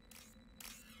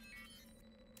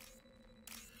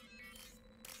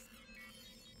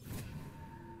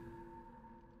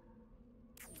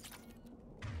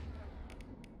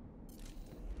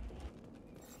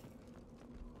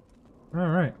 All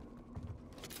right.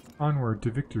 Onward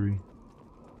to victory.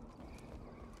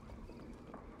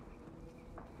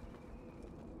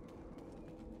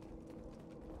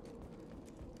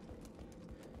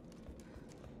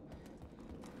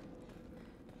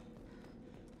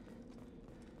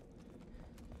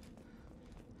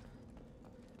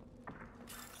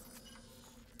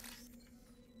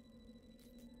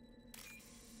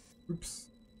 Oops.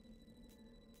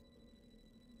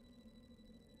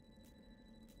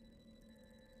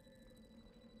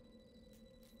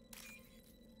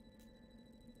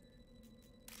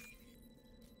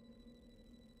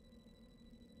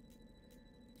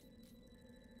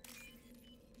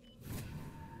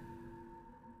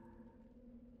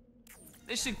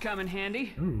 This should come in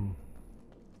handy. Ooh.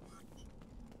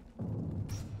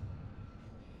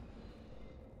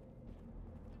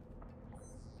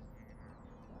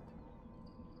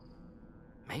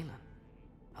 Malin,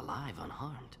 alive,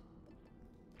 unharmed.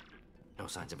 No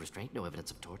signs of restraint, no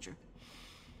evidence of torture.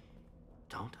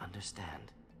 Don't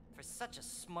understand. For such a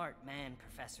smart man,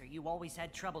 Professor, you always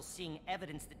had trouble seeing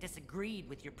evidence that disagreed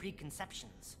with your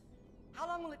preconceptions. How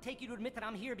long will it take you to admit that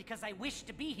I'm here because I wish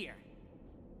to be here?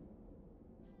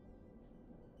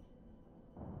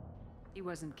 He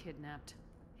wasn't kidnapped.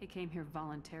 He came here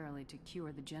voluntarily to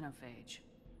cure the genophage.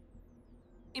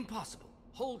 Impossible.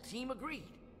 Whole team agreed.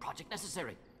 Project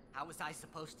necessary. How was I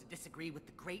supposed to disagree with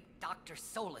the great Dr.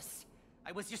 Solus?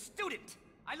 I was your student!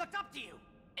 I looked up to you!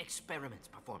 Experiments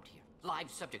performed here. Live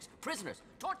subjects, prisoners,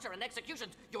 torture and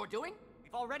executions. You're doing?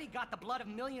 We've already got the blood of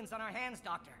millions on our hands,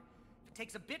 Doctor. If it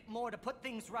takes a bit more to put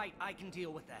things right, I can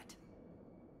deal with that.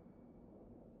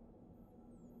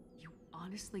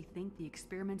 Honestly think the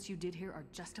experiments you did here are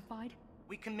justified?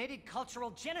 We committed cultural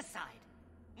genocide.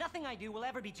 Nothing I do will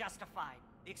ever be justified.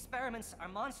 The experiments are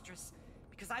monstrous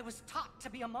because I was taught to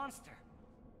be a monster.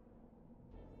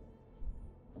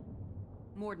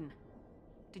 Mordin,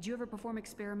 did you ever perform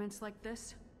experiments like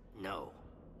this? No.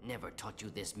 Never taught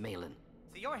you this, Malin.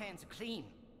 So your hands are clean.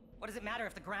 What does it matter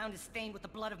if the ground is stained with the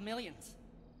blood of millions?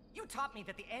 You taught me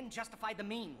that the end justified the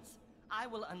means. I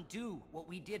will undo what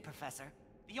we did, Professor.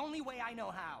 The only way I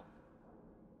know how.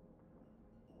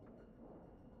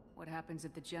 What happens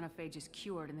if the genophage is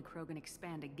cured and the Krogan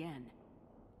expand again?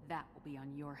 That will be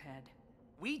on your head.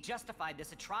 We justified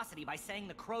this atrocity by saying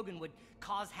the Krogan would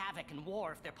cause havoc and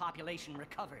war if their population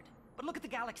recovered. But look at the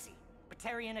galaxy.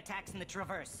 Batarian attacks in the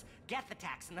Traverse, Geth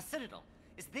attacks in the Citadel.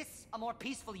 Is this a more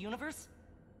peaceful universe?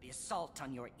 The assault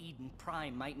on your Eden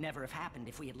Prime might never have happened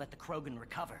if we had let the Krogan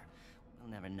recover.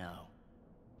 We'll never know.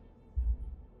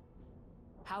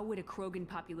 How would a Krogan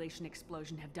population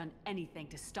explosion have done anything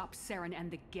to stop Saren and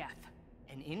the Geth?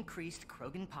 An increased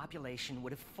Krogan population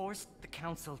would have forced the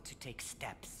Council to take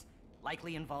steps,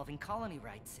 likely involving colony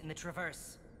rights in the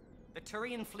Traverse. The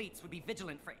Turian fleets would be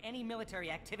vigilant for any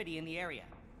military activity in the area.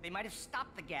 They might have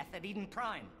stopped the Geth at Eden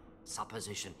Prime.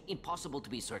 Supposition. Impossible to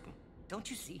be certain. Don't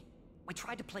you see? We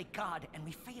tried to play God and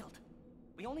we failed.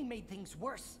 We only made things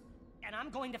worse. And I'm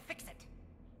going to fix it.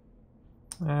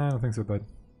 I don't think so, bud.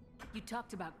 You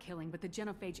talked about killing, but the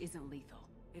genophage isn't lethal.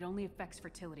 It only affects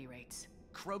fertility rates.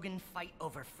 Krogan fight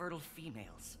over fertile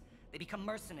females. They become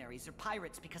mercenaries or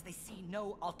pirates because they see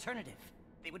no alternative.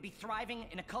 They would be thriving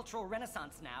in a cultural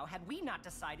renaissance now had we not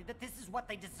decided that this is what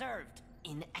they deserved.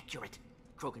 Inaccurate.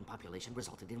 Krogan population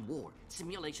resulted in war.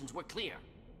 Simulations were clear.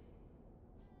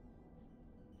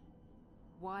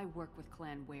 Why work with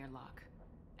Clan Weyrloc?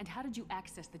 And how did you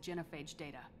access the genophage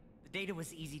data? The data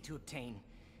was easy to obtain.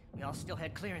 We all still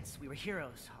had clearance. We were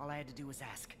heroes. All I had to do was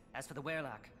ask. As for the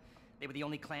Wehrlock, they were the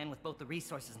only clan with both the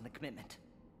resources and the commitment.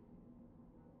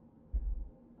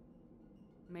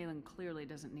 Malin clearly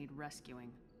doesn't need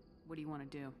rescuing. What do you want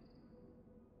to do?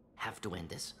 Have to end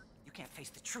this. You can't face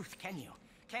the truth, can you?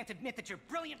 Can't admit that your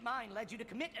brilliant mind led you to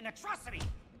commit an atrocity!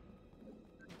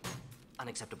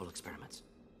 Unacceptable experiments.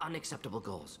 Unacceptable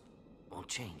goals. Won't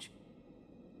change.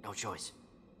 No choice.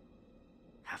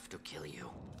 Have to kill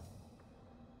you.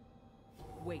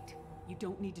 Wait. You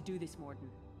don't need to do this, Mordin.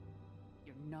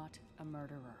 You're not a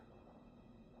murderer.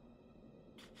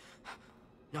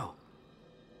 No.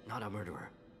 Not a murderer.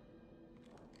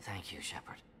 Thank you,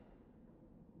 Shepard.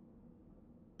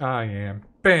 I am.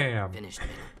 Bam! Finished,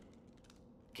 Malin.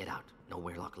 Get out. No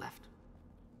Wehrlock left.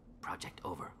 Project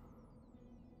over.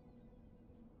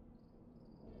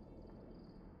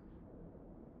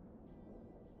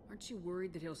 Aren't you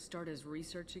worried that he'll start his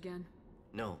research again?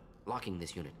 No. Locking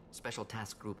this unit. Special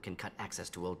Task Group can cut access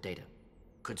to old data.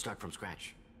 Could start from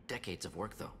scratch. Decades of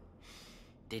work, though.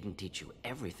 Didn't teach you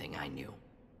everything I knew.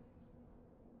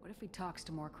 What if he talks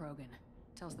to more Krogan?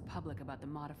 Tells the public about the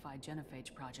modified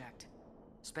genophage project?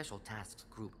 Special Tasks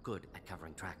Group good at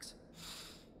covering tracks.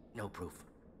 No proof.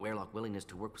 Wehrlock willingness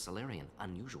to work with Salarian,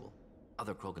 unusual.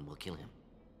 Other Krogan will kill him.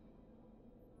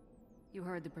 You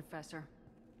heard the professor.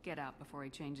 Get out before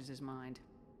he changes his mind.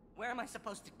 Where am I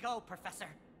supposed to go, Professor?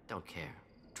 Don't care.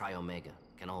 Try Omega.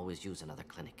 Can always use another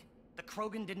clinic. The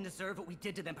Krogan didn't deserve what we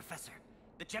did to them, Professor.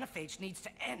 The genophage needs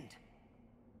to end.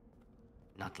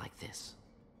 Not like this.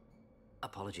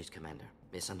 Apologies, Commander.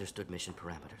 Misunderstood mission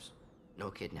parameters. No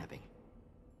kidnapping.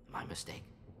 My mistake.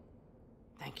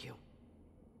 Thank you.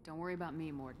 Don't worry about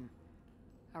me, Mordin.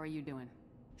 How are you doing?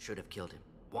 Should have killed him.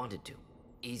 Wanted to.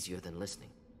 Easier than listening.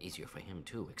 Easier for him,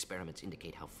 too. Experiments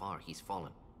indicate how far he's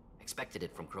fallen. Expected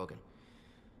it from Krogan.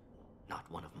 Not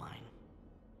one of mine.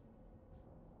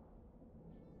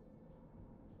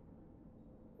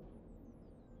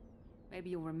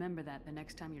 Maybe you'll remember that the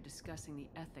next time you're discussing the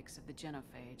ethics of the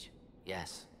genophage.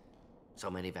 Yes. So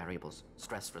many variables.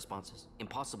 Stress responses.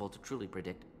 Impossible to truly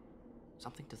predict.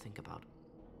 Something to think about.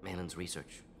 Malin's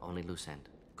research. Only loose end.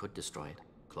 Could destroy it.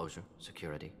 Closure.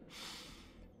 Security.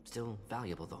 Still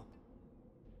valuable, though.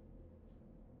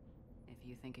 If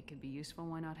you think it could be useful,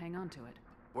 why not hang on to it?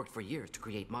 Worked for years to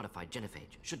create modified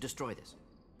genophage. Should destroy this.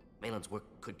 Malin's work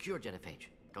could cure genophage.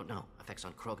 Don't know. Effects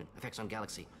on Krogan. Effects on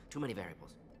Galaxy. Too many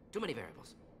variables. Too many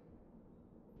variables.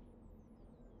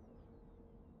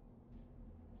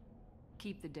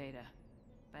 Keep the data.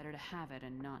 Better to have it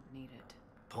and not need it.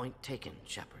 Point taken,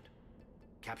 Shepard.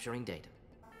 Capturing data.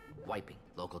 Wiping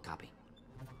local copy.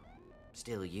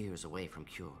 Still years away from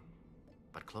cure.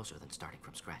 But closer than starting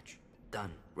from scratch.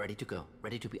 Done. Ready to go.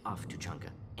 Ready to be off to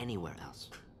Chunga. Anywhere else.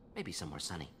 Maybe somewhere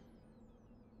sunny.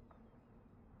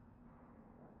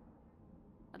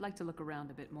 I'd like to look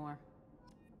around a bit more.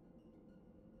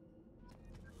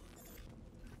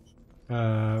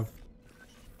 I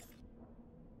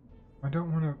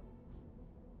don't want to...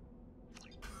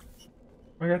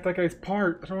 I got that guy's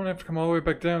part. I don't want to have to come all the way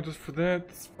back down just for that.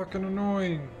 It's fucking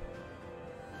annoying.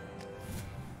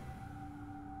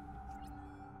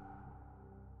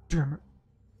 Damn it.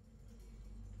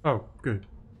 Oh, good.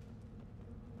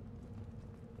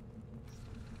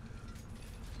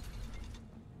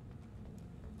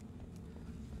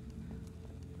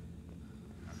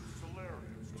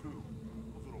 Solarians, too.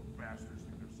 Those little bastards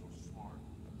think they're so smart.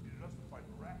 Needed us to fight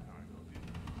Arachnite, don't they?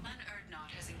 Clan Urdnot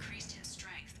has increased in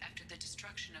strength after the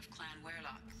destruction of Clan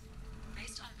Wehrlock.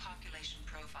 Based on population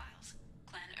profiles,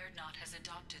 Clan Urdnot has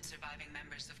adopted surviving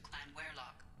members of Clan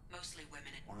Wehrlock, mostly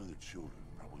women and... One of the children,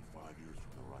 probably 5 years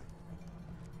from the right.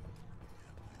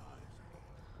 Yeah, my eyes.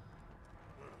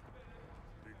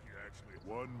 Think you actually...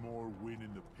 One more win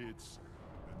in the pits,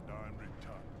 and I'm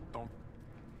retired. Don't...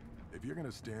 If you're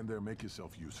gonna stand there, make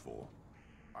yourself useful.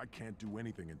 I can't do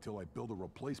anything until I build a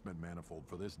replacement manifold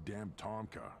for this damn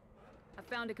Tomka. I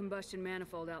found a combustion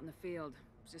manifold out in the field.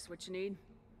 Is this what you need?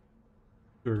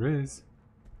 Sure is.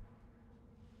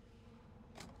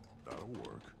 That'll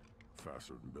work.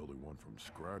 Faster than building one from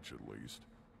scratch, at least.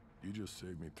 You just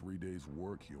saved me 3 days'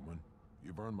 work, human.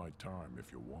 You've earned my time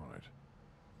if you want it.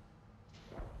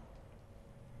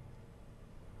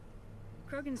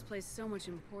 Krogan's placed so much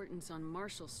importance on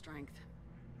martial strength.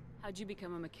 How'd you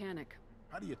become a mechanic?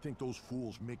 How do you think those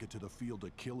fools make it to the field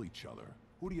to kill each other?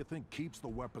 Who do you think keeps the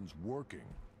weapons working?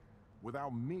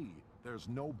 Without me, there's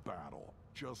no battle,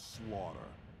 just slaughter.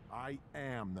 I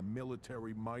am the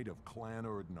military might of Clan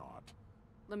Urdnot.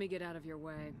 Let me get out of your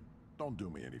way. Don't do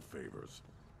me any favors.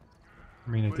 I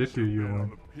mean, it did do you on one.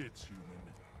 the pits, human.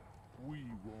 We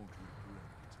won't regret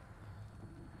it.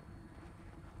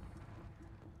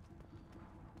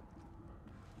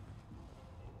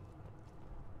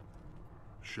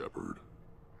 Shepard,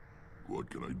 what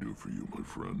can I do for you, my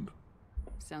friend?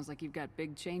 Sounds like you've got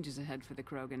big changes ahead for the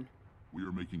Krogan. We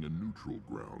are making a neutral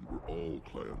ground where all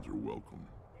clans are welcome.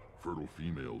 Fertile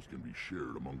females can be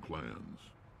shared among clans.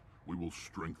 We will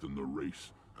strengthen the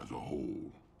race as a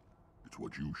whole. It's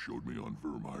what you showed me on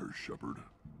Vermeer, Shepard.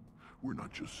 We're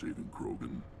not just saving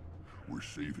Krogan. We're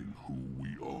saving who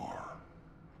we are.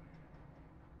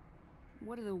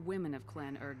 What do the women of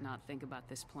Clan Urdnot think about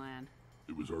this plan?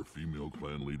 It was our female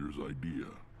clan leader's idea.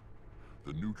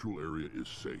 The neutral area is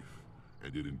safe,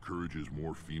 and it encourages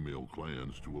more female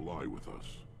clans to ally with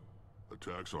us.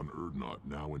 Attacks on Urdnot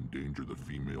now endanger the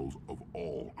females of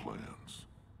all clans.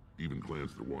 Even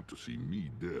clans that want to see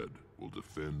me dead will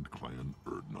defend Clan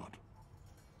Urdnot.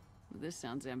 This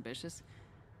sounds ambitious.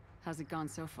 How's it gone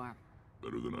so far?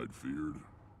 Better than I'd feared,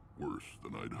 worse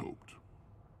than I'd hoped.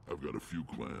 I've got a few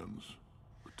clans,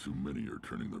 but too many are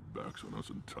turning their backs on us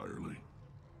entirely.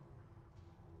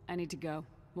 I need to go.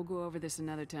 We'll go over this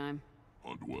another time.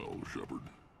 Hunt well, Shepard.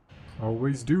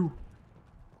 Always do.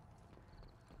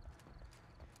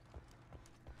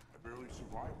 I barely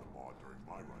survived the Maw during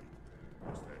my reign.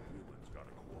 Guess that Wheelan's got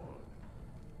a quad.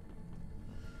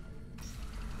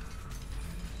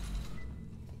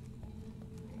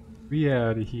 We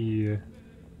out of here.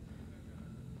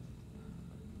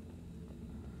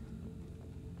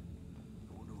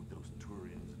 I wonder what those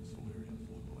Turians and Solarians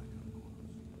look like up close.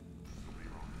 Nobody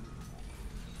around here.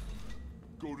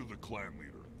 Go to the clan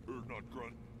leader. Urdnot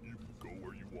Grunt, you can go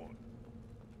where you want.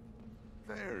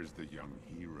 There's the young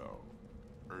hero.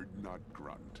 Urdnot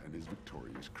Grunt and his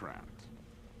victorious crowns.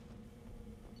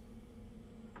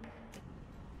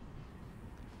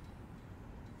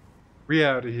 We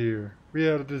out of here. We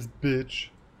out of this bitch.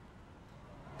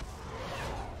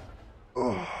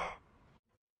 Ugh.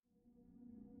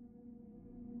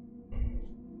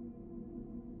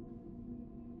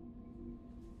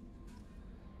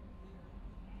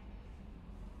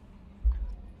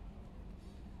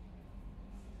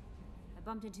 I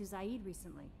bumped into Zaid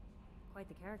recently. Quite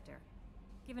the character.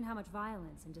 Given how much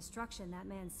violence and destruction that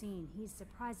man's seen, he's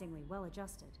surprisingly well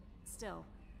adjusted. Still,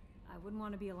 I wouldn't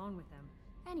want to be alone with him.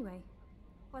 Anyway,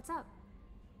 what's up?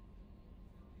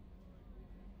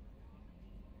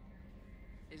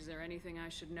 Is there anything I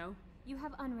should know? You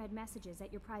have unread messages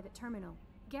at your private terminal.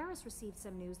 Garrus received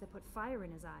some news that put fire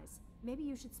in his eyes. Maybe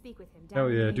you should speak with him. Hell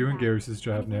yeah, doing Garrus's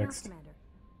job Anything else, next. Commander?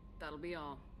 That'll be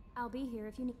all. I'll be here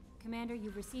if you need. Commander,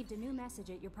 you've received a new message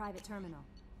at your private terminal.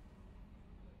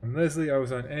 I'm Leslie, I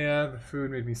was on AI. The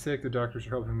food made me sick. The doctors are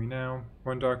helping me now.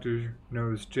 One doctor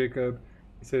knows Jacob.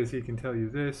 He says he can tell you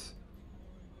this.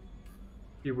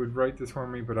 He would write this for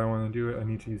me, but I want to do it. I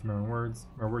need to use my own words.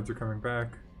 My words are coming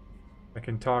back. I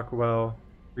can talk well.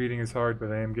 Reading is hard,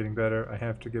 but I am getting better. I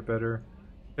have to get better.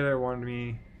 Hitler wanted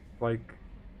me like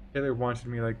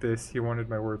this. He wanted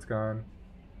my words gone.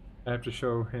 I have to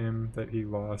show him that he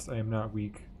lost. I am not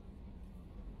weak.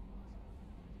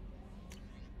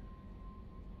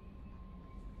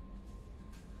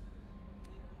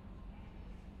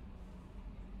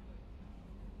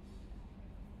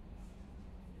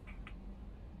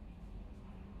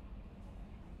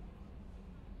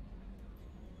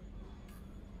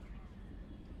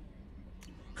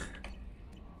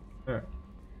 Alright.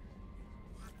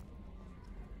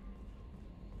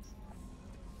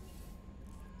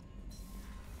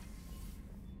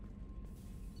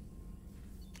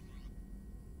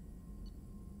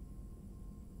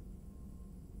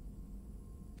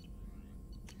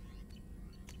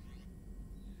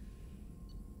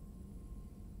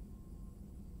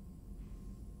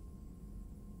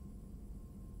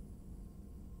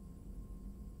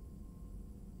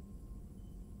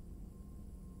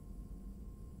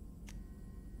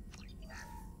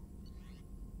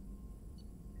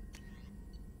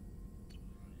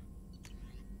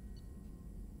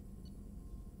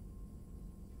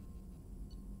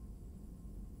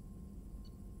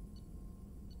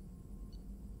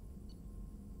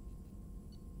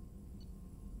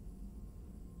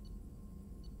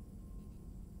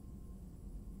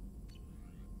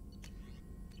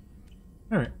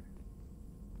 Alright.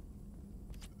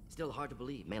 Still hard to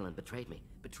believe Malin betrayed me.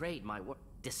 Betrayed my work.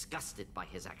 Disgusted by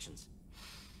his actions.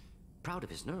 Proud of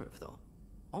his nerve, though.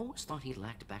 Always thought he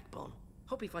lacked backbone.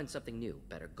 Hope he finds something new.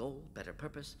 Better goal, better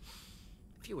purpose.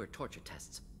 Fewer torture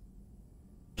tests.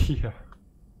 Yeah.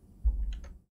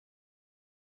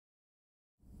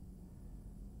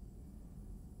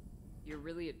 You're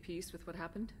really at peace with what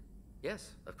happened?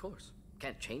 Yes, of course.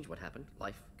 Can't change what happened.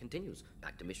 Life continues.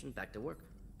 Back to mission, back to work.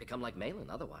 Become like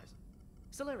Malin otherwise.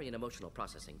 Solarian emotional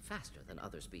processing faster than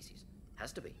other species.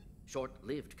 Has to be.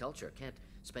 Short-lived culture can't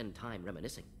spend time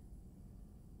reminiscing.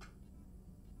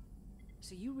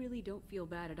 So you really don't feel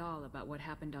bad at all about what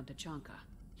happened on Tachanka?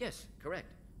 Yes,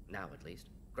 correct. Now at least.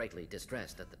 Greatly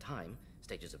distressed at the time.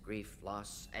 Stages of grief,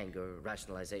 loss, anger,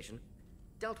 rationalization.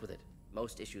 Dealt with it.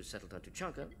 Most issues settled on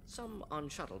Tuchanka, some on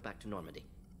shuttle back to Normandy.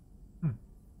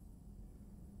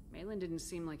 Malin didn't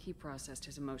seem like he processed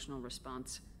his emotional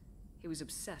response. He was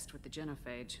obsessed with the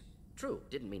genophage. True,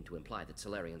 didn't mean to imply that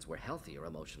Solarians were healthier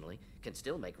emotionally, can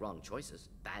still make wrong choices,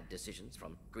 bad decisions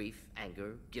from grief,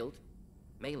 anger, guilt.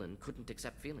 Malin couldn't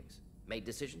accept feelings. Made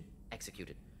decision,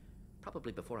 executed.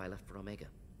 Probably before I left for Omega.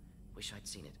 Wish I'd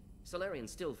seen it.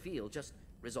 Solarians still feel, just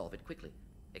resolve it quickly.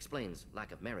 Explains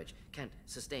lack of marriage, can't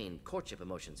sustain courtship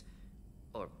emotions.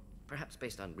 Or perhaps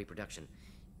based on reproduction.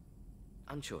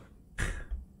 Unsure.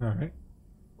 Alright.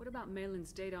 What about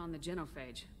Malin's data on the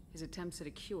genophage? His attempts at a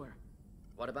cure?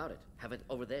 What about it? Have it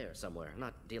over there somewhere.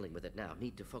 Not dealing with it now.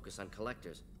 Need to focus on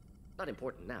collectors. Not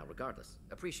important now, regardless.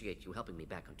 Appreciate you helping me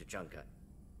back on Tuchanka.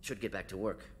 Should get back to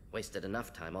work. Wasted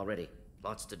enough time already.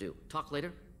 Lots to do. Talk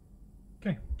later?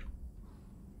 Okay.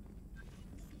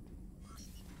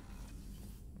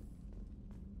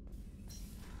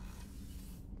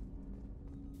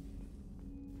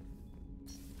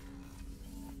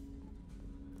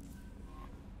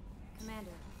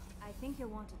 Commander, I think you'll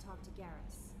want to talk to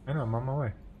Garrus. I know, I'm on my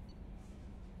way.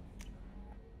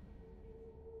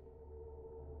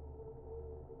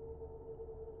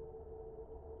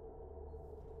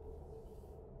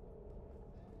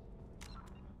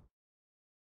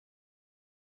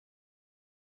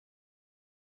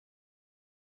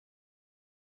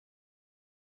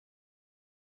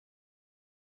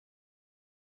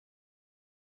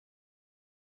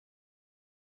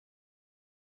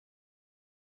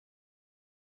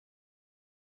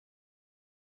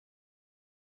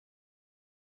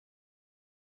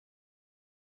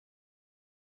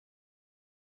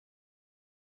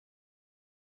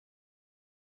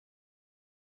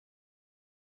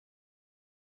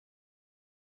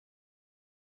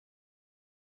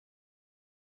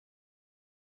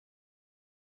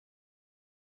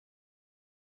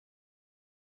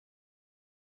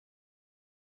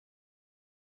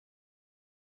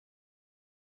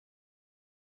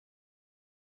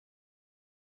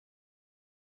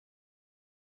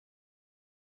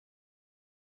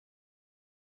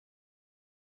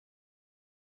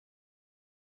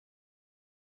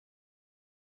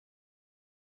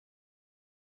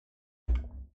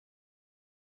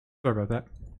 Sorry about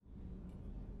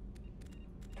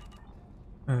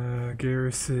that.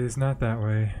 Garrus is not that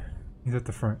way. He's at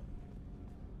the front.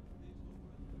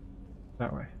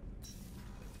 That way.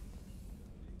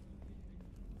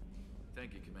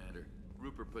 Thank you, Commander.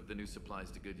 Rupert put the new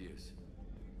supplies to good use.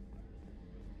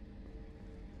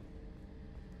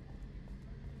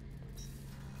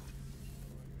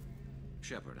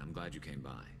 Shepard, I'm glad you came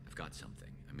by. I've got something.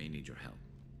 I may need your help.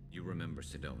 You remember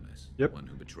Sidonus, Yep. the one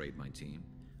who betrayed my team?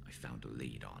 I found a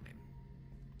lead on him.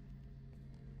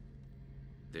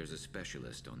 There's a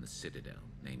specialist on the Citadel,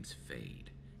 named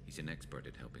Fade. He's an expert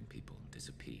at helping people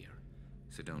disappear.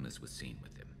 Sidonus was seen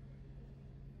with him.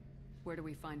 Where do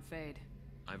we find Fade?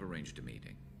 I've arranged a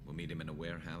meeting. We'll meet him in a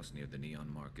warehouse near the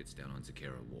Neon Markets down on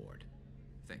Zakera Ward.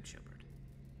 Thanks, Shepard.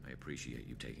 I appreciate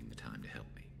you taking the time to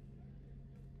help me.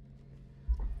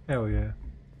 Hell yeah.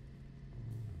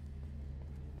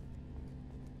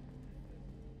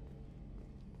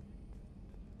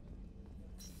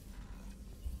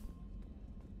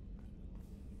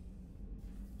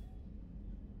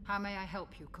 How may I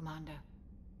help you, Commander?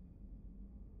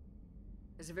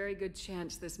 There's a very good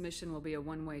chance this mission will be a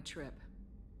one-way trip.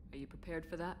 Are you prepared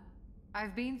for that?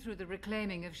 I've been through the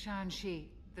reclaiming of Shanxi,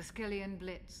 the Skillian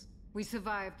Blitz. We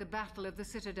survived the Battle of the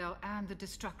Citadel and the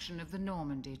destruction of the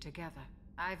Normandy together.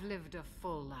 I've lived a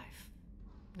full life.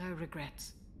 No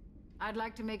regrets. I'd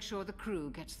like to make sure the crew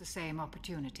gets the same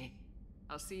opportunity.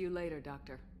 I'll see you later,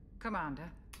 Doctor.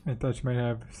 Commander. I thought you might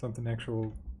have something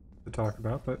actual to talk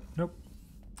about, but nope.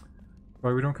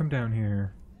 Why we don't come down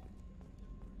here?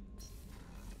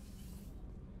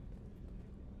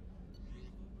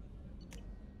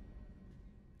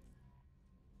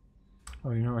 Oh,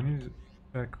 you know, I need to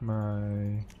check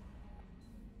my...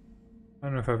 I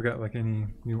don't know if I've got like any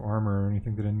new armor or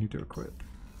anything that I need to equip.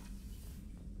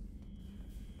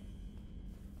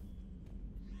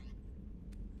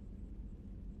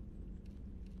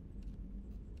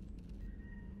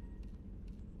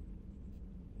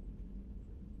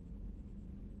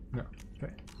 No,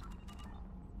 okay.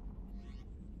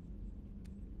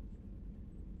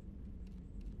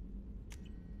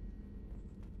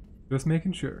 Just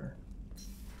making sure.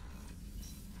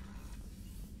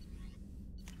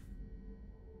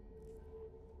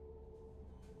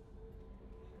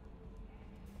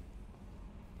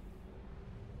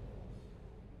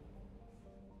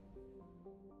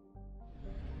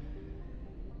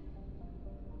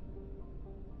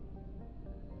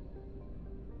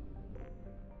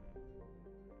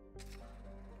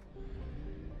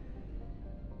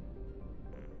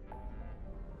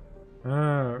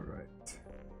 Alright.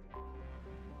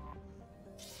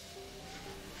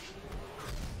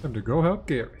 Time to go help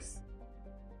Garrus.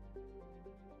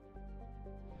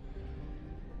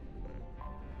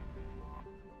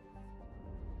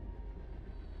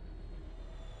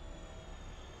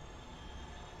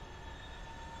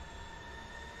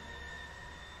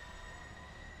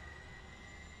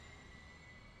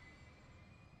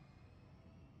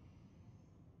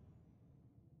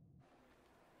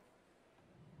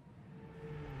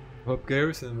 Help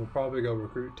Garrus, and we'll probably go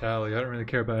recruit Tali. I don't really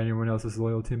care about anyone else's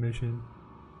loyalty mission.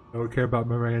 I don't care about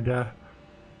Miranda.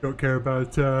 Don't care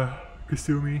about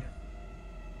Kasumi.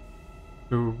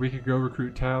 So we could go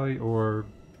recruit Tali, or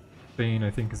Thane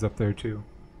I think is up there too.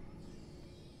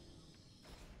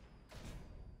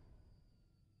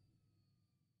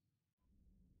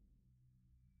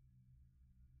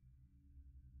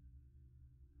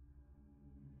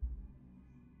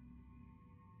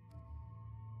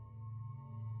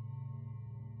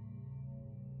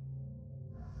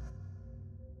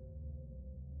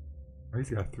 Oh, he's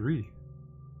got 3. Do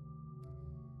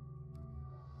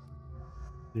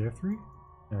you have 3?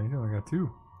 No, he's only got 2.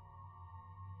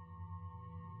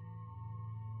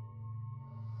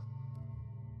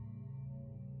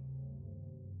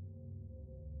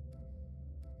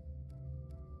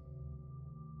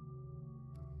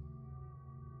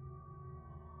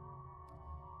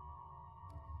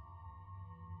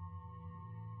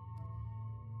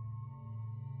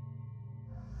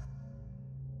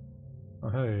 Oh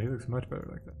hey, he looks much better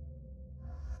like that.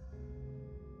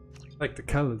 Like the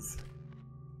colors.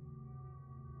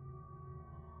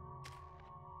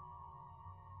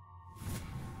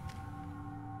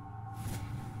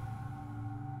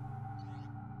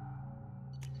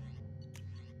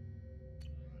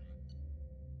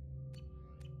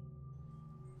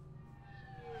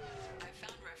 I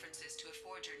found references to a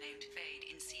forger named Fade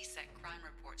in C-Sec crime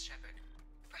reports, Shepard.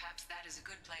 Perhaps that is a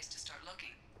good place to start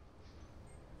looking.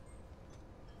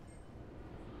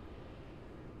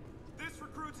 This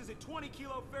recruits is a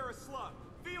 20-kilo ferrous slug.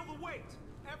 Feel the weight!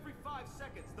 Every 5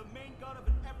 seconds, the main gun of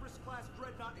an Everest-class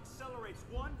dreadnought accelerates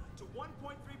 1 to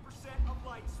 1.3% of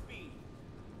light speed.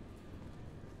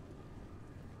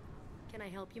 Can I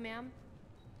help you, ma'am?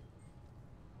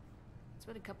 It's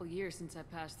been a couple years since I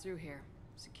passed through here.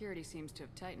 Security seems to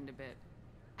have tightened a bit.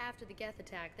 After the Geth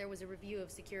attack, there was a review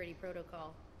of security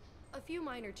protocol. A few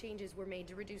minor changes were made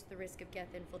to reduce the risk of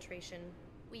Geth infiltration.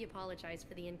 We apologize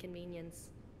for the inconvenience.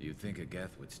 You'd think a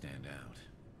Geth would stand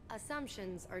out.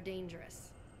 Assumptions are dangerous.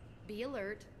 Be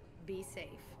alert, be safe.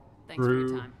 Thanks for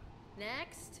your time.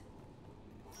 Next.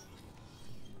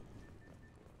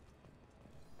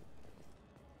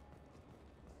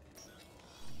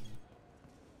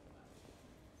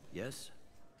 Yes?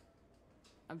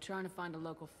 I'm trying to find a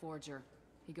local forger.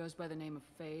 He goes by the name of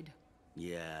Fade.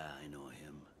 Yeah, I know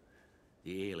him.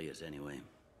 The alias, anyway.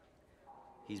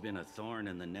 He's been a thorn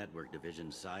in the network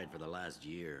division's side for the last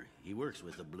year. He works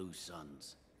with the Blue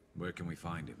Suns. Where can we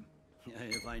find him?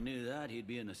 If I knew that, he'd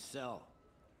be in a cell.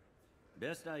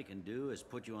 Best I can do is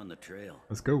put you on the trail.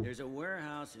 Let's go. There's a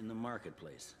warehouse in the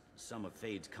marketplace. Some of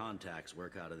Fade's contacts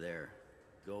work out of there.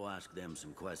 Go ask them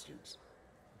some questions.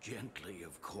 Gently,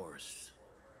 of course.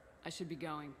 I should be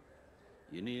going.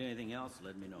 You need anything else,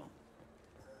 let me know.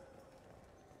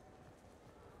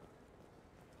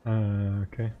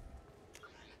 Okay.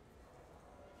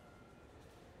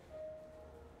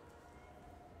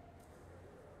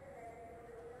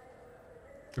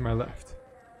 To my left.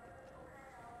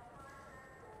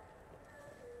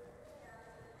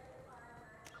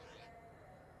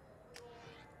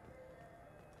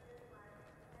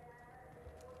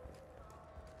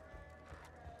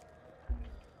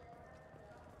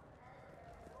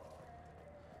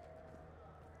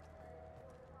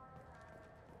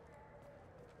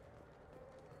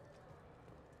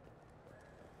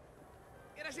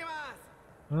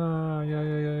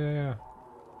 Yeah.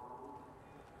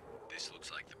 This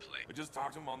looks like the place. I just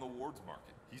talked to him on the Wards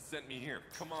Market. He sent me here.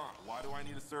 Come on, why do I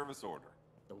need a service order?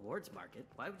 The Wards Market?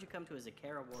 Why would you come to a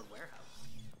Zakera Ward warehouse?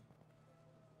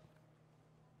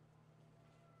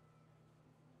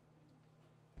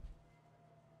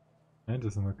 That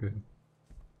doesn't look good.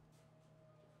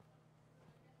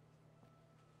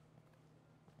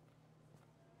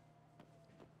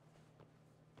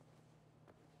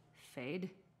 Fade?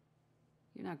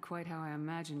 You're not quite how I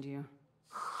imagined you.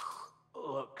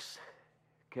 Looks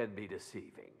can be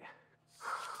deceiving.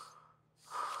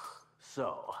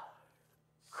 So,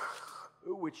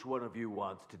 which one of you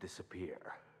wants to disappear?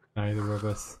 Neither of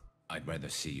us. I'd rather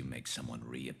see you make someone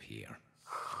reappear.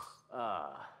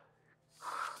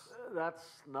 That's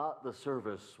not the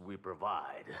service we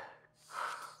provide.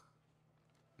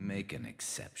 Make an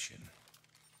exception.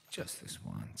 Just this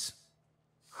once.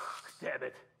 Damn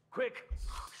it. Quick!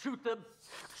 Shoot them!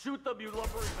 Shoot them, you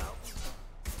lumbering mountain!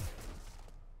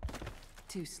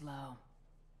 Too slow.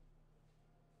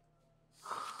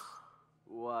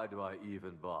 Why do I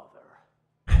even bother?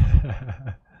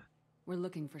 We're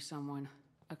looking for someone.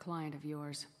 A client of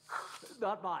yours.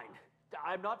 Not mine.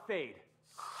 I'm not Fade.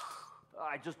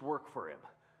 I just work for him.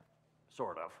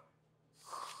 Sort of.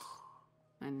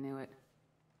 I knew it.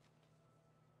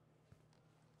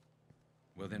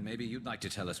 Well, then maybe you'd like to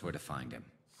tell us where to find him.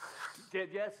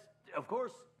 Yes, of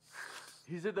course.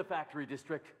 He's in the factory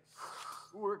district.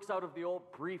 Works out of the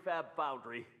old prefab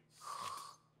foundry.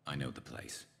 I know the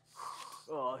place.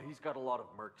 He's got a lot of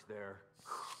mercs there.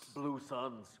 Blue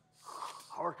Suns.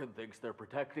 Harkin thinks they're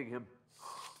protecting him.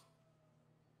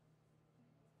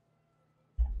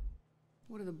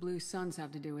 What do the Blue Suns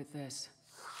have to do with this?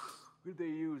 They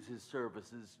use his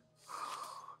services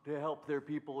to help their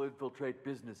people infiltrate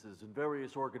businesses and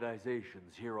various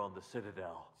organizations here on the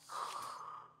Citadel.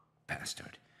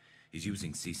 Bastard. He's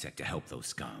using C-Sec to help those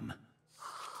scum.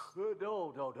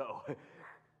 No.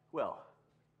 Well,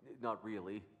 not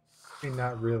really.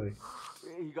 Not really.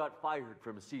 He got fired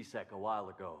from C-Sec a while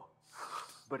ago,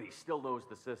 but he still knows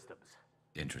the systems.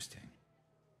 Interesting.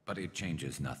 But it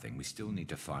changes nothing. We still need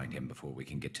to find him before we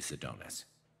can get to Sidonis.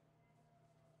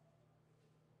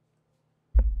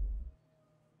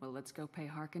 Well, let's go pay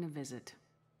Harkin a visit.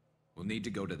 We'll need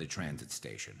to go to the transit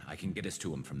station. I can get us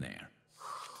to him from there.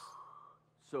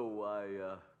 So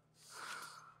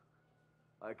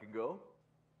I can go?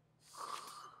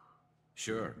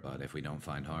 Sure, but if we don't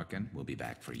find Harkin, we'll be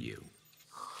back for you.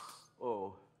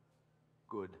 Oh,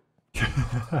 good.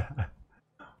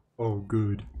 Oh,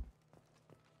 good.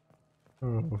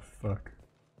 Oh, fuck.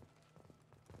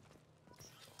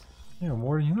 Yeah,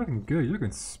 Morty, you're looking good. You're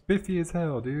looking spiffy as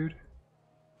hell, dude.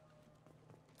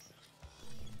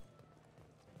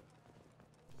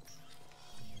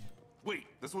 Wait,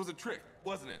 this was a trick,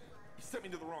 wasn't it? You sent me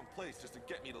to the wrong place just to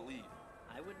get me to leave.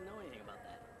 I wouldn't know anything about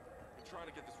that. Been trying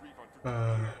to get this refund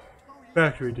for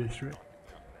Factory district.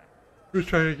 Who's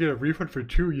trying to get a refund for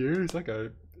 2 years? That guy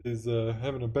is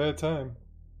having a bad time.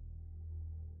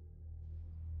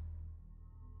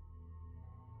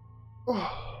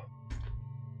 Oh.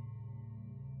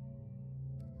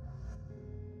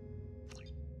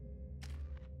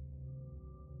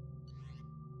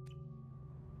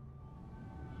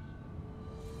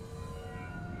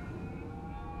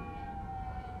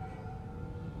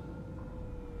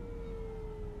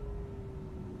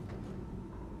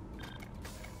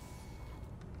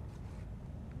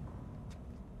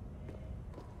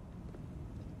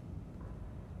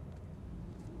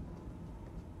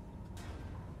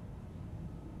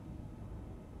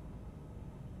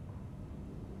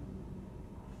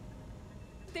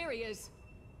 There he is.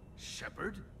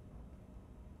 Shepard?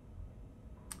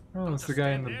 Oh, it's the guy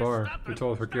in the bar who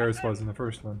told us where Garrus was in the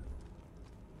first one.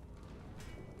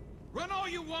 Run all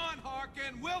you want,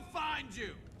 Harkin. We'll find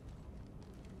you.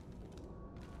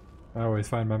 I always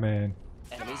find my man.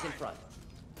 Enemies in front.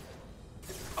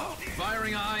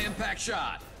 Firing a high impact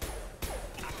shot.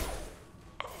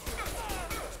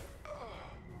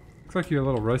 Looks like you're a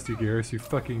little rusty, Garrus. You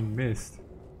fucking missed.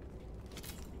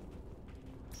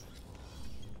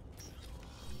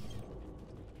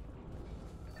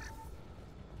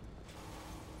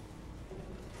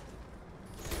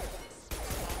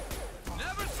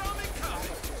 Never saw me coming.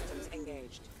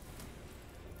 Engaged.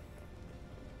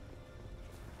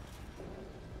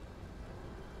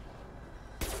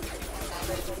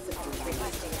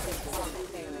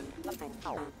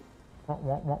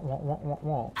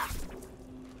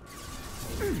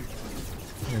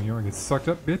 Yeah, you wanna get sucked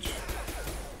up, bitch?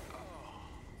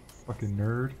 Fucking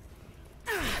nerd.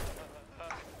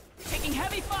 Taking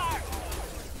heavy fire.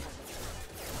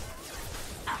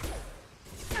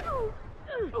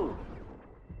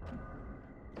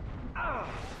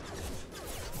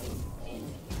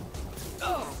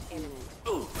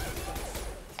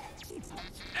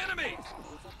 Enemy!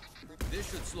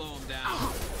 This should slow him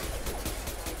down.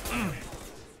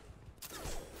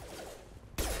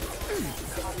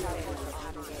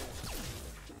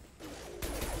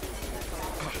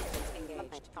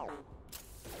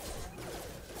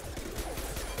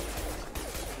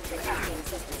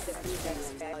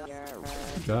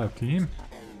 Good job, team.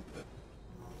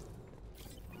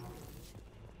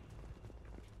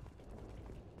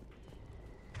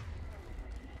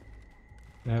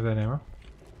 Can I have that ammo?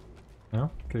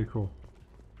 No? Okay, cool.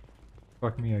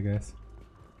 Fuck me, I guess.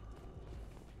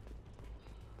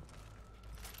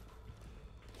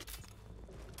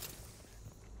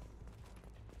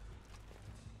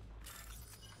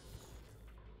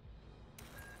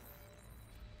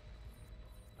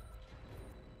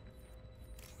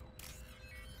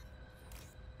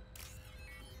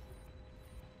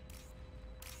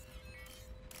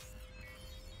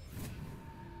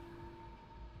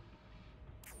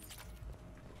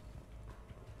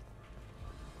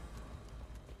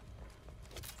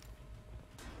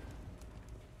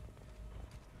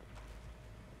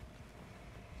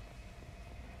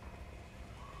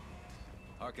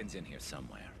 Harkin's in here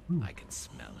somewhere. I can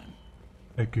smell him.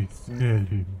 I can smell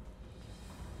him.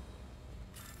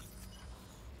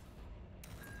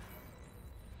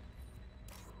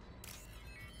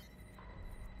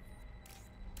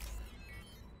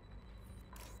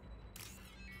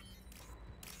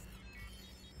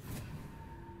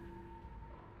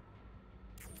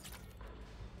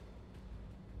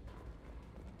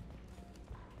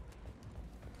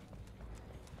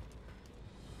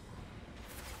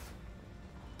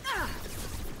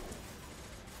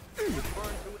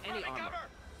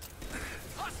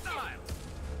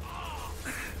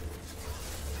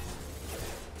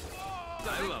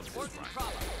 I love this ride.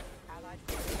 Allied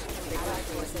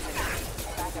forces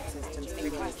engaged. Backup systems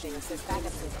requesting assist.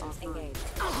 Backup systems engaged.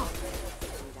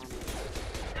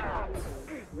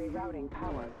 Rerouting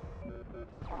power.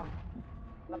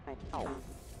 Oh,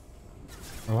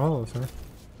 hello, sir.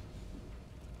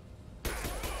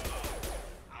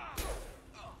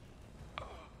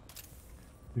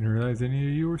 Didn't realize any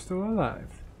of you were still alive.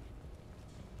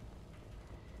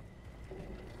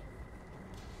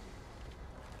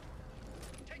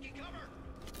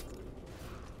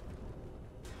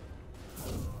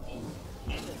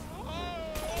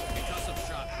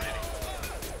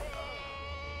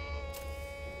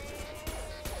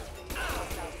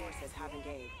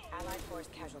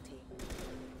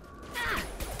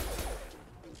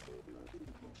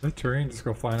 That Turian just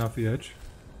go flying off the edge.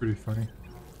 Pretty funny.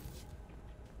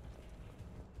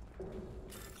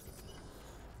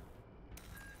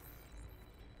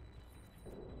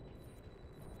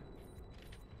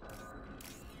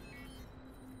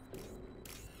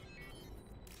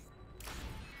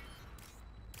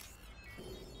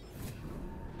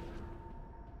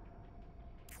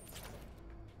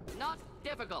 Not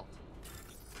difficult.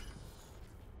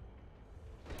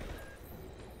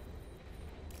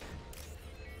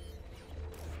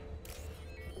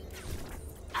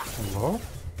 Hello?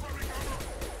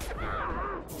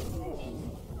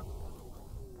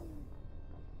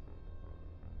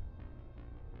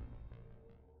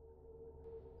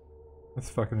 That's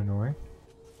fucking annoying.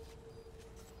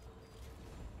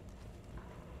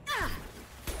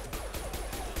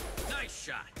 Nice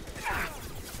shot.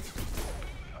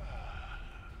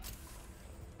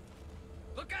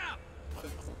 Look out!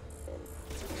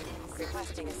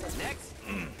 Requesting assistance. Next.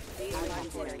 Allied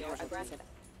forces more aggressive.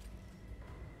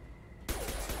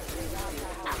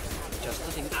 Just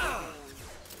looking.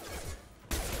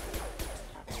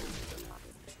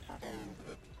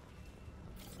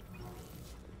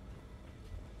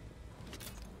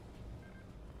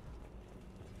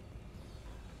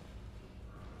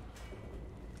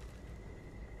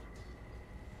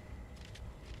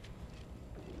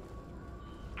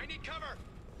 I need cover.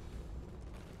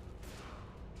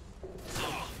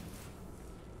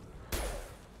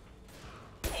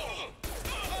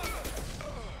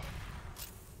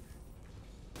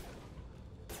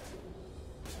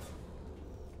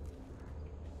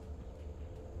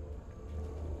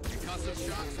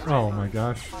 Oh my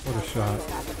gosh, what a shot.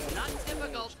 Not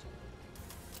difficult.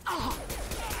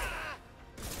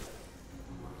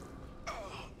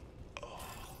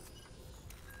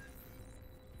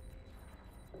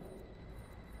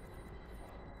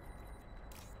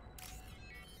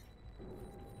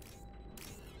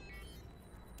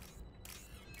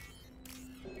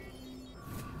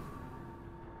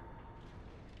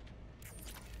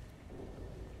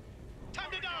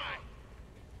 Time to die.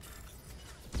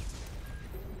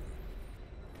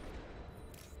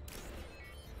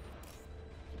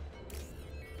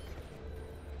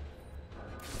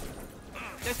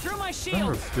 They're through my Son shield.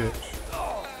 of a bitch.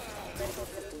 Critical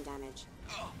system damage.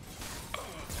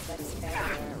 That is fair.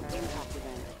 Impact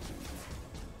event.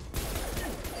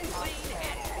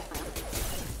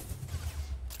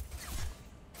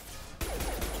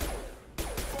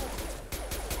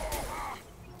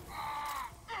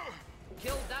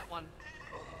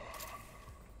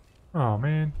 Oh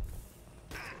man.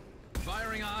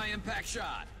 Firing a high impact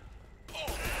shot.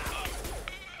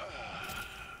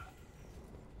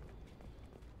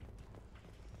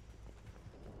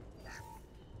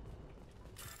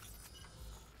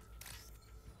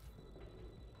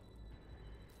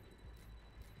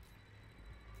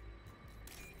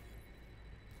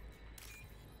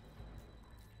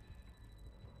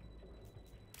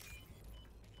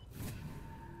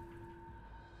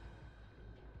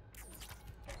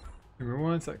 Give me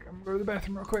 1 sec. I'm gonna go to the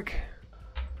bathroom real quick.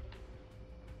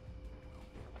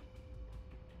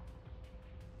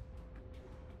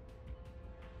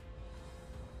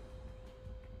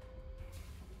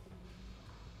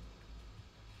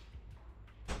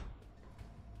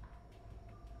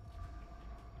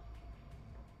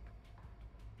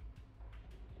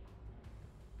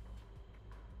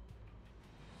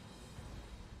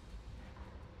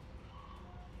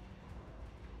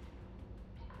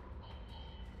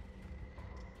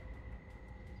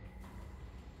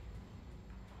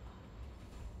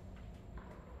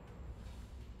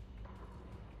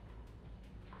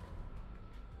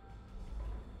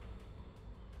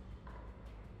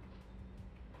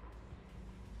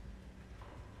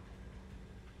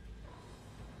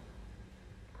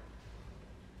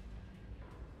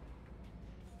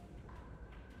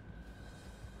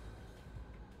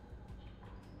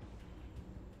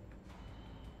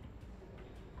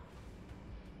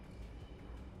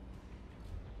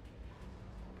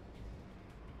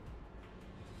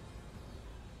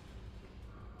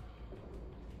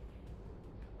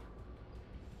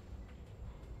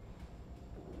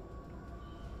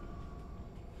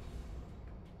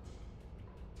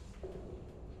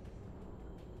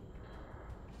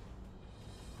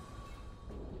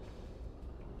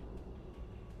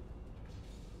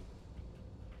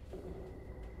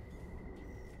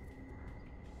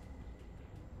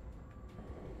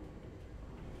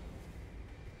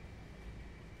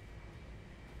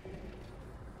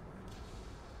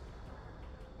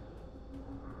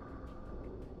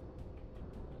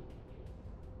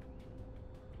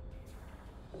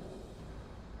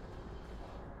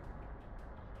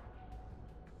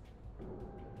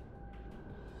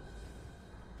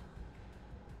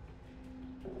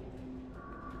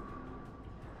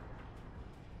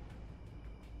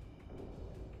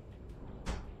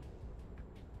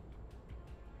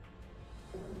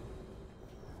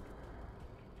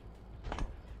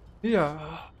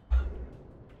 Yeah.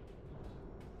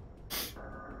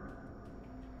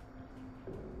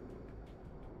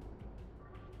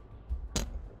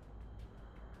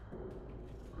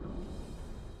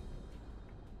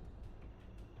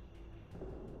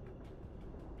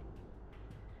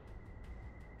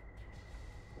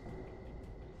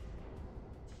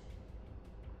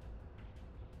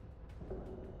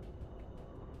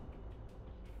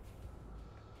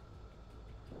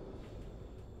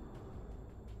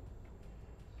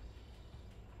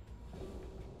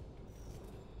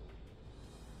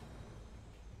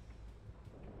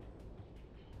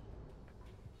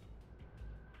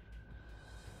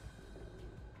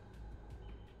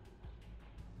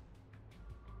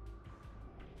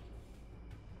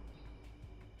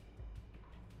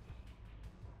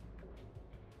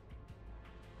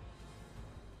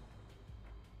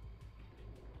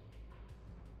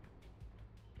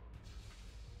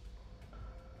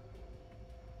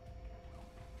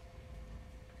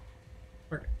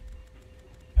 Okay.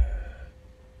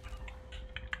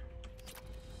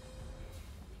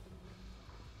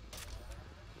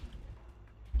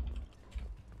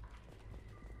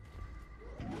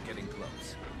 Getting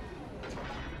close.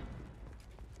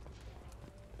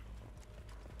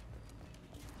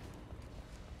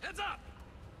 Heads up!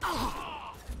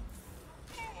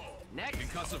 Next.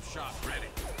 Concussive shot ready.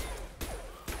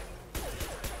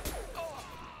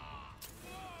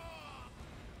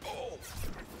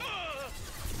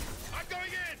 I'm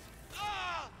going in!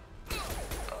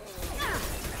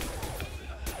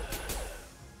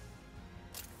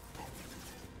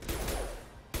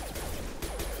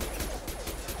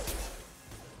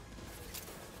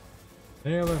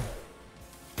 Nail him.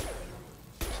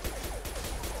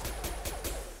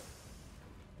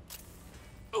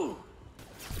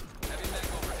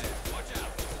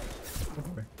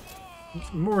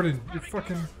 Morden, you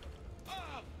fucking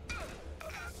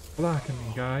blocking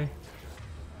me, guy.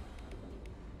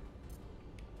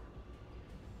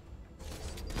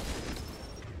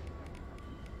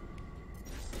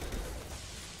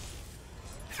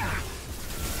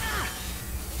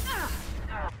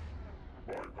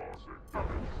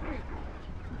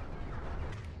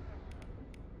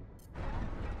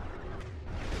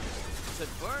 Should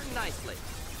burn nicely.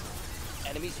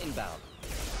 Enemies inbound.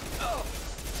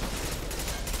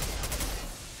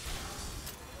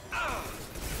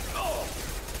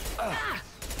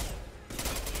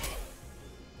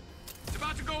 It's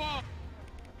about to go off.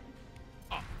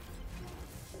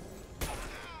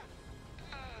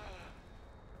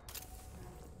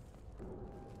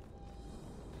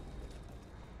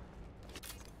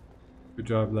 Good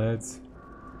job, lads.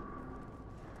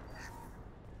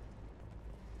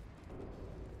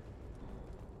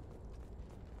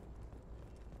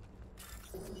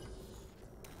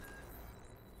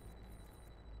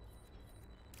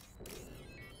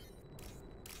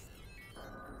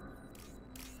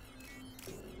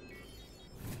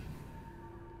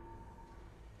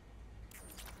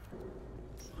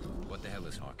 What the hell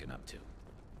is Harkin up to?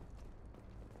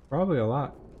 Probably a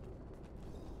lot.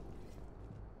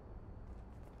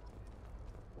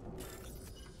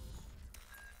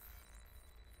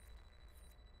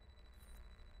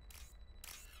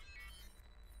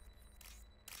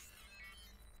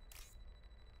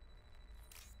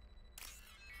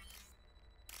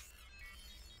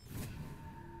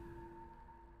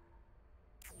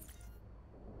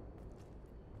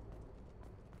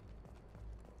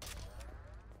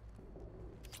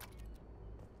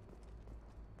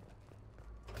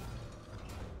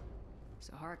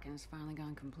 So Harkin's finally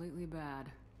gone completely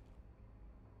bad.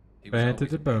 He was Bad to always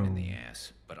the a pain in bone. the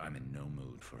ass, but I'm in no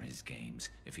mood for his games.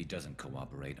 If he doesn't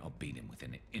cooperate, I'll beat him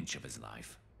within an inch of his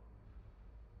life.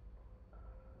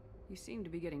 You seem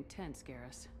to be getting tense,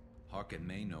 Garrus. Harkin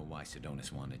may know why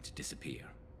Sidonis wanted to disappear.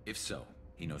 If so,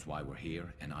 he knows why we're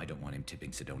here, and I don't want him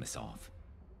tipping Sidonis off.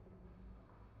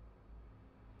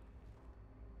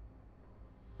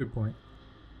 Good point.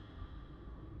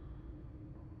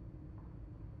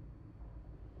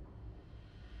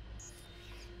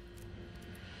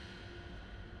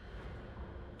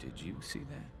 Did you see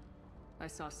that? I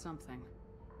saw something.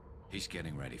 He's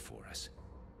getting ready for us.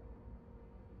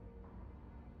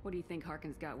 What do you think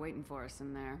Harkin's got waiting for us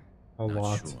in there? A Not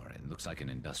lot. sure. It looks like an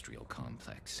industrial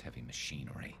complex. Heavy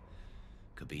machinery.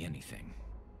 Could be anything.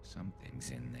 Something's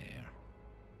in there.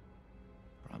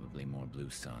 Probably more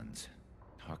Blue Suns.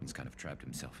 Harkin's kind of trapped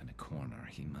himself in a corner.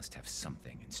 He must have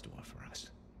something in store for us.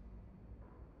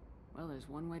 Well, there's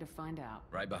one way to find out.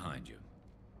 Right behind you.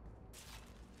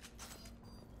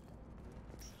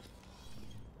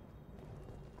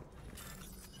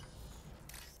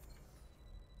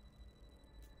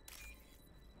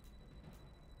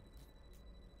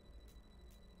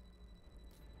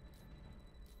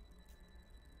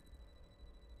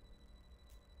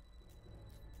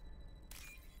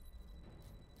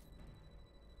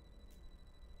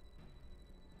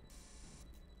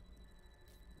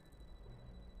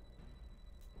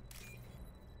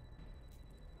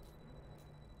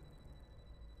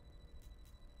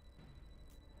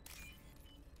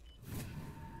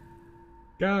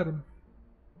 Got him.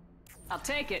 I'll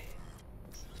take it.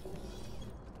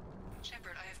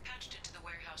 Shepard, I have patched into the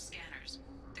warehouse scanners.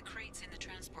 The crates in the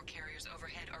transport carriers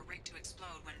overhead are rigged to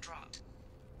explode when dropped.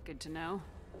 Good to know.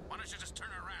 Why don't you just turn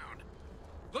around?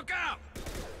 Look out!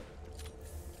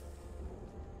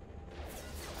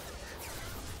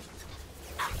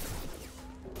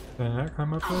 Did I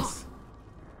come up this?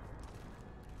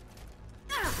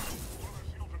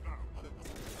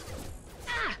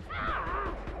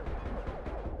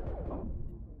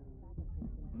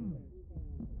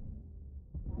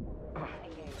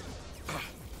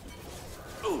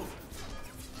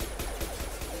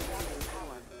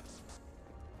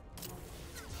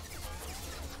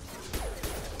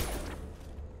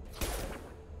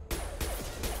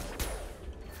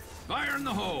 Fire in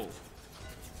the hole!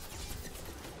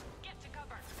 Get to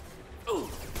cover.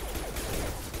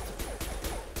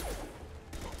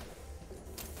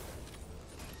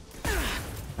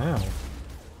 Ow.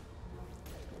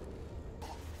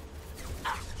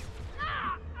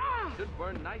 Should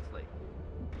burn nicely.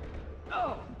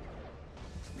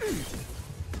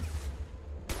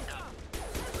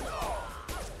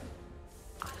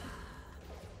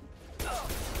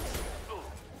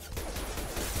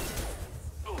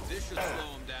 This should slow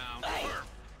him down.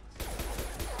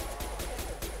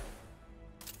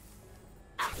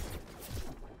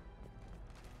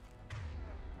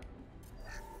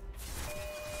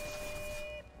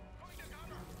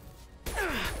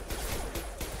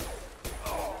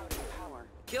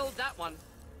 Killed that one.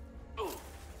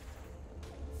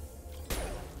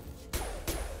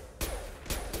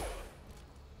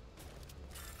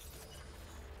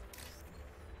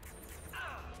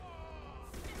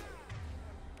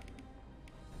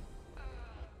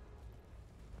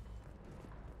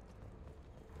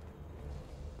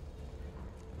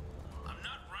 I'm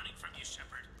not running from you,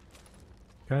 Shepard.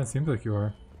 Kinda seems like you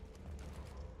are.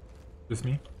 Just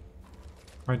me?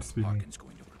 Might just be me. Harkin's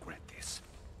going to regret this.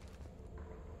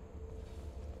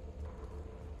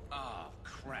 Oh,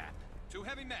 crap. Two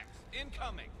heavy mechs,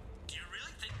 incoming. Do you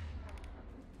really think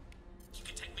you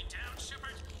can take me down,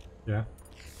 Shepard? Yeah.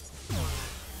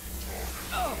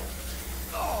 Oh!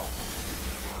 Oh!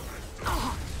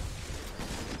 Oh!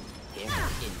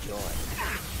 Enjoy.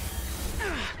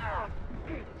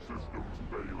 Systems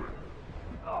failing.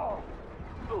 Oh!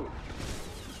 Oh!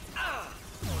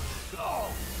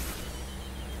 Oh!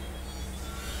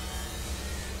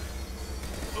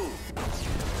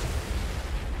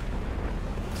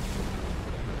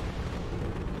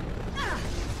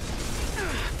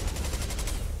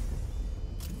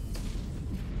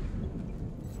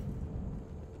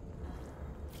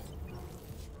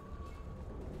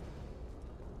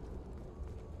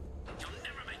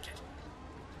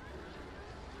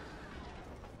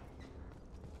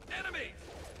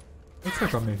 Looks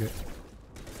like I'll make it.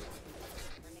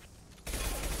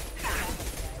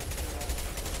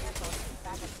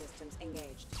 Backup systems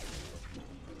engaged.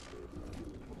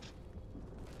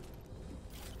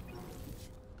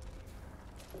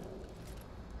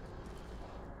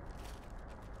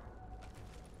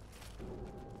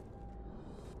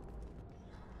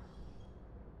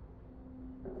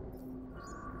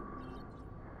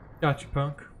 Gotcha,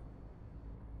 punk.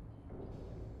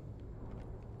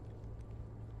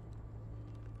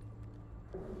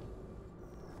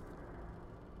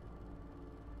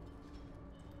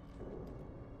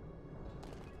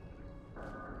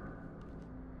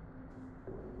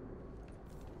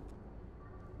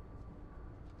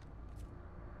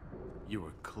 You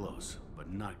were close,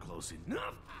 but not close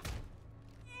enough.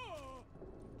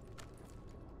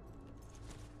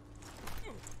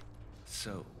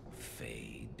 So,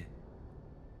 Fade.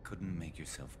 Couldn't make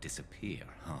yourself disappear,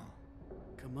 huh?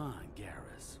 Come on,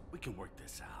 Garrus. We can work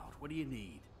this out. What do you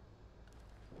need?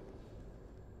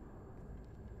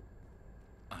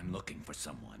 I'm looking for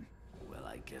someone. Well,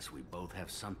 I guess we both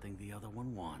have something the other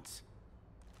one wants.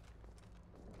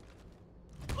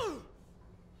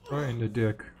 Right in the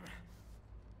dick.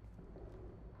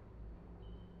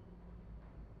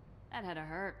 That had to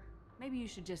hurt. Maybe you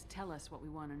should just tell us what we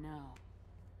want to know.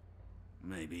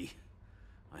 Maybe.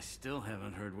 I still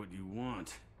haven't heard what you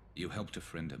want. You helped a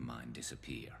friend of mine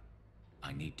disappear.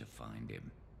 I need to find him.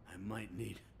 I might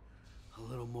need a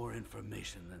little more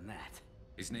information than that.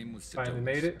 His name was Finally Sidonus.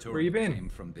 made it. Turing Where you been? Came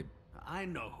from the... I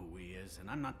know who he is, and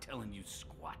I'm not telling you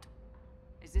squat.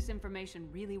 Is this information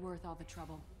really worth all the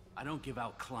trouble? I don't give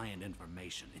out client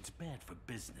information. It's bad for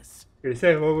business. They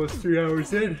say I'm almost 3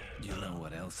 hours in. You know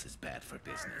what else is bad for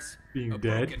business? Being a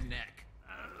dead. broken neck.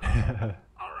 All right.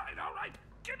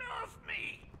 Get off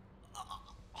me!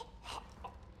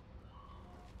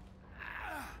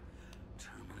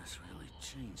 Terminus really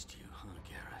changed you, huh,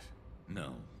 Garrett?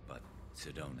 No, but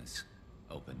Sidonus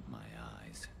opened my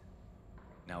eyes.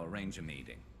 Now arrange a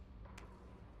meeting.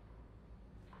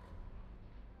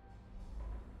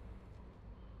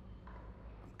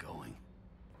 I'm going.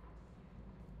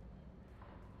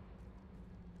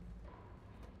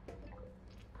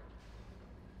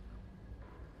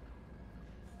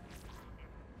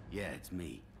 Yeah, it's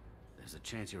me. There's a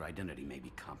chance your identity may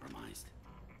be compromised.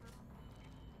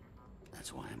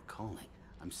 That's why I'm calling.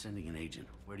 I'm sending an agent.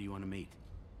 Where do you want to meet?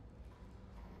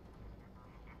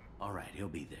 All right, he'll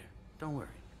be there. Don't worry,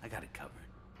 I got it covered.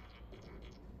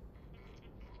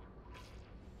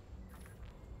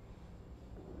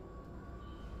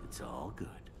 It's all good.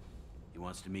 He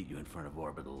wants to meet you in front of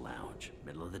Orbital Lounge,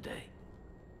 middle of the day.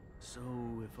 So,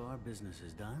 if our business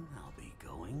is done, I'll be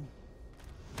going.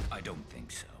 I don't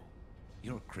think so.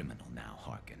 You're a criminal now,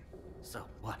 Harkin. So,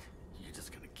 what? You're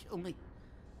just gonna kill me?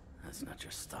 That's not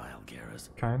your style, Garrus.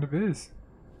 Kind of is.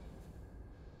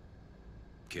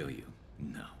 Kill you?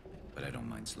 No. But I don't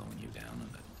mind slowing you down a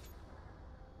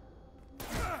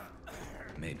little.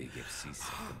 Maybe give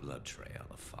C-Sec the blood trail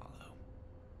a follow.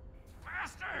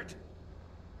 Bastard!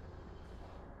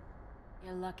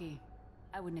 You're lucky.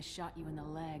 I wouldn't have shot you in the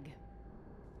leg.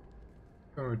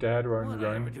 Oh, Dad, we're on What'd the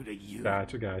I ever run. do to you?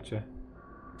 Gotcha.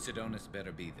 Sidonus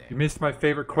better be there. You missed my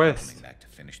favorite I'm quest. coming back to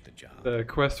finish the job. The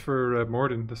quest for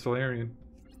Mordin, the Solarian.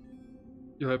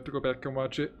 You'll have to go back and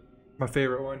watch it. My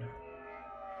favorite one.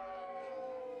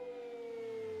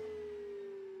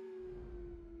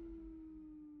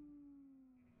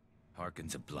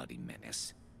 Harkin's a bloody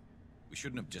menace. We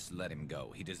shouldn't have just let him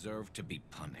go. He deserved to be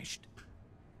punished.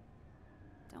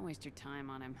 Don't waste your time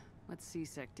on him. Let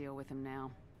C-Sec deal with him now.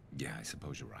 Yeah, I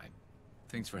suppose you're right.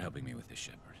 Thanks for helping me with this,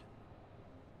 Shepard.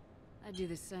 I'd do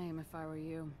the same if I were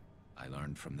you. I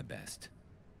learned from the best.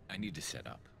 I need to set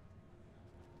up.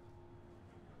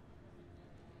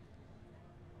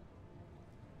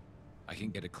 I can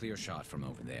get a clear shot from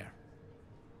over there.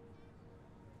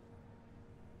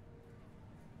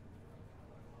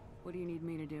 What do you need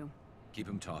me to do? Keep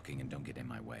him talking and don't get in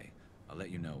my way. I'll let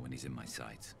you know when he's in my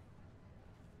sights.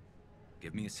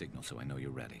 Give me a signal so I know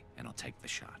you're ready, and I'll take the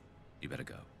shot. You better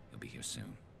go. He'll be here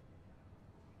soon.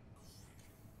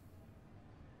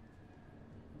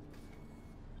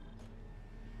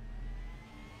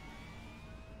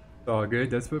 It's all good.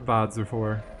 That's what VODs are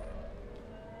for.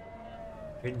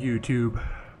 And YouTube.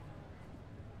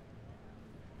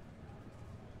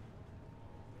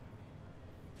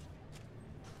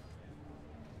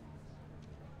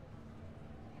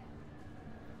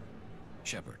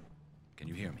 Shepard, can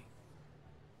you hear me?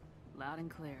 Loud and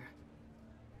clear.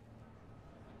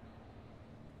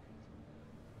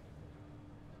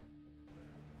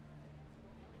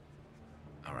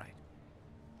 All right.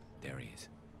 There he is.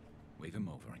 Wave him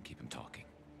over and keep him talking.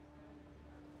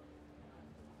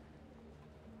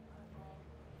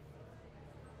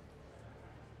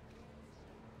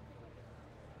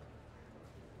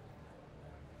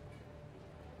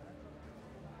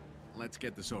 Let's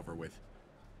get this over with.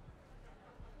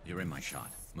 You're in my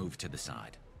shot. Move to the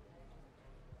side.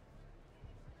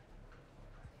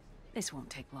 This won't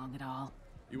take long at all.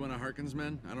 You one of Harkin's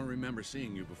men? I don't remember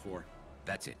seeing you before.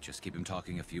 That's it. Just keep him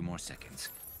talking a few more seconds.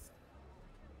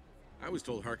 I was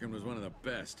told Harkin was one of the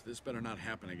best. This better not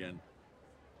happen again.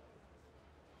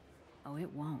 Oh,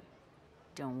 it won't.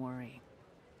 Don't worry.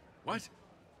 What?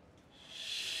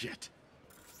 Shit.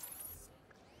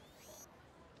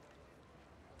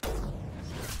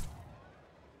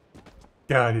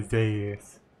 God, his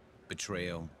ass.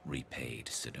 Betrayal repaid,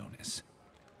 Sidonis.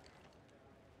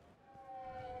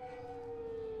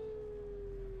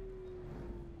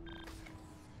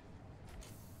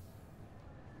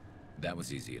 That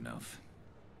was easy enough.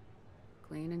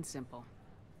 Clean and simple.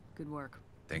 Good work.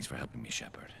 Thanks for helping me,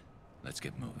 Shepard. Let's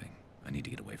get moving. I need to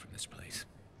get away from this place.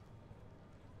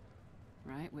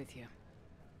 Right with you.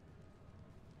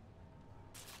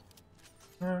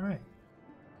 Alright.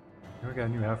 We got a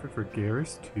new outfit for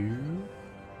Garrus too.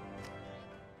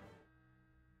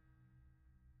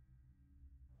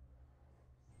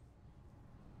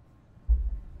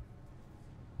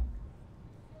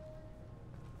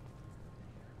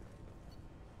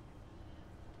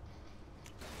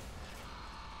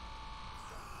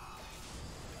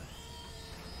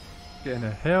 Getting the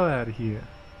hell out of here.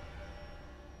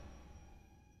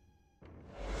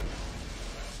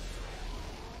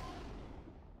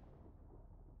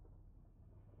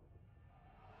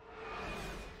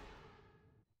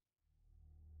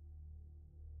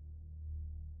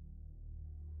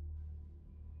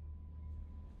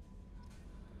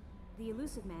 The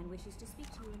Elusive Man wishes to speak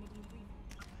to you in a debriefing.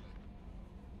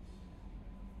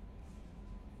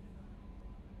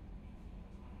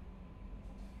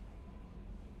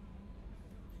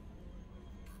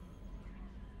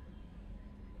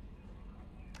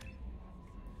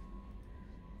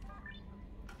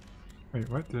 Wait,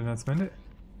 what? Did I not spend it?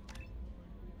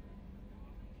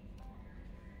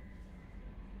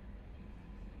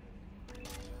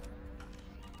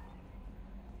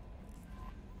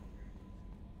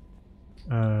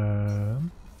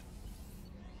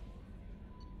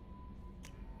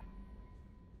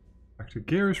 Talk to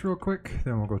Garrus real quick,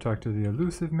 then we'll go talk to the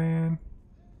Elusive Man.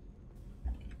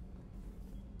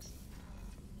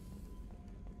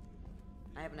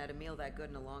 I haven't had a meal that good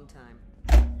in a long time.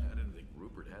 I didn't think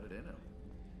Rupert had it in him.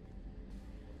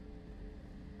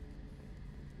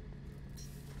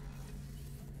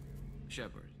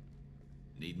 Shepard,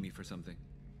 need me for something?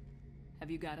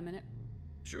 Have you got a minute?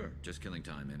 Sure, just killing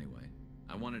time anyway.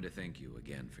 I wanted to thank you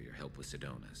again for your help with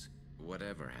Sidonis.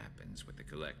 Whatever happens with the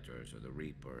Collectors or the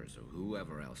Reapers or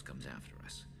whoever else comes after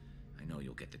us, I know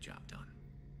you'll get the job done.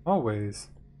 Always.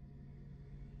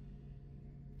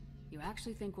 You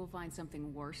actually think we'll find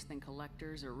something worse than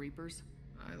Collectors or Reapers?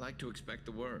 I like to expect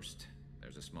the worst.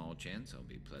 There's a small chance I'll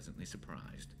be pleasantly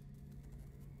surprised.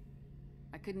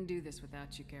 I couldn't do this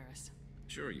without you, Garrus.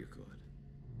 Sure you could.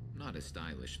 Not as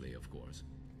stylishly, of course.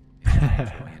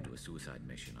 It's going into a suicide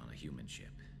mission on a human ship.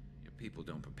 Your people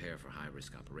don't prepare for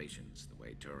high-risk operations the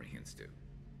way Turians do.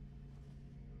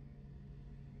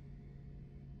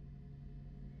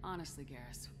 Honestly,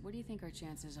 Garrus, what do you think our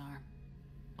chances are?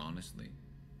 Honestly,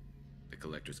 the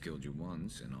Collectors killed you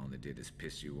once, and all they did is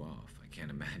piss you off. I can't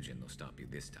imagine they'll stop you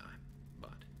this time.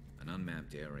 But an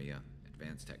unmapped area,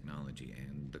 advanced technology,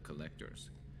 and the Collectors.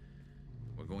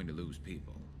 We're going to lose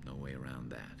people. No way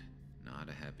around that. Not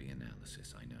a happy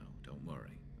analysis, I know. Don't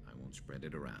worry. I won't spread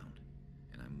it around.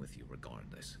 And I'm with you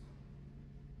regardless.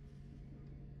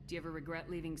 Do you ever regret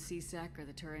leaving CSEC or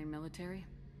the Turian military?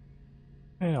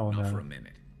 Hell no. Not for a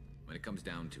minute. When it comes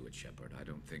down to it, Shepard, I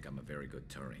don't think I'm a very good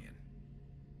Turian.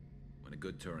 When a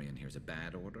good Turian hears a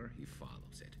bad order, he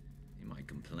follows it. He might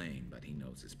complain, but he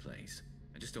knows his place.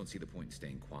 I just don't see the point in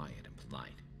staying quiet and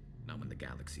polite. Not when the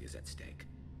galaxy is at stake.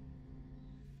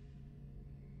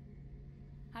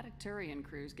 How do Turian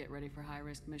crews get ready for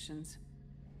high-risk missions?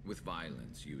 With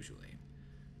violence, usually.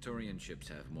 Turian ships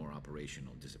have more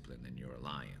operational discipline than your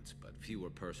alliance, but fewer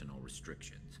personal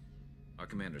restrictions. Our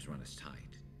commanders run us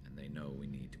tight, and they know we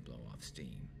need to blow off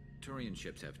steam. Turian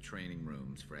ships have training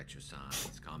rooms for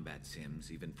exercise, combat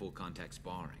sims, even full-contact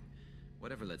sparring.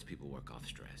 Whatever lets people work off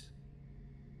stress.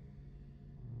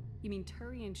 You mean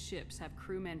Turian ships have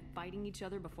crewmen fighting each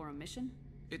other before a mission?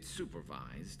 It's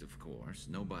supervised, of course.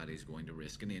 Nobody's going to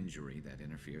risk an injury that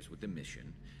interferes with the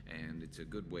mission, and it's a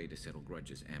good way to settle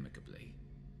grudges amicably.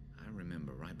 I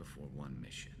remember right before one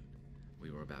mission,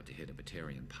 we were about to hit a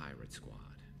Batarian pirate squad.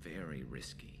 Very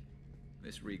risky.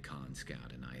 This recon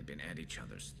scout and I had been at each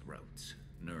other's throats.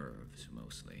 Nerves,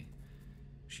 mostly.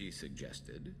 She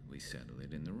suggested we settle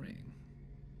it in the ring.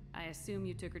 I assume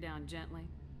you took her down gently?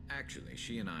 Actually,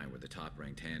 she and I were the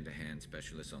top-ranked hand-to-hand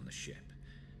specialists on the ship.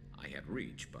 I had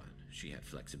reach, but she had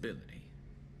flexibility.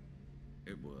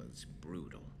 It was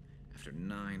brutal. After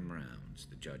 9 rounds,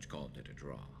 the judge called it a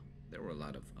draw. There were a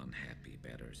lot of unhappy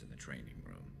bettors in the training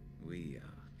room. We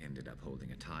ended up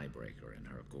holding a tiebreaker in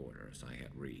her quarters. I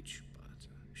had reach, but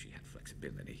she had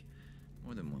flexibility.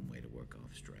 More than one way to work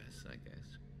off stress, I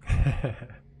guess.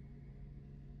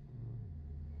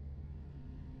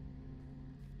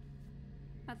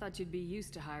 I thought you'd be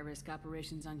used to high-risk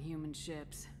operations on human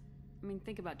ships. I mean,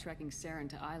 think about trekking Saren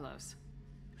to Ilos.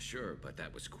 Sure, but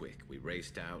that was quick. We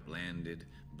raced out, landed,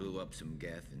 blew up some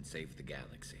Geth, and saved the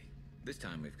galaxy. This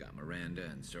time we've got Miranda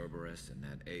and Cerberus and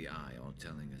that AI all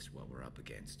telling us what we're up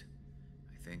against.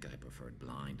 I think I preferred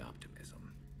blind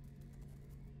optimism.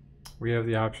 We have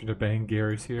the option to bang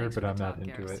Garrus here, Thanks but for I'm the not talk,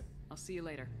 into Garrus. it. I'll see you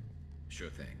later. Sure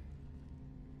thing.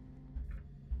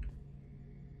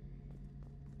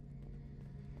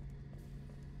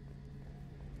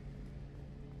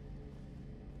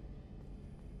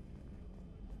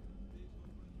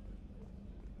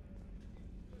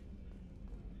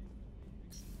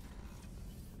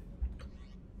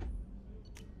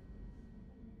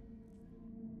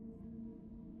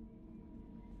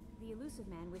 The Elusive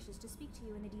Man wishes to speak to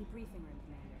you in the debriefing room,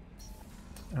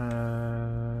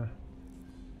 Commander.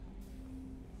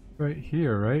 Right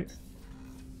here, right?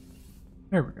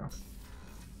 There we go.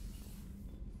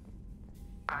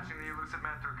 Patching the Elusive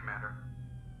Man through, Commander.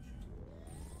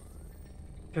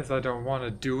 Guess I don't want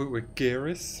to do it with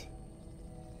Garrus.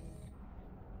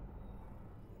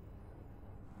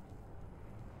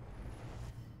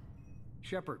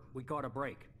 Shepard, we got a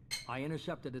break. I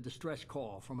intercepted a distress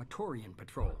call from a Turian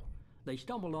patrol. They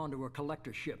stumbled onto a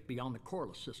collector ship beyond the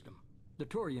Corliss system. The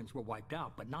Turians were wiped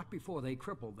out, but not before they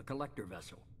crippled the collector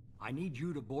vessel. I need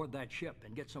you to board that ship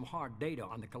and get some hard data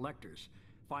on the collectors.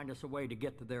 Find us a way to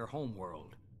get to their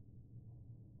homeworld.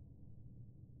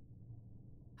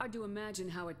 Hard to imagine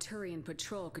how a Turian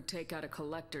patrol could take out a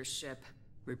collector's ship.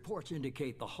 Reports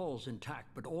indicate the hull's intact,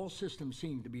 but all systems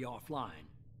seem to be offline.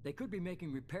 They could be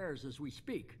making repairs as we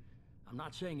speak. I'm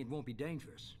not saying it won't be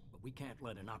dangerous, but we can't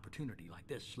let an opportunity like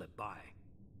this slip by.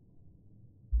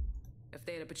 If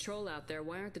they had a patrol out there,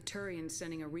 why aren't the Turians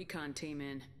sending a recon team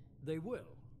in? They will,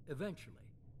 eventually.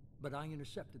 But I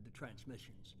intercepted the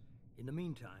transmissions. In the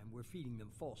meantime, we're feeding them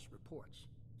false reports.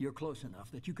 You're close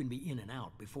enough that you can be in and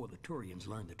out before the Turians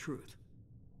learn the truth.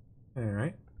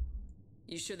 Alright.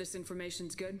 You sure this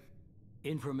information's good?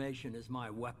 Information is my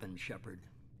weapon, Shepard.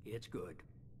 It's good.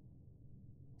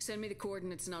 Send me the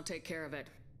coordinates and I'll take care of it.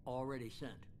 Already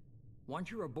sent. Once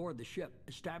you're aboard the ship,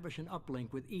 establish an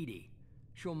uplink with EDI.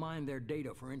 She'll mine their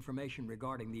data for information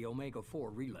regarding the Omega-4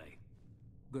 relay.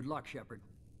 Good luck, Shepard.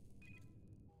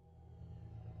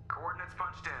 Coordinates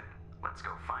punched in. Let's go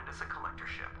find us a collector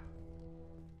ship.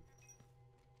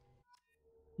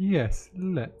 Yes,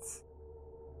 let's.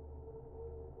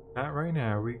 Not right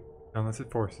now, unless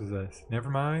it forces us. Never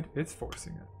mind, it's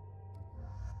forcing us.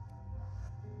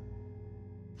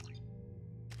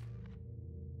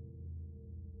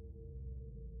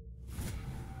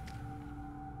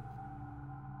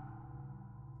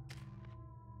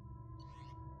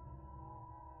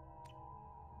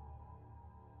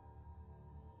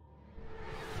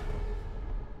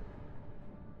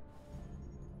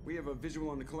 We have a visual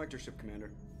on the collector ship,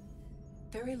 Commander.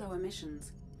 Very low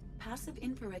emissions. Passive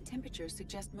infrared temperatures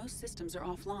suggest most systems are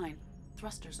offline.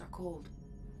 Thrusters are cold.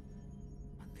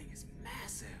 That thing is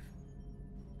massive.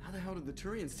 How the hell did the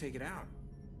Turians take it out?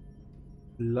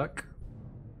 Luck.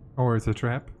 Or it's a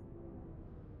trap.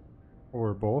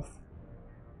 Or both.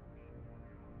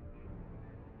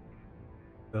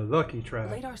 The lucky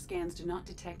trap. Radar scans do not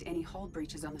detect any hull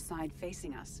breaches on the side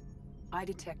facing us. I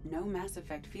detect no Mass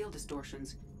Effect field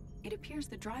distortions. It appears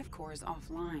the drive core is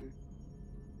offline.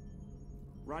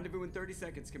 Rendezvous in 30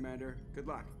 seconds, Commander. Good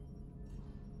luck.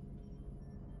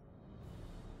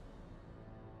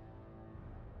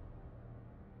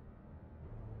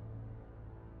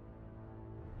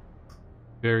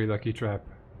 Very lucky trap.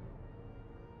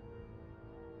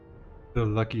 The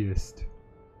luckiest.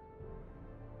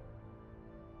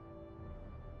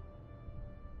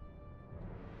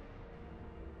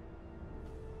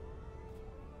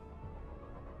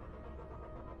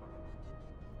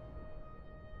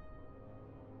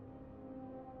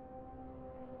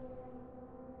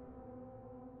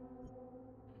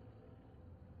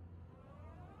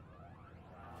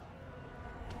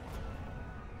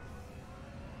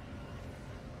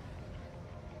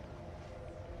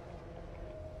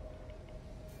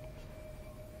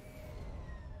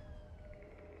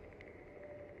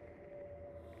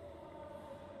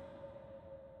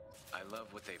 I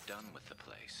love what they've done with the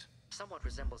place. Somewhat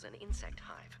resembles an insect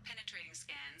hive. Penetrating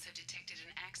scans have detected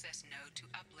an access node to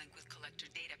uplink with collector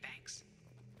data banks.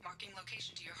 Marking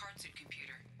location to your hardsuit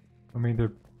computer. I mean,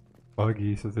 they're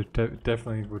buggy, so they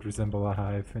definitely would resemble a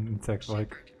hive and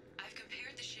insect-like. I've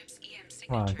compared the ship's EM signature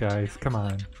Come on, guys, come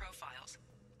on. profiles.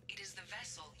 It is the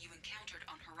vessel you encountered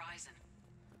on Horizon.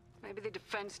 Maybe the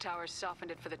defense towers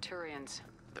softened it for the Turians.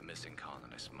 The missing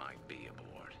colonists might be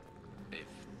aboard. If...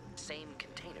 Same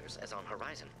containers as on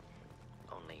Horizon,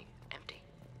 only empty.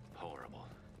 Horrible.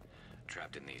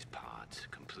 Trapped in these pods,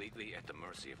 completely at the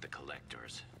mercy of the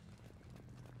collectors.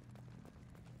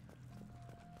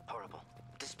 Horrible.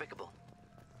 Despicable.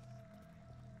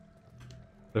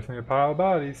 Definitely a pile of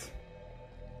bodies.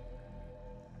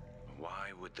 Why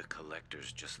would the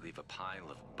collectors just leave a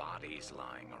pile of bodies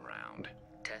lying around?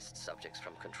 Test subjects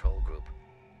from control group.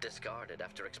 Discarded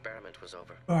after experiment was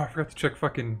over. Oh, I forgot to check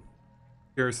fucking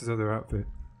Garrus's other outfit.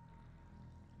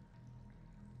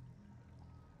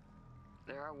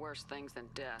 There are worse things than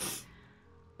death.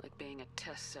 Like being a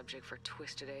test subject for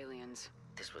twisted aliens.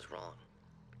 This was wrong.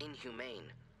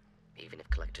 Inhumane. Even if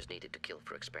collectors needed to kill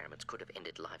for experiments, could have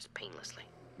ended lives painlessly.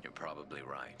 You're probably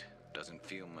right. Doesn't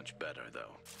feel much better,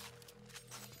 though.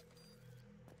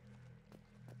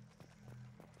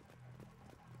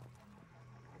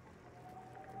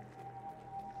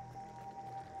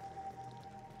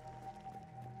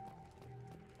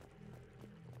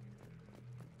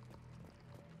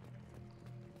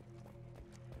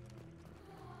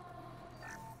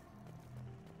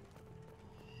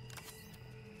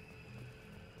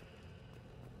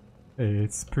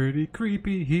 It's pretty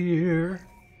creepy here.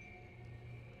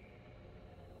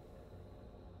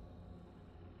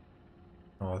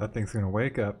 Oh, that thing's gonna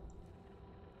wake up.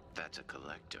 That's a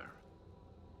collector.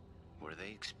 Were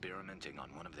they experimenting on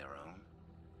one of their own?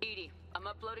 Edie, I'm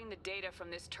uploading the data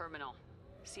from this terminal.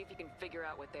 See if you can figure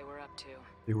out what they were up to.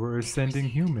 They were ascending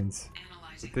humans.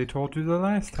 But they told you the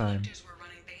last time. Were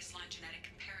running baseline genetic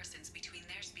comparisons between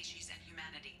their species and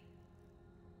humanity.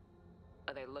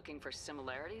 Are they looking for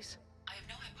similarities? I have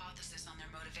no hypothesis on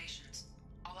their motivations.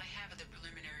 All I have are the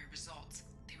preliminary results.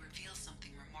 They reveal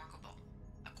something remarkable.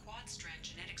 A quad-strand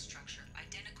genetic structure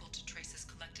identical to traces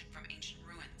collected from ancient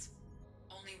ruins.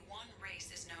 Only one race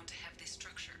is known to have this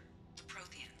structure, the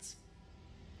Protheans.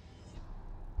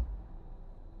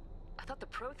 I thought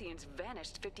the Protheans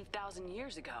vanished 50,000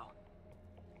 years ago.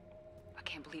 I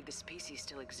can't believe the species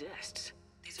still exists.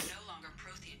 These are no longer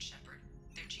Prothean, Shepard.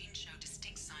 Their genes show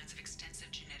distinct signs of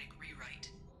extensive genetic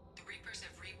rewrite. The Reapers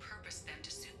have repurposed them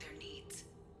to suit their needs.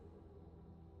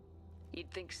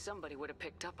 You'd think somebody would have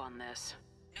picked up on this.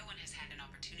 No one has had an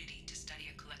opportunity to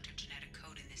study a collector genetic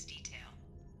code in this detail.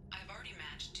 I've already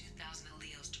matched 2,000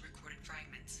 alleles to recorded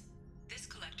fragments. This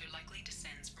collector likely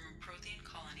descends from a Prothean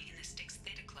colony in the Styx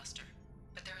Theta cluster.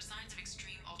 But there are signs of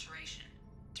extreme alteration.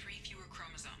 3 fewer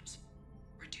chromosomes.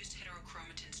 Reduced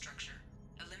heterochromatin structure.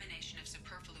 Elimination of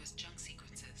superfluous junk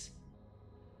sequences.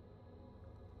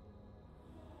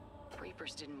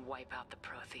 Reapers didn't wipe out the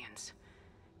Protheans.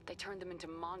 They turned them into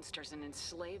monsters and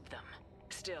enslaved them.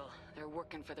 Still, they're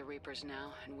working for the Reapers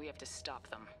now, and we have to stop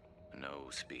them. No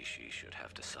species should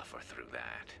have to suffer through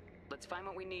that. Let's find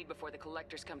what we need before the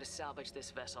collectors come to salvage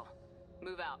this vessel.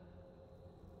 Move out.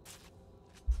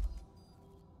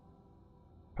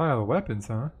 Pile of weapons,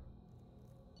 huh?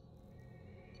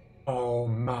 Oh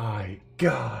my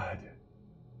god.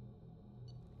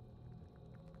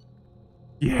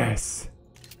 Yes.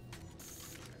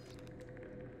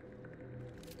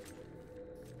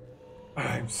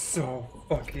 I'm so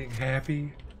fucking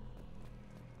happy.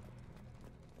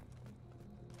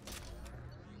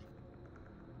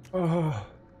 Oh.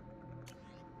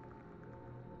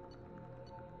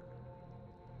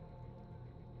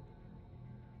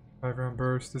 5-round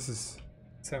burst. This is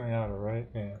semi-auto, right?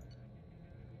 Yeah.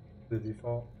 The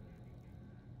default.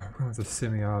 I'm going with a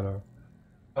semi-auto.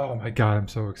 Oh my god, I'm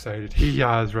so excited.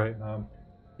 Hee-yah is right, Mom.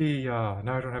 Hee-yah.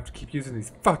 Now I don't have to keep using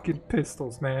these fucking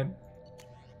pistols, man.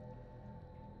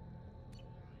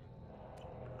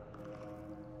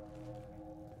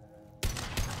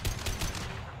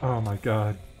 Oh my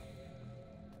god.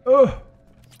 Ugh!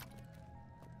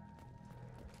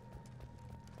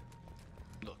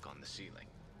 Look on the ceiling.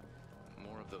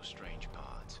 More of those strange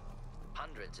pods.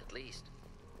 Hundreds at least.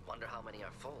 Wonder how many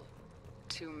are full.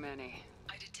 Too many.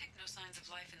 I detect no signs of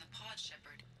life in the pod,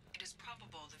 Shepard. It is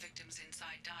probable the victims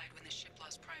inside died when the ship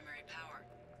lost primary power.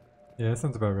 Yeah, that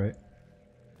sounds about right.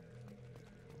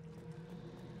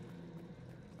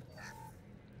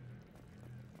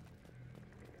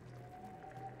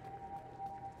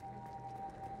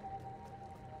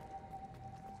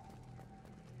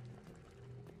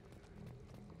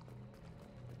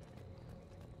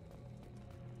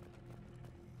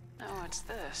 Oh, what's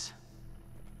this?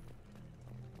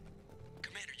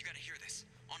 Commander, you gotta hear this.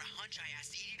 On a hunch, I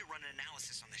asked EDI to run an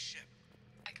analysis on this ship.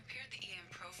 I compared the EM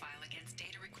profile against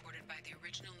data recorded by the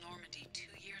original Normandy 2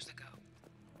 years ago.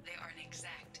 They are an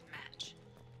exact match.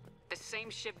 The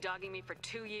same ship dogging me for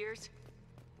 2 years?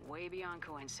 Way beyond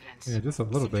coincidence. Yeah, just a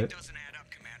little bit. Doesn't add up,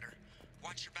 Commander.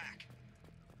 Watch your back.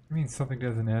 I mean, something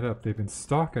doesn't add up. They've been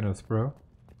stalking us, bro.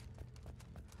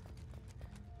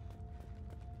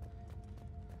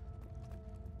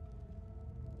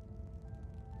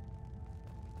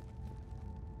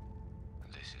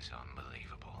 This is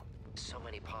unbelievable. So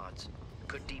many pods.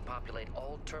 Could depopulate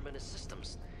all Terminus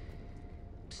systems.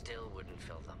 Still wouldn't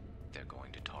fill them. They're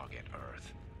going to target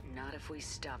Earth. Not if we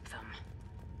stop them.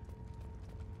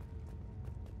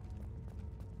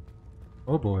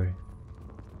 Oh boy.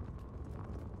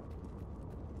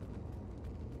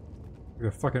 Look at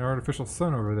a fucking artificial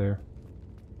sun over there.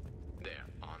 There,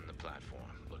 on the platform.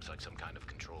 Looks like some kind of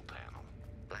control panel.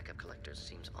 Backup collectors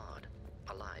seems odd.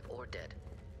 Alive or dead.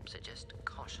 Suggest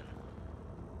caution.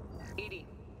 EDI,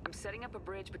 I'm setting up a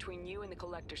bridge between you and the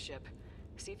collector ship.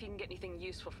 See if you can get anything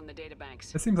useful from the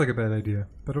databanks. That seems like a bad idea,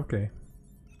 but okay.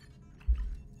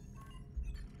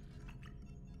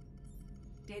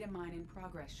 Data mine in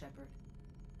progress, Shepard.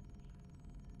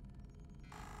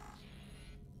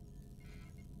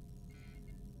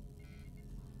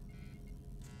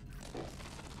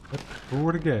 Who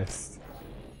would have guessed?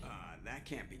 That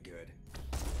can't be good.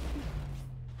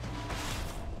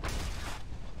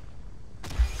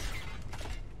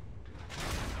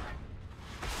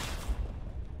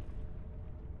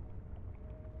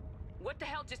 What the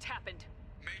hell just happened?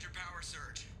 Major power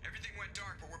surge. Everything went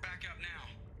dark, but we're back up now.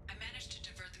 I managed to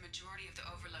divert the majority of the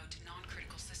overload to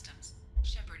non-critical systems.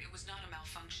 Shepard, it was not a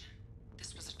malfunction.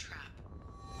 This was a trap.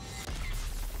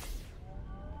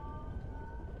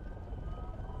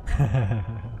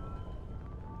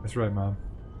 That's right, Mom.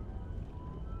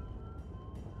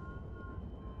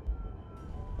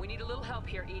 We need a little help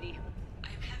here, EDI. I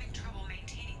am having trouble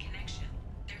maintaining connection.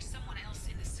 There's someone else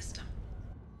in the system.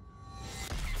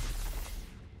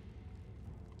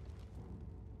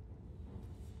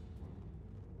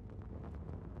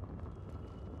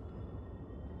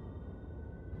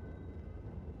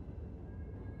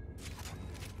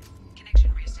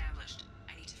 Connection reestablished.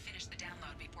 I need to finish the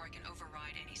download before I can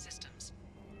override any systems.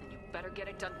 And you better get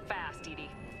it done fast, EDI.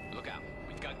 Look out.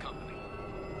 We've got company.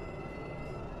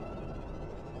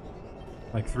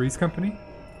 Like Three's Company?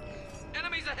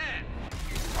 Enemies ahead!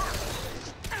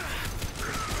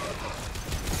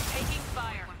 Taking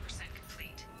fire. 1%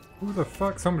 complete. Who the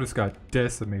fuck? Someone just got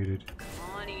decimated.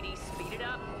 Come on, EDI, speed it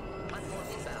up. Platform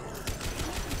inbound.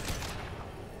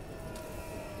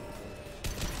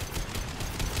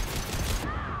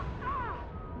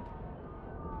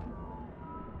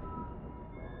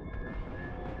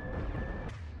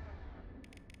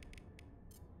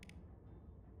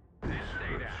 This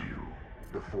hurts you.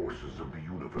 The forces of the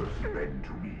universe bend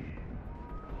to me.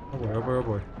 Oh boy, oh boy, oh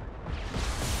boy.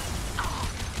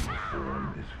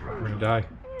 Form is We're fragile. gonna die.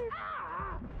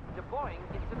 Deploying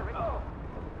incinerator.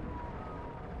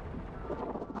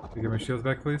 Can you get my shields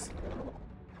back, please?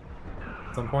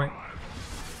 At some point.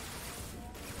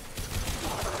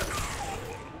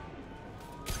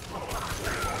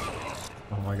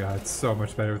 Oh my god, it's so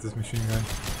much better with this machine gun.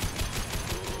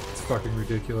 It's fucking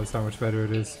ridiculous how much better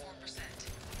it is.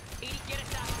 EDI, get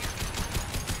us out of here.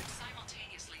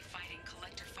 Simultaneously fighting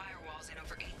collector firewalls in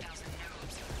over 8,000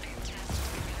 nodes.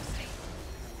 Fantastic real estate.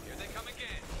 Here they come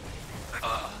again.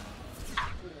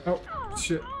 Oh,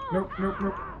 shit. Nope, nope,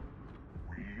 nope.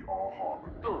 We are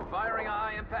harmony. Firing a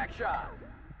high impact shot.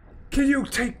 Can you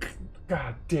take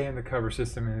God damn, the cover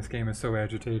system in this game is so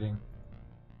agitating.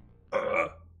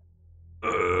 Connection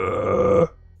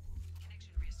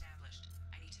reestablished.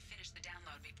 I need to finish the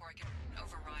download before I can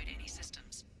override any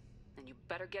systems. Then you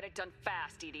better get it done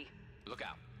fast, Edie. Look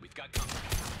out. We've got company.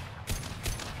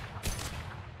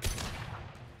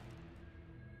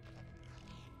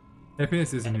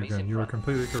 Happiness isn't your gun. You are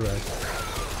completely correct.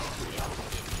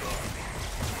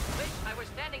 I was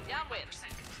standing downwind.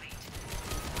 Complete.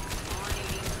 Come on,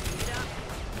 Edie. Get up.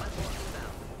 Let's move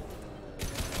out.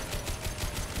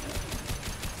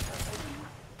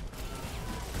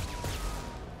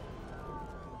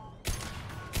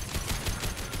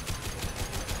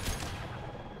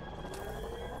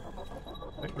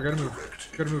 We gotta move.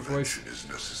 Gotta move, boys. Is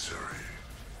necessary.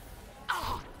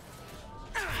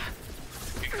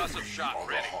 Concussive shot You are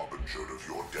ready. the harbinger of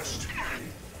your destiny.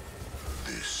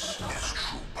 This is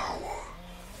true power.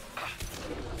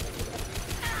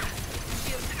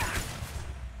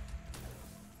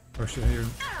 Oh shit, I didn't even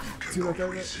You see that guy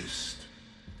cannot yet. resist.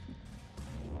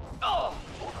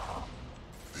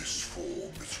 This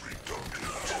form is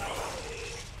redundant.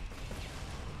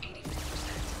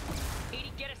 84%.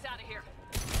 Edie, get us out of here.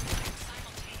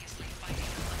 Simultaneously fighting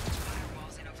electric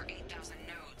firewalls in over 8,000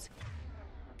 nodes.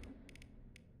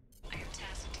 I am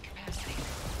tasked to capacity.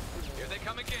 Here they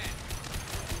come again.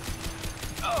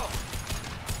 Oh!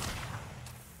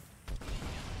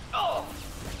 Oh!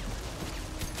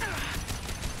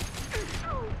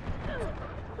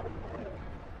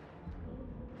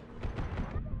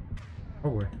 Oh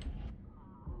boy.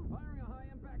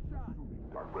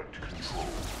 Direct control.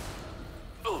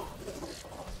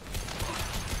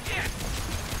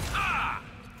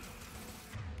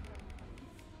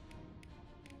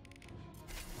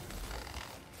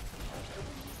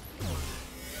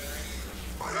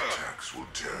 My attacks will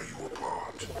tear you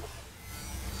apart.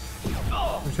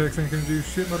 This X ain't gonna do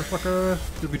shit, motherfucker.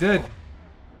 You'll be dead.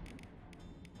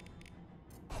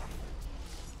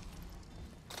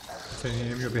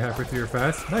 Titanium, you'll be halfway through your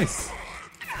fast. Nice.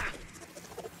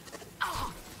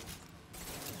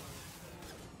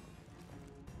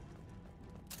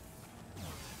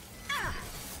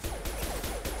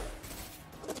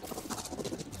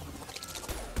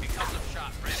 Concussive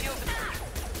shot ready.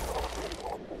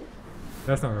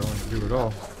 That's not what I wanted to do at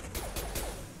all.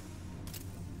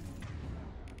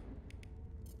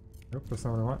 Nope, that's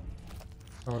not what I want.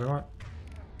 That's not what I want.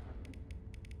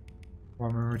 I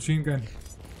want my machine gun.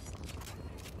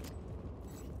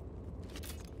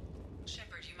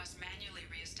 Shepard, you must manually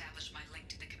reestablish my link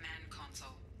to the command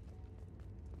console.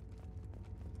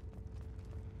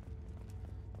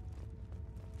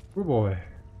 Oh boy.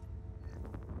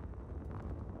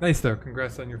 Nice though,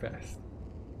 congrats on your fast.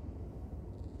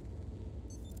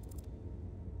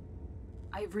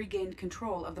 I have regained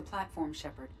control of the platform,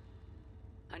 Shepard.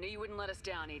 I knew you wouldn't let us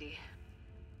down, Edie.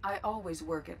 I always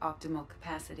work at optimal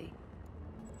capacity.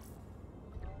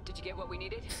 Did you get what we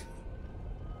needed?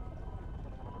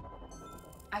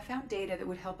 I found data that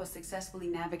would help us successfully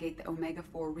navigate the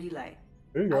Omega-4 relay.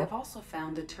 There you I go. have also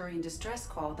found a Turian distress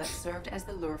call that served as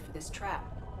the lure for this trap.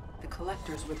 The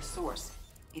collectors were the source.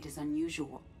 It is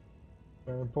unusual.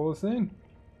 Trying to pull us in.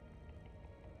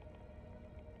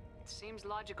 Seems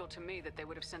logical to me that they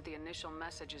would have sent the initial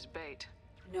message as bait.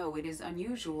 No, it is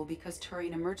unusual because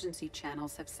Turian emergency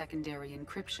channels have secondary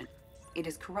encryption. It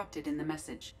is corrupted in the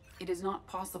message. It is not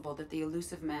possible that the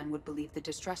elusive man would believe the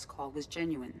distress call was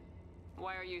genuine.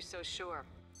 Why are you so sure?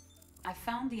 I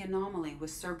found the anomaly with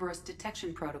Cerberus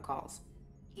detection protocols.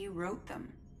 He wrote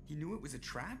them. He knew it was a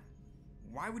trap?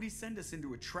 Why would he send us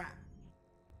into a trap?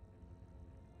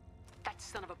 That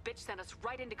son of a bitch sent us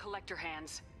right into collector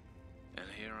hands. And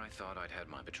here I thought I'd had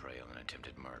my betrayal and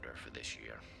attempted murder for this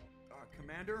year.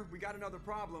 Commander, we got another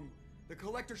problem. The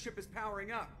collector ship is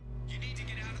powering up. You need to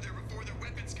get out of there before their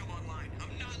weapons come online.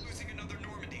 I'm not losing another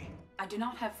Normandy. I do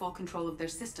not have full control of their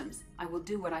systems. I will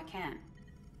do what I can.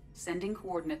 Sending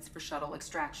coordinates for shuttle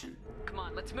extraction. Come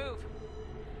on, let's move.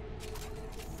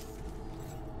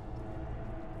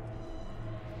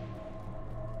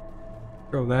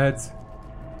 Go, lads.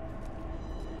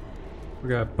 We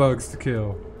got bugs to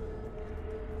kill.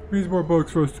 Needs more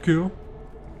bugs for us to kill.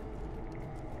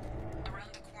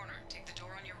 Around the corner, take the door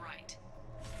on your right.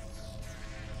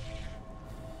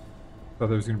 Thought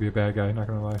there was gonna be a bad guy, not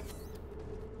gonna lie.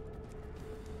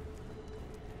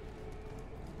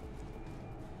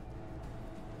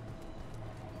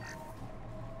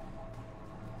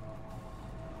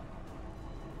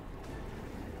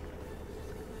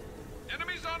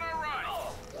 Enemies on our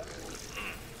right.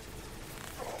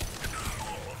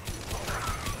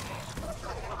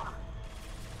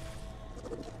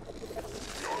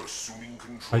 You're assuming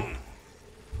control.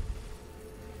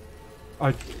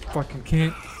 I fucking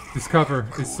can't. This cover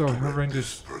is so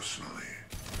horrendous. Personally,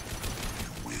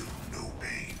 you will know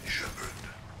pain, Shepard.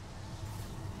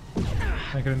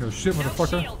 I ain't gonna know shit,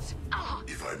 motherfucker.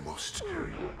 If I must tear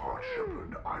you apart,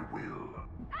 Shepard, I will.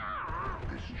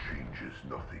 This changes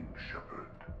nothing, Shepard.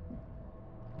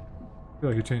 I feel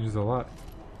like it changes a lot.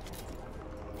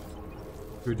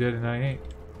 You're dead and I ain't.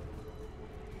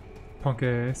 Punk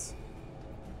ass.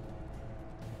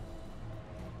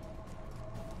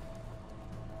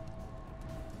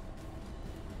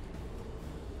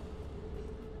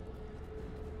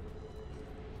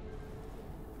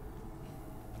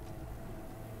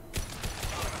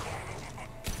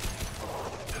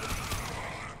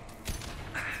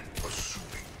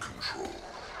 Assuming control.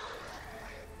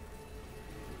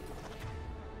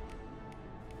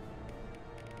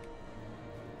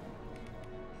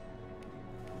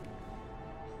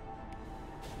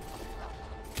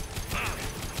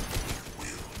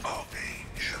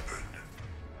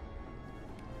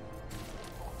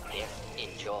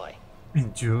 Enjoy.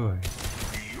 Enjoy.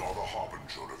 We are the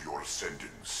harbinger of your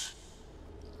ascendance.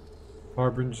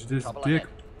 Harbinger this Trouble dick.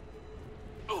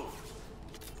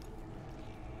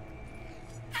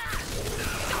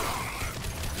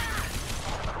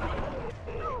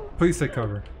 Please take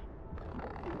cover.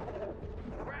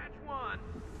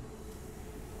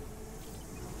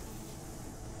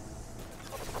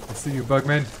 I see you,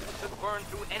 Bugman. Could burn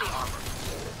through any armor.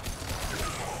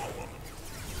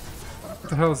 What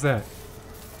the hell is that?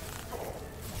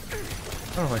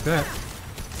 I don't like that.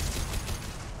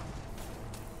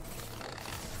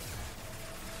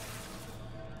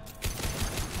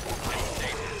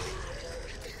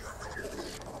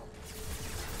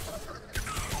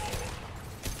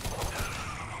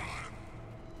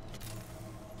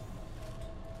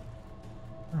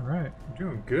 Alright, I'm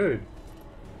doing good.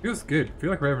 Feels good. I feel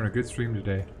like we're having a good stream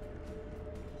today.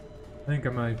 I think I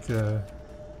might go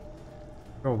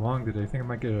long today. I think I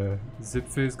might get a zip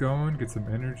fizz going, get some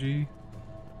energy.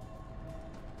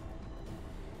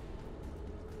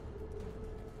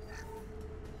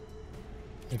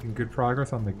 Making good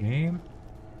progress on the game.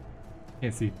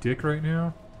 Can't see dick right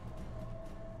now.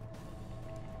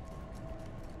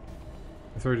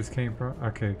 That's where I just came from.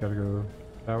 Okay, gotta go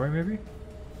that way maybe?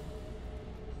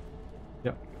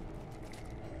 Yep.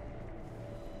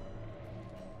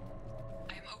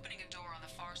 I am opening a door on the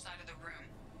far side of the room.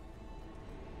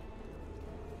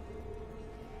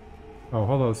 Oh,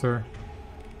 hello, sir.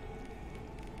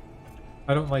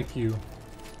 I don't like you.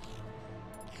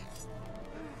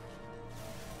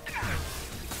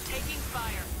 Taking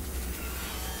fire.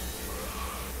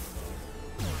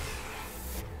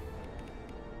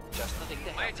 Just the thing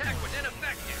to My attack was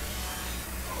ineffective.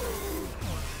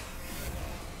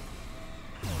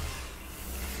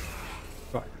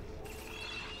 Fuck.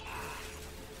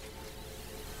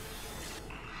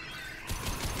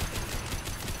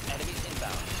 Enemies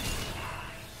inbound.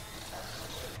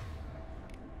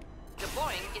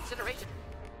 Deploying incineration.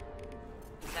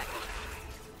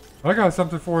 I got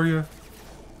something for you.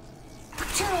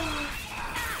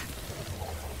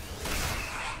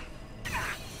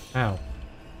 Ow.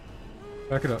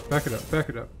 Back it up, back it up, back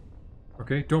it up.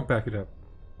 Okay, don't back it up.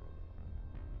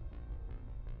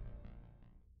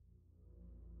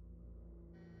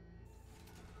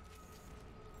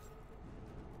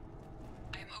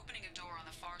 I am opening a door on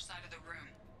the far side of the room.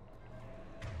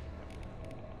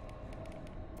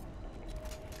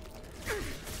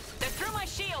 They're through my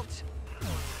shields!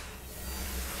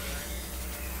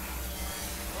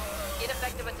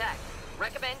 Ineffective attack.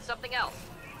 Recommend something else.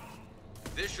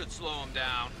 This should slow him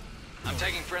down. I'm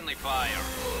taking friendly fire.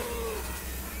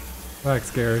 Like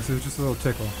scary, so it's just a little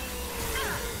tickle.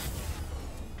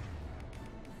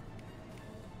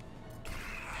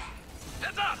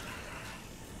 Heads up!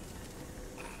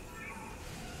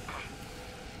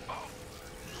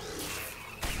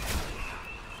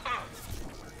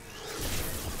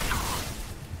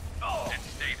 And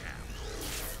stay down.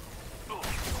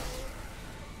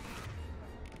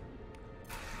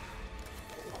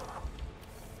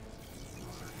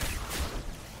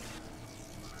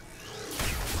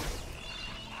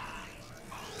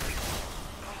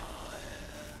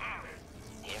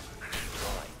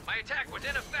 My attack was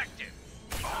ineffective.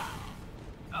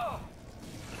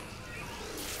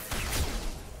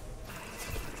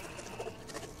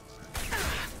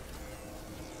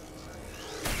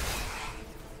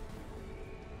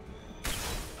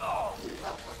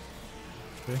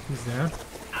 Okay, he's down.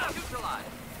 Neutralized.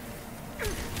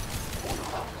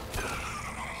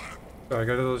 Oh, I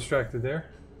got a little distracted there.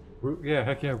 Woot, yeah,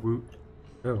 heck yeah, woot.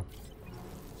 Go.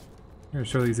 I'm gonna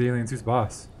show these aliens who's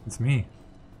boss. It's me.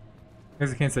 I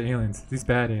guess I can't say aliens. These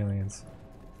bad aliens.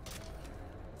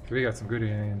 We got some good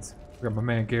aliens. We got my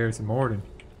man Garrison Morden.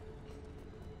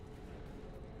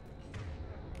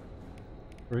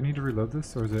 Do I need to reload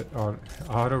this, or is it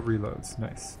auto reloads?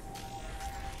 Nice.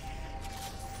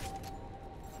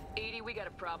 EDI, we got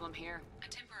a problem here. A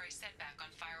temporary setback on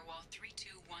Firewall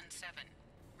 3217.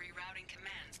 Rerouting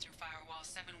commands through Firewall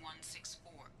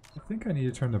 7164. I think I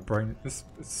need to turn the brightness.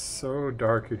 It's so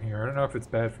dark in here. I don't know if it's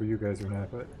bad for you guys or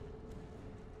not, but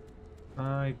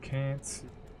I can't see.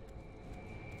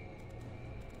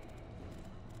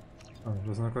 Oh, it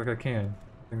doesn't look like I can.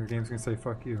 I think the game's gonna say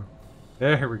fuck you.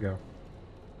 There we go.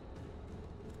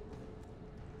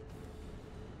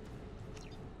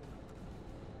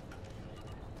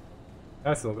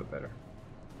 That's a little bit better.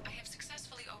 I have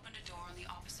successfully opened a door on the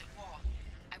opposite wall.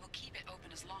 I will keep it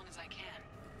open as long as I can.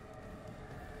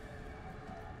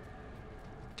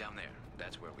 Down there.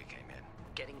 That's where we came in.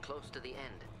 Getting close to the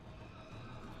end.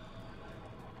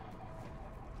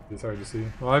 It's hard to see.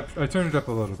 Well, I turned it up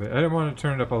a little bit. I didn't want to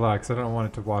turn it up a lot because I don't want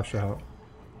it to wash out.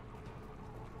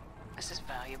 This is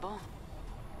valuable.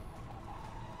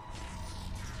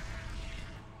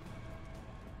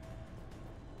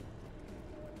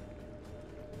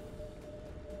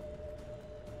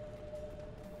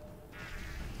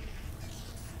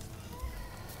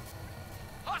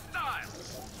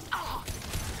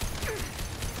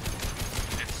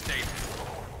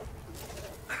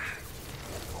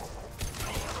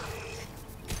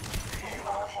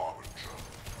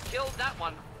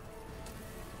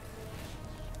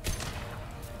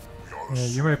 Yeah,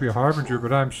 you might be a Harbinger,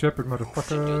 but I'm Shepard,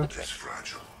 motherfucker.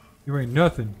 You ain't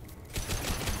nothing.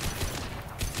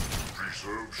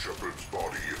 Preserve Shepard's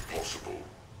body if possible.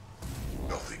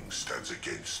 Nothing stands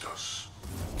against us.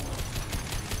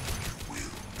 You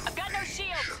will. I've got no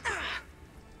shield.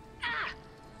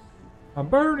 I'm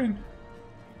burning.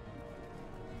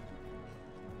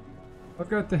 I've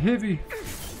got the heavy.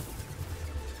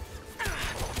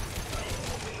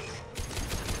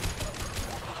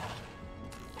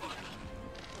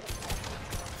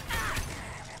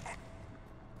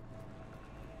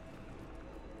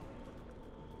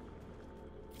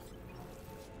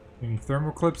 Any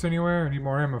thermal clips anywhere? I need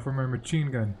more ammo for my machine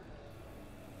gun.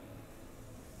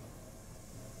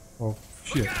 Oh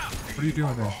shit. What are you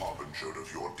doing there? Harbinger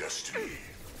of your destiny.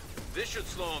 This should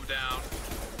slow him down.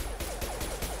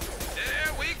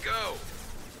 There we go.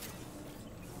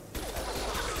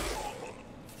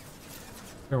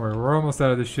 Don't worry, we're almost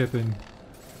out of the ship and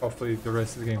hopefully the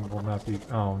rest of the game will not be...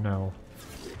 Oh no.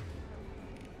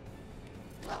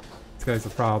 This guy's a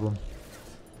problem.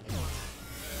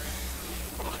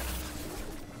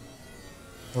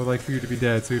 I would like for you to be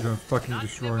dead so you don't fucking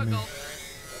destroy me.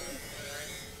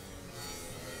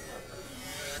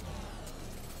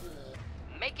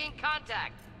 Making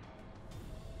contact.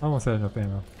 I almost had enough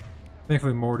ammo.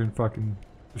 Thankfully Morden fucking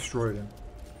destroyed him.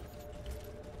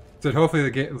 So hopefully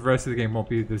the rest of the game won't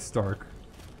be this dark.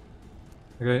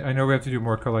 Okay, I know we have to do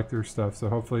more collector stuff, so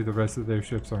hopefully the rest of their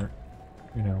ships aren't,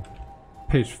 you know,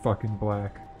 pitch fucking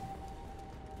black.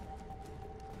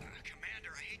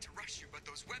 Commander, I hate to rush you, but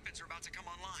those weapons are about to come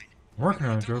online. I'm working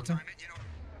on it, Joker.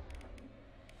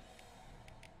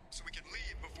 So we can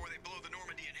leave before they blow the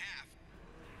Normandy in half.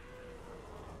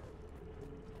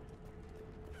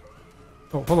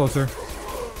 Oh, hello, sir.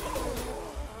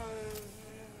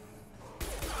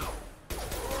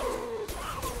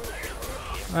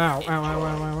 Ow, ow, ow,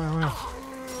 ow, ow, ow, ow.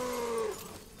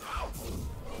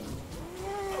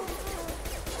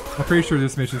 I'm pretty sure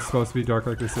this mission's supposed to be dark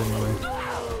like this anyway.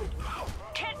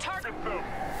 Can't target them.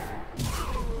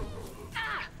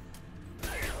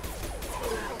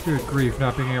 Good grief,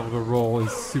 not being able to roll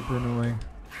is super annoying.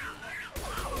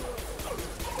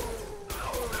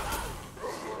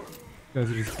 You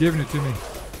guys are just giving it to me.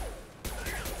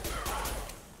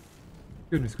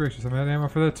 Goodness gracious, I'm out of ammo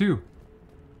for that too.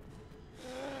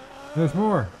 There's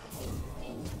more.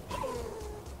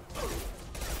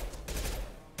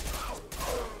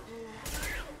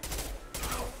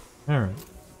 Alright.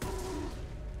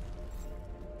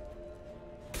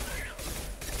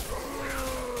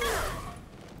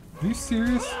 Are you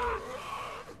serious?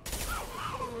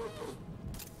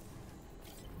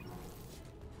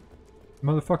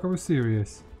 Motherfucker was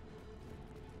serious. Is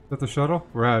that the shuttle?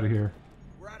 We're out of here.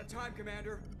 We're out of time,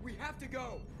 Commander. We have to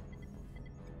go.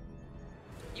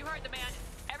 You heard the man.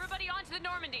 Everybody onto the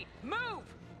Normandy. Move!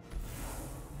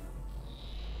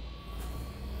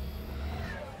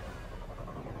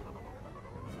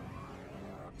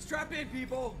 Strap in,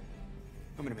 people.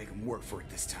 I'm gonna make them work for it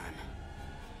this time.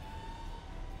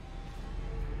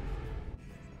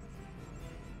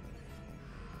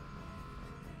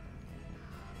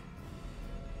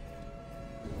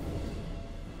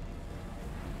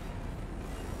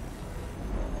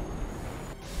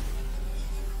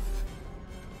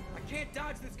 can't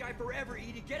dodge this guy forever,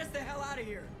 Edie. Get us the hell out of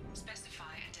here. Specify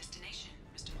a destination,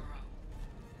 Mr. Moreau.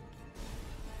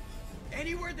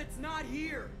 Anywhere that's not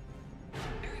here.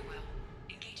 Very well.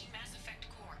 Engaging Mass Effect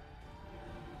core.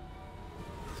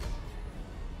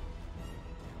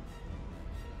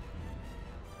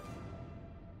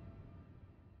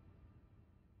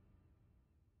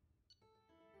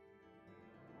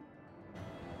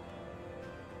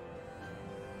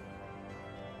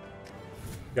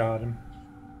 Got him.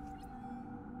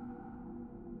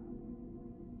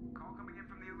 Call coming in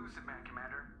from the Elusive Man,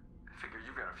 Commander. I figure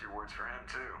you've got a few words for him,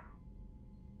 too.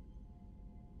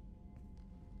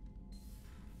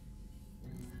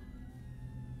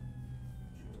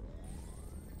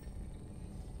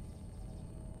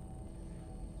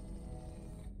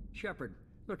 Shepard,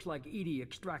 looks like EDI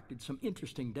extracted some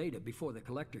interesting data before the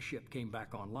collector ship came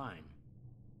back online.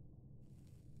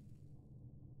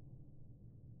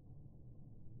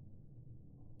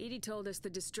 EDI told us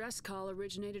the distress call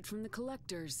originated from the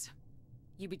collectors.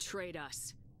 You betrayed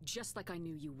us, just like I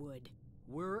knew you would.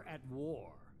 We're at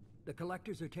war. The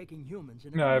collectors are taking humans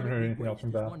and No, I haven't heard anything else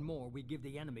from Val. one more we give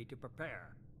the enemy to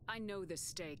prepare. I know the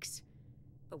stakes,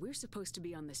 but we're supposed to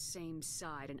be on the same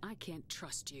side, and I can't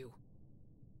trust you.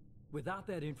 Without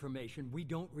that information, we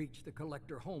don't reach the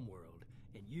collector homeworld,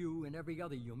 and you and every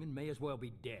other human may as well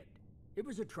be dead. It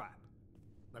was a trap,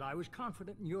 but I was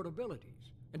confident in your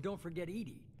abilities. And don't forget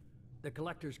EDI. The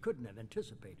collectors couldn't have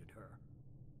anticipated her.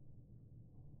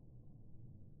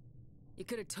 You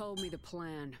could have told me the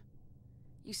plan.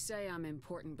 You say I'm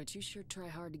important, but you sure try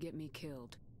hard to get me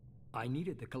killed. I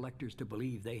needed the collectors to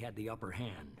believe they had the upper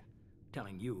hand.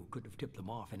 Telling you could have tipped them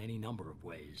off in any number of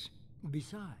ways.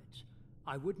 Besides,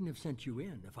 I wouldn't have sent you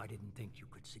in if I didn't think you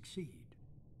could succeed.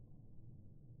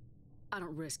 I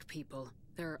don't risk people.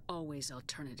 There are always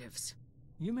alternatives.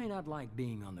 You may not like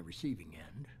being on the receiving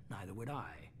end, neither would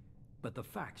I. But the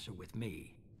facts are with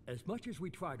me. As much as we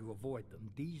try to avoid them,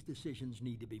 these decisions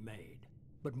need to be made.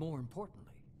 But more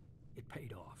importantly, it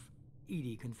paid off.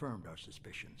 EDI confirmed our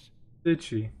suspicions. Did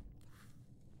she?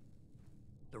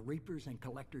 The Reapers and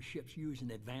Collector ships use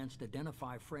an advanced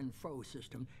Identify Friend-Foe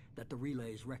system that the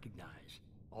relays recognize.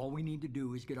 All we need to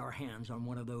do is get our hands on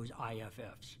one of those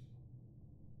IFFs.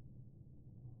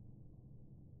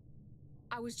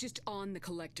 I was just on the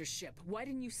Collector ship. Why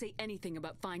didn't you say anything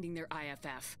about finding their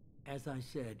IFF? As I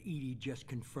said, EDI just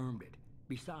confirmed it.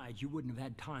 Besides, you wouldn't have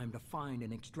had time to find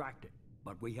and extract it.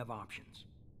 But we have options.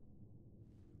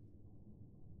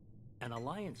 An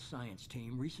Alliance science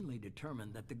team recently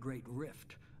determined that the Great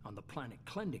Rift on the planet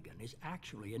Klendagon is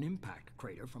actually an impact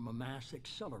crater from a mass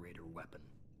accelerator weapon.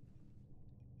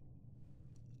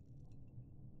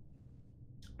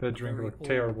 That drink looked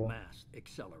terrible. Mass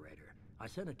accelerator. I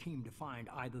sent a team to find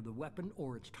either the weapon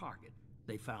or its target.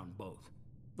 They found both.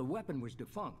 The weapon was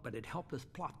defunct, but it helped us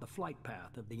plot the flight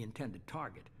path of the intended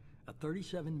target. A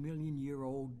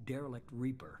 37-million-year-old derelict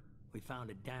Reaper. We found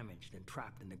it damaged and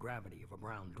trapped in the gravity of a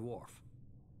brown dwarf.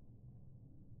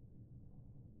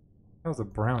 That was a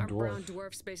brown dwarf. Are brown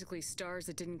dwarfs basically stars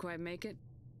that didn't quite make it?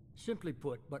 Simply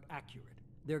put, but accurate.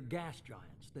 They're gas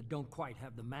giants that don't quite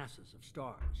have the masses of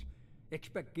stars.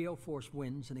 Expect gale force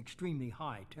winds and extremely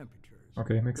high temperatures.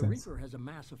 Okay, makes sense. The Reaper has a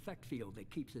mass effect field that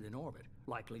keeps it in orbit,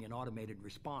 likely an automated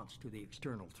response to the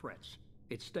external threats.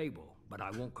 It's stable, but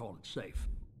I won't call it safe.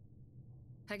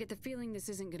 I get the feeling this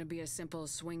isn't going to be a simple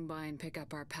swing by and pick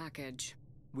up our package.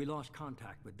 We lost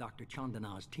contact with Dr.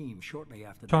 Chandana's team shortly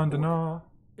after the Chandana.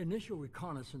 Initial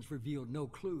reconnaissance revealed no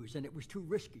clues, and it was too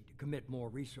risky to commit more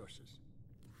resources.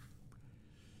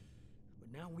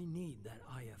 But now we need that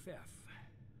IFF.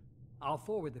 I'll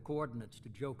forward the coordinates to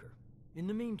Joker. In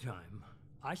the meantime,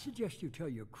 I suggest you tell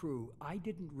your crew I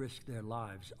didn't risk their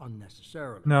lives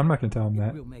unnecessarily. No, I'm not gonna tell them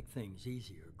that. It will make things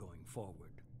easier going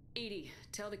forward. EDI,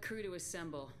 tell the crew to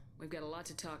assemble. We've got a lot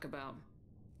to talk about.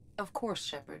 Of course,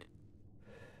 Shepard.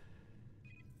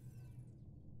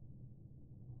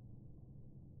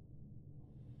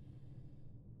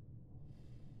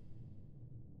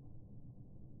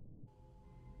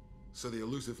 So the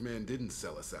Elusive Man didn't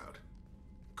sell us out.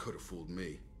 Could have fooled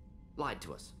me. Lied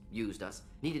to us, used us,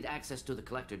 needed access to the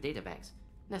Collector databanks.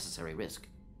 Necessary risk.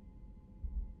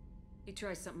 He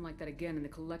tries something like that again and the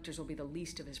Collectors will be the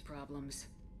least of his problems.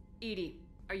 EDI,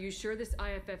 are you sure this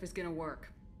IFF is gonna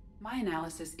work? My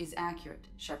analysis is accurate,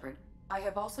 Shepard. I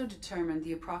have also determined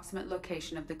the approximate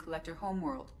location of the Collector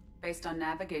homeworld, based on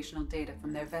navigational data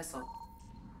from their vessel.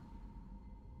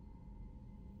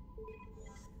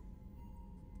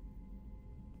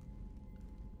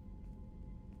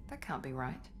 That can't be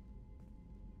right.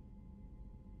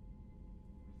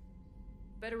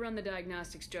 Better run the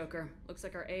diagnostics, Joker. Looks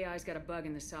like our AI's got a bug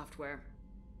in the software.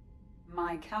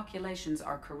 My calculations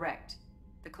are correct.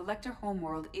 The Collector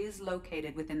homeworld is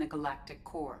located within the galactic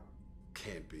core.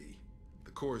 Can't be.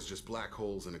 The core is just black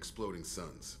holes and exploding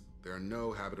suns. There are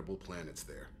no habitable planets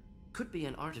there. Could be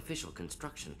an artificial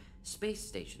construction. Space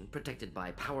station protected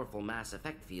by powerful mass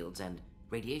effect fields and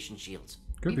radiation shields.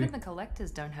 Even the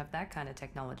Collectors don't have that kind of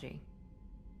technology.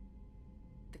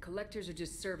 The Collectors are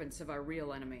just servants of our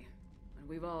real enemy. And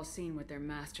we've all seen what their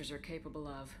masters are capable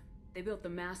of. They built the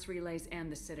mass relays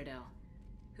and the Citadel.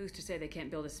 Who's to say they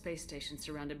can't build a space station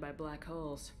surrounded by black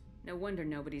holes? No wonder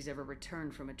nobody's ever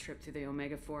returned from a trip through the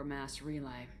Omega-4 mass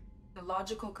relay. The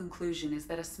logical conclusion is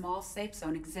that a small safe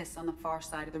zone exists on the far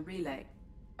side of the relay,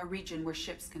 a region where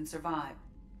ships can survive.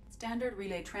 Standard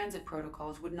relay transit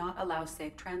protocols would not allow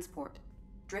safe transport.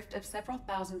 Drift of several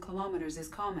thousand kilometers is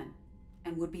common,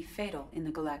 and would be fatal in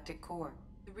the galactic core.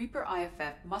 The Reaper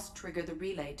IFF must trigger the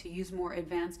relay to use more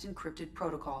advanced encrypted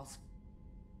protocols.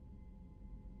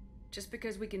 Just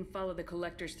because we can follow the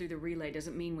Collectors through the relay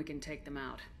doesn't mean we can take them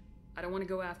out. I don't want to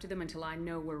go after them until I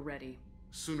know we're ready.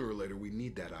 Sooner or later, we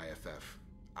need that IFF.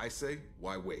 I say,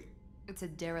 why wait? It's a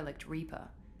derelict Reaper.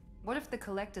 What if the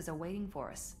Collectors are waiting for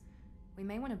us? We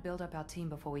may want to build up our team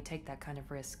before we take that kind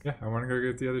of risk. Yeah, I want to go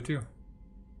get the other two.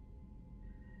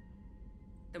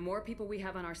 The more people we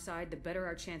have on our side, the better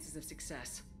our chances of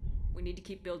success. We need to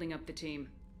keep building up the team.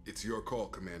 It's your call,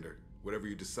 Commander. Whatever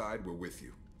you decide, we're with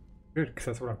you. Good, because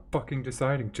that's what I'm fucking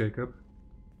deciding, Jacob.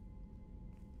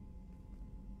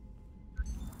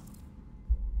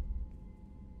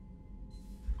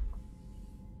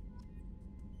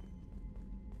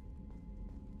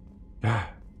 Ah.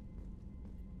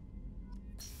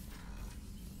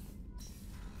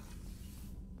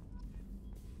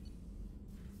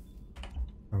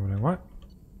 What I want.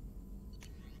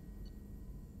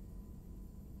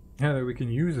 Yeah, that we can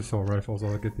use assault rifles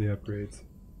while I get the upgrades.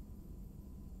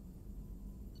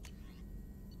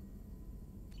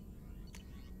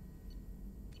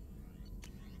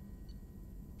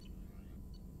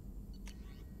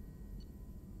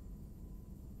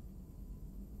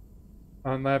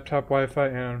 On laptop Wi-Fi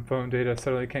and on phone data,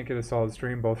 suddenly can't get a solid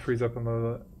stream. Both freeze up and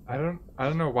load. I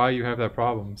don't know why you have that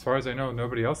problem. As far as I know,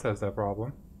 nobody else has that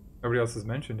problem. Nobody else has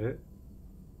mentioned it.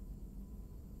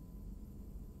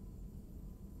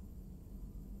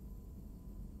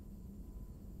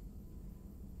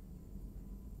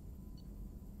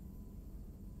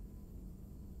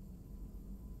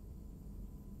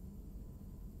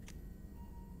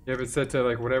 You have it set to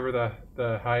like whatever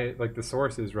the high, like the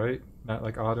source is, right? Not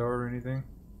like auto or anything.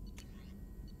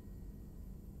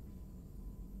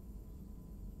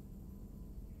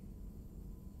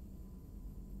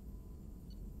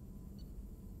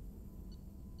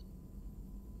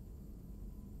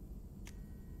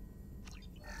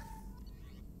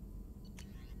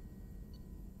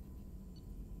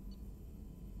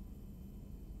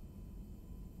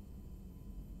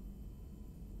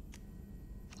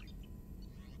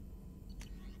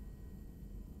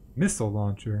 Missile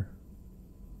launcher.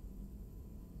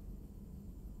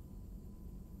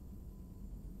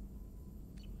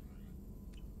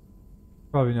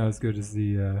 Probably not as good as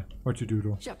the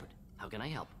Whatchadoodle. Shepard, how can I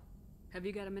help? Have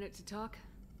you got a minute to talk?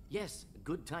 Yes,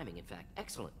 good timing, in fact.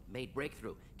 Excellent. Made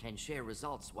breakthrough. Can share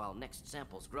results while next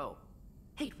samples grow.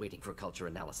 Hate waiting for culture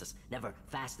analysis. Never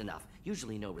fast enough.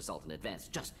 Usually no result in advance.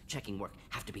 Just checking work.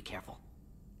 Have to be careful.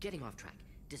 Getting off track.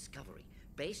 Discovery.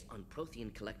 Based on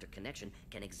Prothean Collector connection,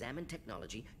 can examine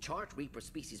technology, chart Reaper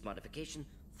species modification,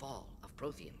 fall of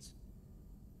Protheans.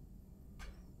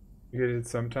 You get it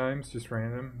sometimes, just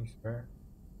random, you swear.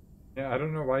 Yeah, I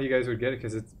don't know why you guys would get it,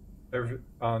 because it's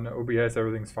on OBS,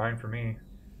 everything's fine for me.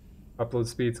 Upload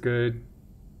speed's good.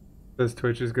 Says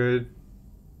Twitch is good.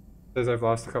 Says I've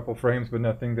lost a couple frames, but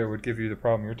nothing that would give you the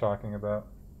problem you're talking about.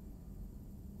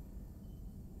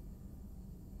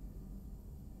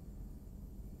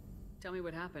 Tell me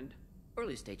what happened.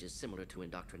 Early stages similar to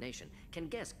indoctrination. Can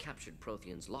guess captured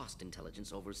Protheans lost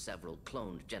intelligence over several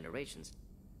cloned generations.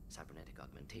 Cybernetic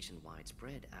augmentation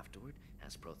widespread afterward.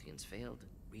 As Protheans failed,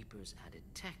 Reapers added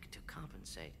tech to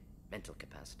compensate. Mental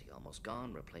capacity almost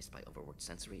gone, replaced by overworked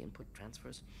sensory input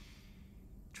transfers.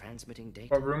 Transmitting data.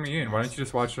 What room are you in? Why don't you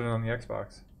just watch it on the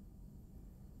Xbox?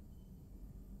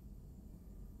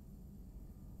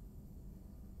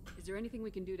 Is there anything we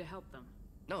can do to help them?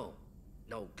 No.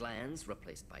 No glands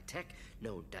replaced by tech.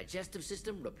 No digestive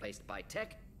system replaced by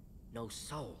tech. No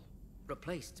soul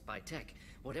replaced by tech.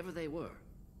 Whatever they were,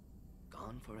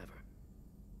 gone forever.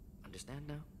 Understand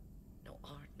now? No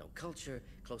art, no culture,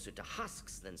 closer to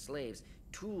husks than slaves.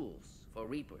 Tools for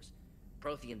Reapers.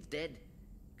 Protheans dead.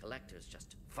 Collectors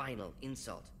just final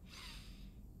insult.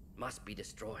 Must be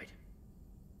destroyed.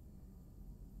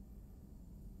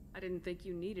 I didn't think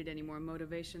you needed any more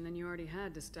motivation than you already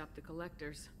had to stop the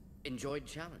Collectors. Enjoyed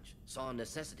challenge. Saw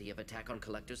necessity of attack on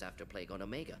Collectors after Plague on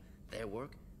Omega. Their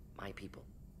work, my people.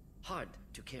 Hard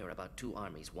to care about two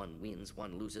armies. One wins,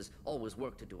 one loses. Always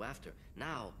work to do after.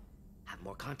 Now, have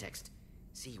more context.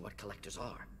 See what Collectors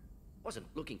are. Wasn't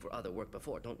looking for other work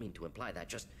before. Don't mean to imply that.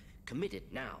 Just committed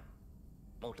now.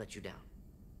 Won't let you down.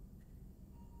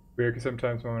 Weird, because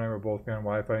sometimes when I will both be on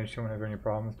Wi-Fi and she won't have any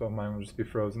problems, but mine will just be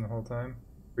frozen the whole time.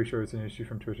 Pretty sure it's an issue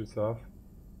from Twitch itself.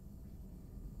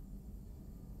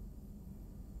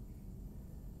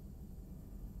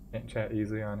 Can't chat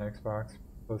easily on Xbox.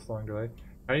 Plus long delay.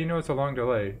 How do you know it's a long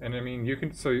delay? And I mean, you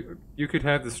can, so you could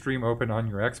have the stream open on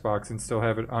your Xbox and still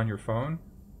have it on your phone.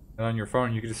 And on your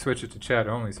phone, you could just switch it to chat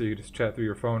only, so you could just chat through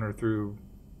your phone or through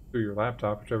your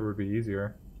laptop, whichever would be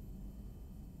easier.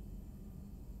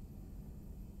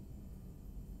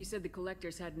 You said the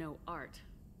Collectors had no art.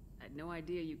 I had no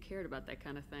idea you cared about that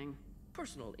kind of thing.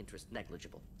 Personal interest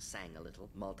negligible. Sang a little.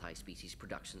 Multi-species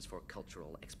productions for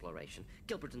cultural exploration.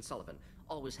 Gilbert and Sullivan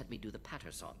always had me do the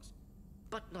patter songs.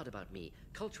 But not about me.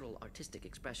 Cultural artistic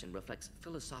expression reflects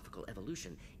philosophical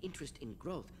evolution, interest in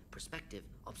growth, perspective,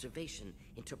 observation,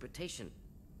 interpretation.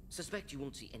 Suspect you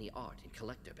won't see any art in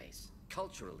Collector base.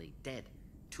 Culturally dead.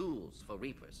 Tools for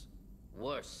Reapers.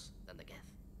 Worse than the Geth.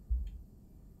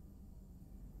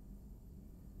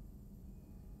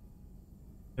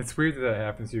 It's weird that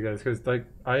happens to you guys, because like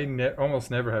I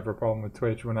almost never have a problem with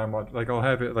Twitch when I'm like I'll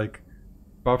have it like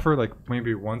buffer like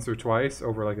maybe once or twice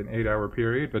over like an 8-hour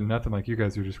period, but nothing like you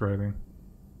guys are describing.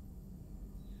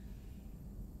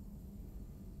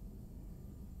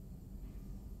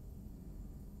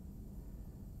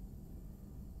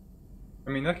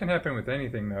 I mean, that can happen with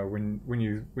anything though when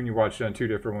you watch it on two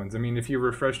different ones. I mean, if you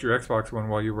refreshed your Xbox one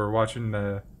while you were watching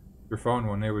your phone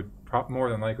one, it would more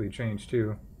than likely change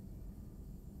too.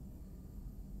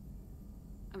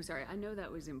 I'm sorry, I know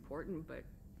that was important, but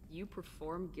you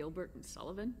perform Gilbert and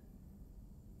Sullivan?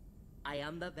 I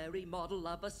am the very model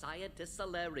of a scientist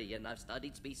Salarian. I've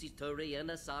studied species Turian,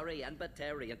 Asari, and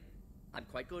Batarian. I'm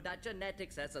quite good at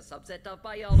genetics as a subset of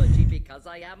biology because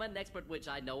I am an expert, which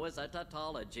I know is a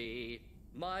tautology.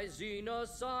 My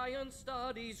xenoscience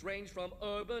studies range from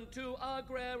urban to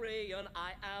agrarian.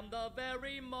 I am the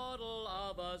very model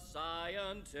of a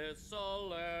scientist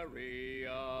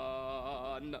Salarian.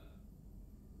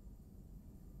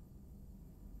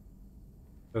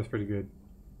 That's pretty good.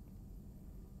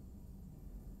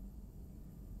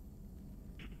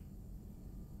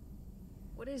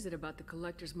 What is it about the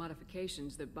Collector's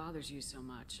modifications that bothers you so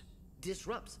much?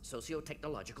 Disrupts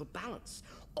socio-technological balance.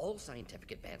 All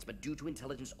scientific advancement due to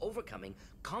intelligence overcoming,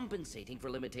 compensating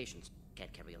for limitations.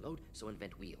 Can't carry a load, so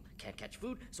invent wheel. Can't catch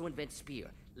food, so invent spear.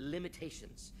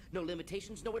 Limitations. No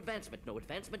limitations, no advancement. No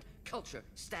advancement, culture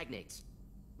stagnates.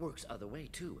 Works other way,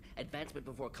 too. Advancement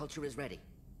before culture is ready.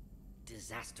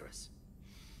 Disastrous.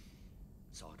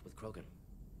 Saw it with Krogan.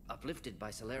 Uplifted by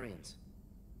Salarians.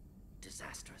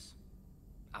 Disastrous.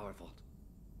 Our fault.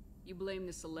 You blame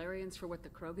the Salarians for what the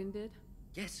Krogan did?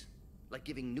 Yes. Like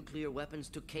giving nuclear weapons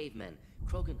to cavemen.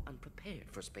 Krogan unprepared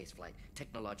for spaceflight,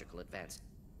 technological advance.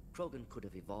 Krogan could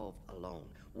have evolved alone,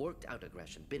 worked out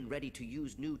aggression, been ready to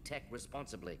use new tech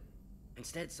responsibly.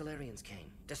 Instead, Salarians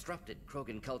came, disrupted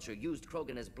Krogan culture, used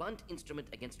Krogan as blunt instrument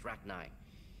against Rachni.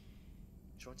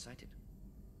 Short-sighted.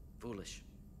 Foolish.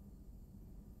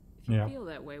 If you feel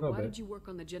that way, why did you work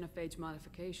on the genophage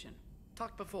modification?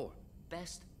 Talked before.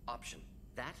 Best option.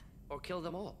 That, or kill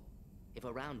them all. If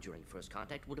around during first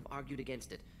contact, would have argued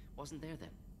against it. Wasn't there then.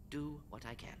 Do what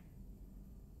I can.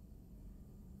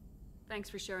 Thanks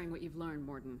for sharing what you've learned,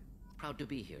 Mordin. Proud to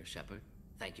be here, Shepard.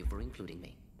 Thank you for including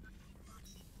me.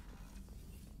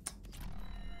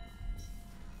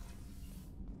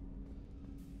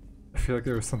 I feel like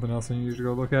there was something else I needed to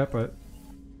go look at, but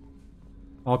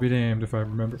I'll be damned if I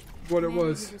remember what it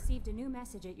was. You received a new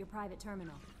message at your private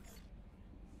terminal.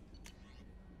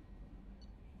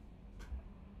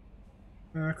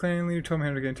 Clan leader told me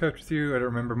how to get in touch with you. I don't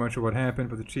remember much of what happened,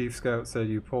 but the chief scout said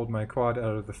you pulled my quad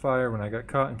out of the fire when I got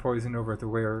caught and poisoned over at the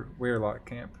Weirlock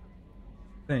camp.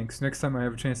 Thanks. Next time I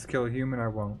have a chance to kill a human, I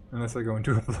won't. Unless I go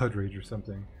into a blood rage or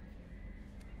something.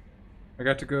 I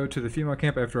got to go to the female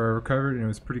camp after I recovered, and it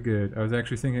was pretty good. I was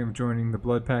actually thinking of joining the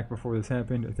blood pack before this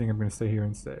happened. I think I'm going to stay here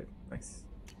instead. Nice.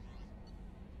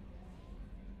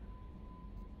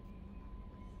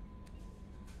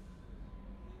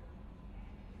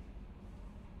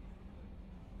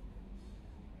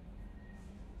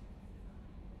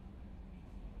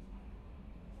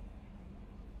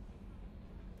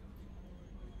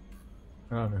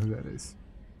 I don't know who that is.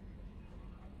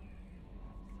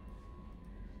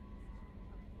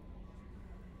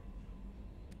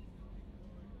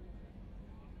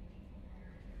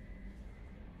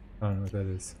 I don't know what that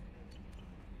is.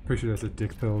 Pretty sure that's a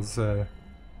Dick Pills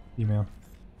email.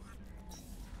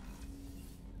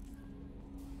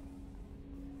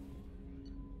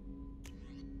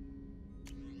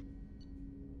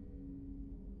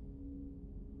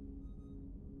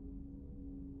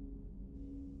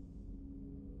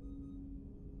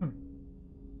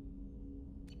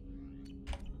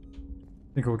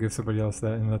 I think we'll give somebody else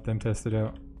that and let them test it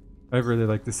out. I really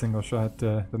like the single shot,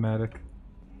 the Matic.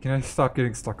 Can I stop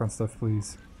getting stuck on stuff,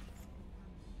 please?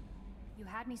 You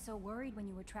had me so worried when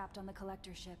you were trapped on the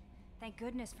collector ship. Thank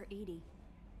goodness for EDI.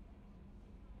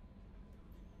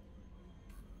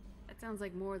 That sounds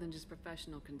like more than just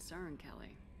professional concern,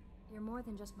 Kelly. You're more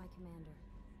than just my commander.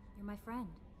 You're my friend.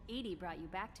 EDI brought you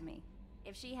back to me.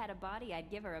 If she had a body, I'd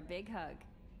give her a big hug.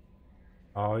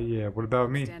 Oh yeah, what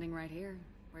about me? Standing right here.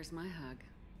 Where's my hug?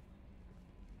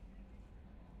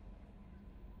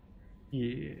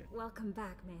 Yeah. Welcome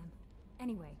back, ma'am.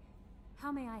 Anyway,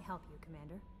 how may I help you,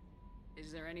 Commander?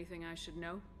 Is there anything I should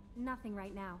know? Nothing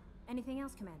right now. Anything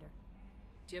else, Commander?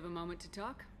 Do you have a moment to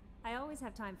talk? I always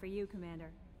have time for you, Commander.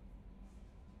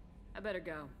 I better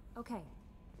go. Okay.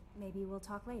 Maybe we'll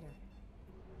talk later.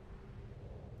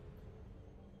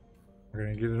 We're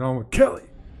gonna get it on with Kelly.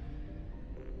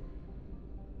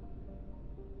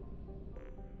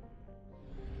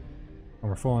 Oh,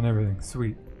 we're full on everything.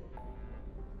 Sweet.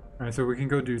 Alright, so we can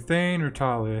go do Thane or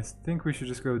Tali. I think we should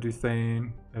just go do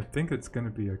Thane. I think it's gonna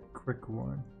be a quick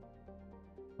one.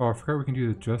 Oh, I forgot we can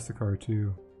do the Justicar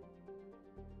too.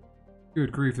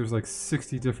 Good grief, there's like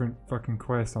 60 different fucking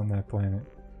quests on that planet.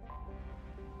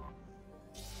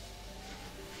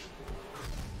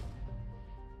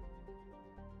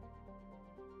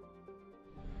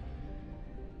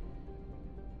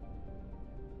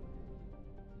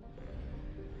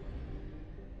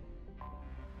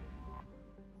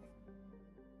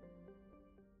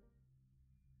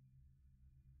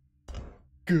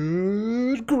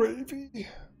 Good gravy.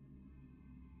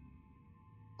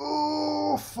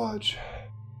 Oh, fudge.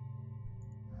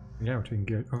 Yeah, we're taking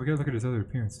good. Oh, we gotta look at his other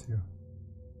appearance too.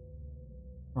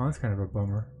 Oh, that's kind of a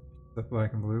bummer. That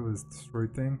black and blue is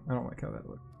destroyed thing. I don't like how that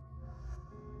looks.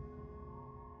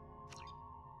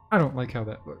 I don't like how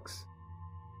that looks.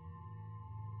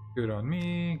 Good on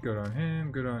me, good on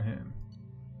him, good on him.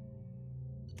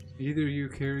 Either you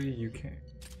carry, you can.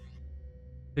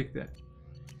 Take that.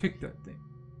 Pick that thing.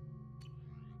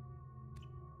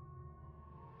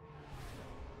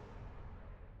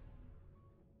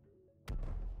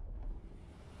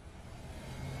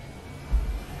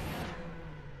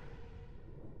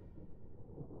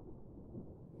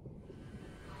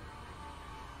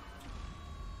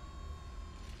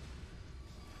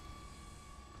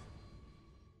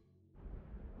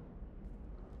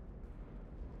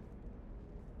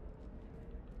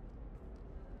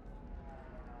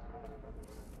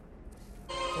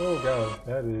 Oh god,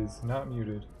 that is not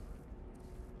muted.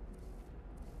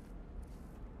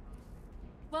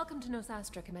 Welcome to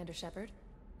Nosastra, Commander Shepard.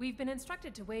 We've been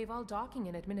instructed to waive all docking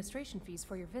and administration fees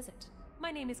for your visit. My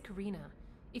name is Karina.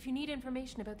 If you need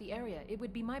information about the area, it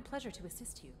would be my pleasure to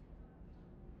assist you.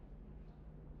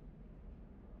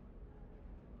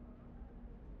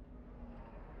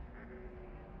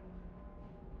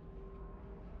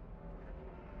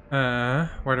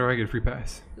 Why do I get a free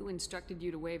pass? Who instructed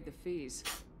you to waive the fees?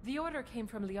 The order came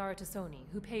from Liara Tassoni,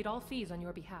 who paid all fees on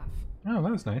your behalf. Oh,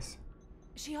 that was nice.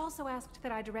 She also asked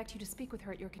that I direct you to speak with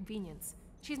her at your convenience.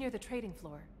 She's near the trading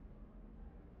floor.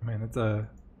 Man, that's a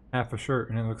half a shirt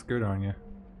and it looks good on you.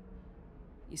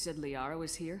 You said Liara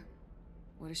was here?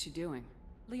 What is she doing?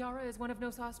 Liara is one of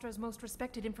Nosastra's most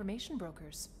respected information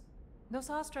brokers.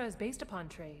 Nosastra is based upon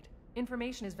trade.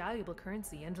 Information is valuable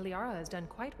currency, and Liara has done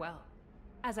quite well.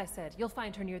 As I said, you'll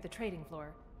find her near the trading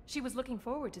floor. She was looking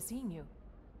forward to seeing you.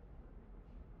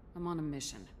 I'm on a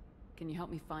mission. Can you help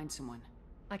me find someone?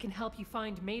 I can help you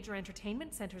find major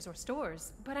entertainment centers or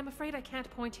stores, but I'm afraid I can't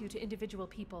point you to individual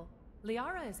people.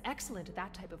 Liara is excellent at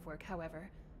that type of work, however.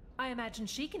 I imagine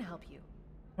she can help you.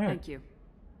 Thank you.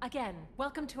 Again,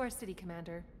 welcome to our city,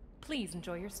 Commander. Please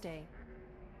enjoy your stay.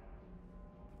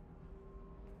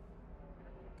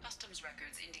 Customs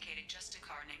records indicated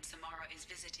Justicar named Samara is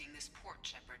visiting this port,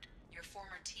 Shepard. Your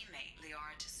former teammate,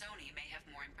 Liara Tassoni, may have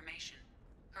more information.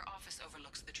 Her office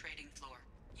overlooks the trading floor.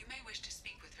 You may wish to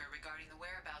speak with her regarding the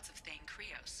whereabouts of Thane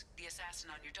Krios, the assassin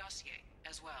on your dossier,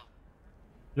 as well.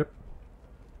 Yep.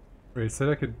 Wait, it said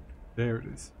I could... There it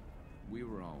is. We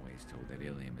were always told that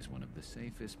Ilium is one of the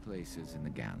safest places in the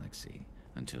galaxy,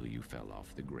 until you fell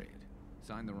off the grid.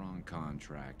 Signed the wrong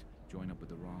contract, join up with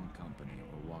the wrong company,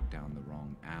 or walk down the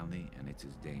wrong alley, and it's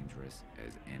as dangerous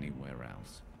as anywhere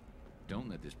else. Don't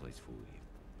let this place fool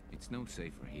you. It's no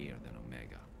safer here than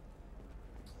Omega.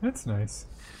 That's nice.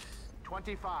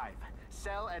 25.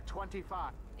 Cell at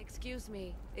 25. Excuse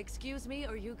me,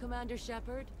 are you Commander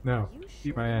Shepard? No,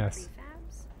 eat my ass.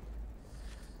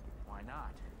 Why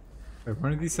not? Wait,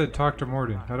 one of these said talk to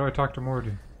Morden. How do I talk to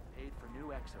Morden? Paid for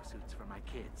new exosuits for my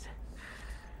kids.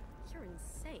 You're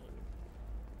insane.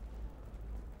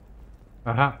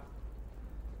 Aha.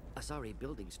 Asari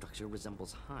building structure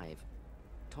resembles Hive.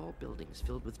 Tall buildings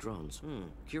filled with drones.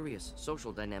 Curious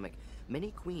social dynamic.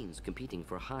 Many queens competing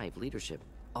for Hive leadership.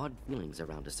 Odd feelings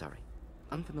around Asari.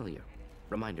 Unfamiliar.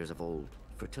 Reminders of old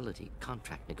fertility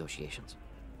contract negotiations.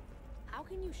 How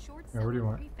can you short Yeah, what do you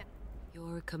want?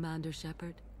 You're Commander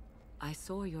Shepard. I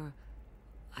saw your...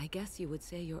 I guess you would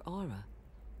say your aura.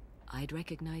 I'd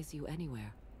recognize you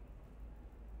anywhere.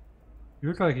 You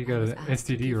look like you got an I was asked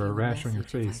to STD give or a you rash on your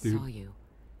message if face, I dude. saw you.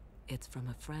 It's from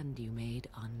a friend you made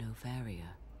on Novaria.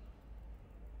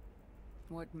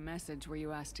 What message were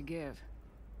you asked to give?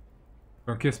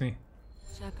 Don't kiss me.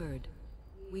 Shepard,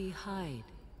 we hide.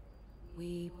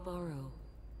 We borrow.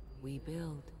 We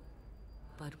build.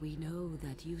 But we know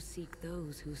that you seek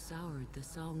those who soured the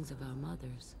songs of our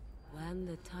mothers. When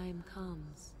the time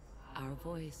comes, our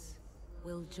voice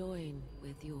will join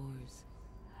with yours,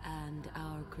 and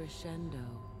our crescendo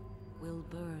will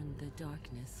burn the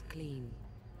darkness clean.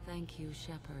 Thank you,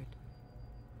 Shepard.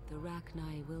 The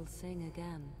Rachni will sing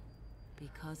again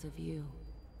because of you.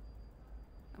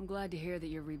 I'm glad to hear that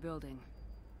you're rebuilding.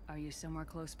 Are you somewhere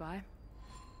close by?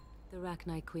 The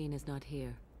Rachni Queen is not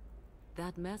here.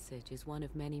 That message is one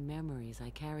of many memories I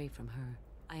carry from her.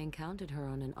 I encountered her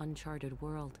on an uncharted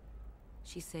world.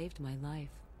 She saved my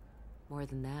life. More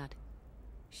than that,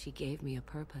 she gave me a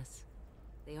purpose.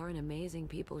 They are an amazing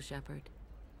people, Shepard.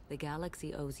 The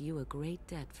galaxy owes you a great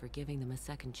debt for giving them a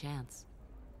second chance.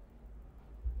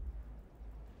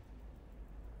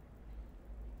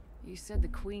 You said the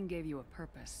Queen gave you a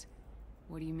purpose.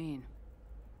 What do you mean?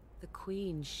 The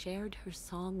Queen shared her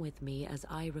song with me as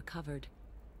I recovered.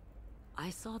 I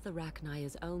saw the Rachni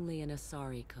as only an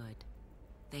Asari could.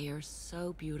 They are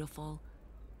so beautiful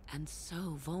and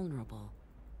so vulnerable.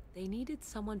 They needed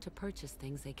someone to purchase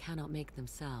things they cannot make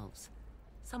themselves.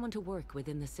 Someone to work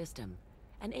within the system.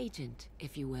 An agent,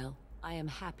 if you will. I am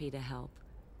happy to help.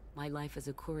 My life as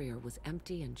a courier was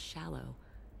empty and shallow.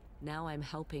 Now I'm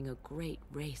helping a great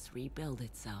race rebuild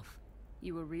itself.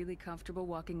 You were really comfortable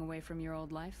walking away from your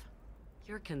old life?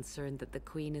 You're concerned that the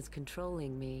Queen is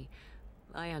controlling me.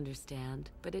 I understand,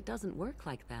 but it doesn't work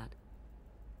like that.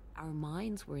 Our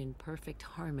minds were in perfect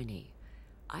harmony.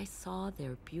 I saw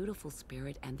their beautiful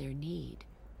spirit and their need.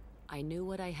 I knew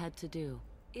what I had to do.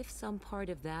 If some part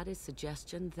of that is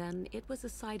suggestion, then it was a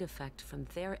side effect from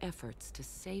their efforts to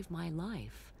save my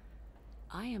life.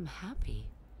 I am happy.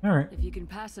 All right. If you can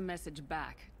pass a message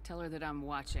back, tell her that I'm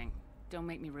watching. Don't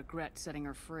make me regret setting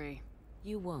her free.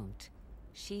 You won't.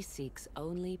 She seeks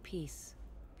only peace.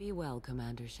 Be well,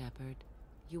 Commander Shepard.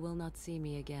 You will not see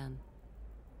me again.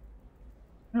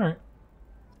 All right.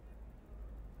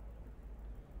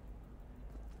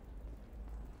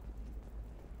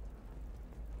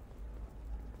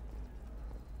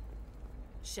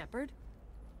 Shepard?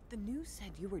 The news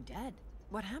said you were dead.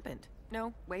 What happened?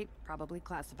 No, wait, probably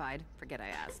classified. Forget I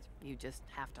asked. You just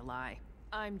have to lie.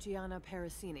 I'm Gianna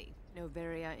Parasini,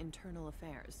 Novaria Internal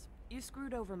Affairs. You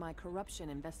screwed over my corruption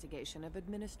investigation of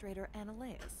Administrator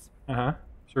Annaleus. Uh-huh.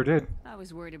 Sure did. I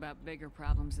was worried about bigger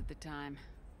problems at the time.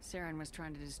 Saren was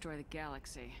trying to destroy the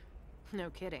galaxy. No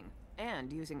kidding.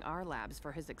 And using our labs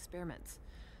for his experiments.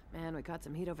 Man, we caught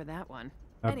some heat over that one.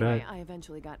 I Anyway, bet. I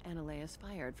eventually got Annaleus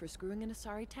fired for screwing an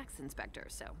Asari tax inspector,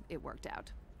 so it worked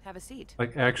out. Have a seat. Like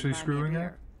You can actually buy me a screwing her?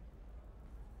 beer.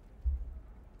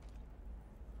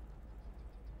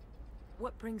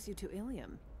 What brings you to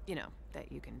Ilium? You know,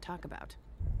 that you can talk about.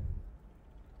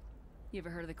 You ever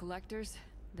heard of the Collectors?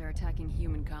 They're attacking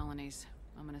human colonies.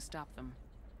 I'm gonna stop them.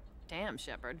 Damn,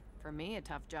 Shepard. For me, a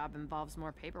tough job involves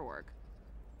more paperwork.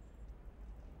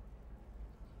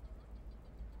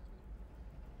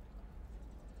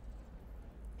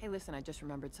 Hey, listen, I just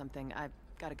remembered something. I've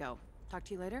gotta go. Talk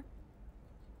to you later?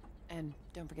 And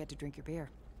don't forget to drink your beer.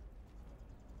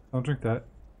 Don't drink that.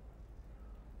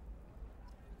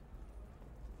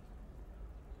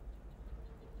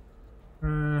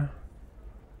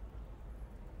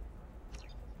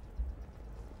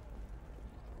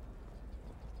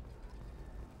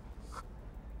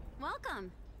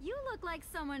 Welcome. You look like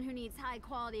someone who needs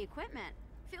high-quality equipment.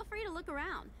 Feel free to look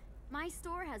around. My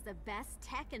store has the best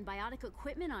tech and biotic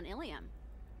equipment on Ilium.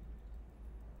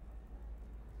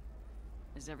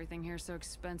 Is everything here so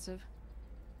expensive?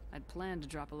 I'd planned to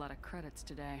drop a lot of credits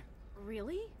today.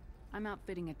 Really? I'm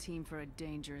outfitting a team for a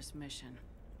dangerous mission.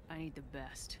 I need the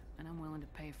best, and I'm willing to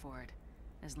pay for it,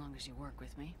 as long as you work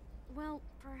with me. Well,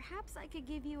 perhaps I could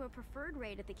give you a preferred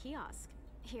rate at the kiosk.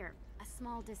 Here, a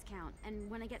small discount, and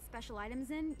when I get special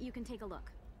items in, you can take a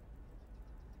look.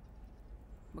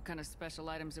 What kind of special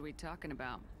items are we talking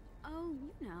about? Oh,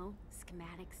 you know,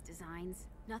 schematics, designs.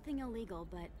 Nothing illegal,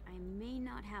 but I may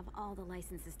not have all the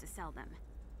licenses to sell them.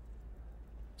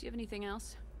 Do you have anything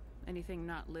else? Anything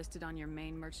not listed on your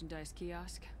main merchandise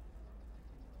kiosk?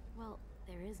 Well,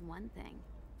 there is one thing.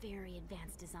 Very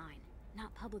advanced design.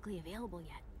 Not publicly available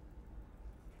yet.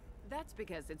 That's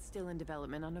because it's still in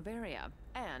development on Noveria,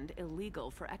 and illegal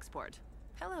for export.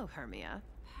 Hello, Hermia.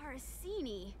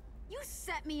 Parasini, you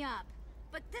set me up!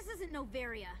 But this isn't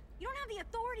Noveria. You don't have the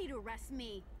authority to arrest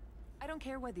me. I don't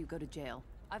care whether you go to jail.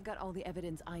 I've got all the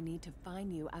evidence I need to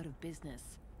find you out of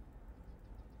business.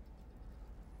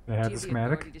 They have Do the you have the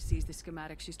schematic? authority to seize the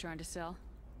schematic she's trying to sell?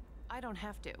 I don't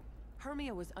have to.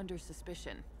 Hermia was under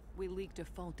suspicion. We leaked a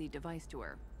faulty device to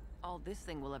her. All this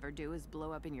thing will ever do is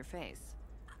blow up in your face.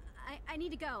 I need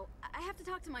to go. I have to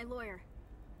talk to my lawyer.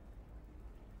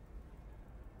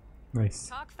 Nice.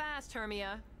 Talk fast,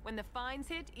 Hermia. When the fines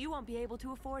hit, you won't be able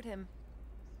to afford him.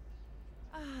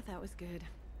 Ah, that was good.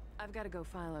 I've got to go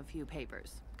file a few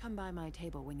papers. Come by my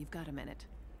table when you've got a minute.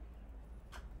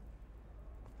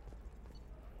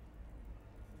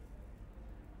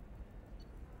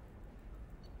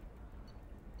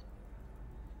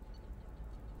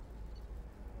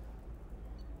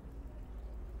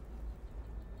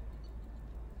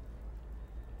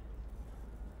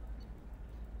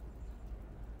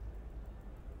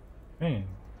 Man,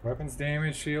 weapons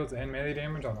damage, shields, and melee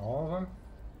damage on all of them?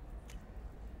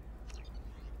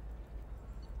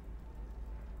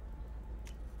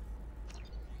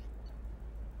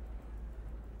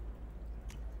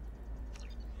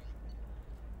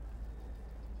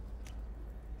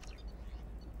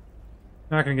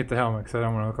 I'm not gonna get the helmet because I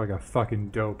don't want to look like a fucking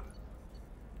dope.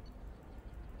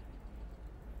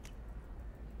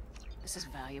 This is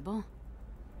valuable.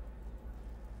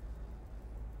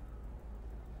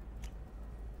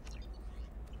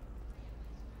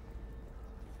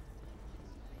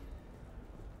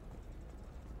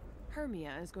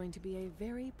 Hermia is going to be a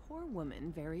very poor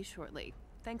woman very shortly.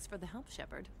 Thanks for the help,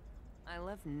 Shepard. I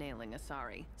love nailing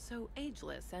Asari. So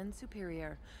ageless and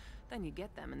superior. Then you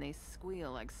get them and they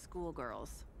squeal like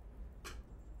schoolgirls.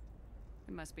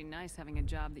 It must be nice having a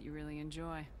job that you really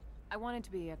enjoy. I wanted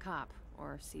to be a cop,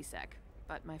 or CSEC,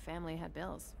 but my family had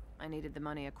bills. I needed the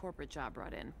money a corporate job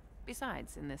brought in.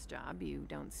 Besides, in this job, you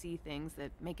don't see things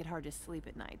that make it hard to sleep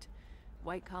at night.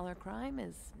 White-collar crime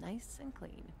is nice and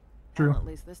clean. True. Well, at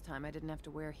least this time I didn't have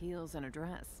to wear heels and a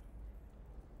dress.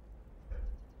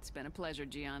 It's been a pleasure,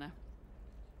 Gianna.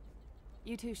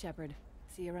 You too, Shepard.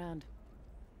 See you around.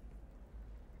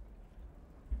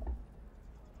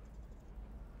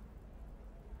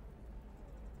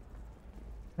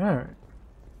 Alright.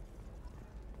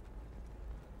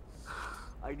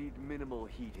 I need minimal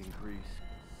heat increase.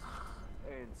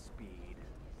 And speed.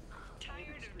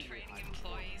 Tired of training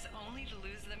employees only to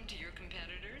lose them to your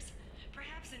competitors?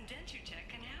 Perhaps Indentutech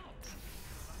can help.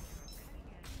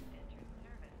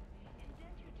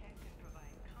 Indentutech can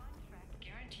provide contract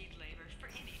guaranteed labor for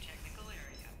any technical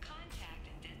area. Contact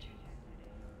Indentutech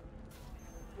today.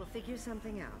 We'll figure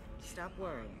something out. Stop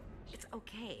worrying. It's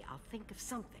okay. I'll think of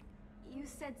something. You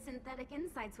said Synthetic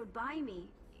Insights would buy me.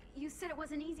 You said it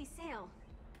was an easy sale.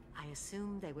 I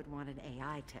assumed they would want an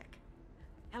AI tech.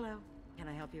 Hello. Can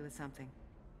I help you with something?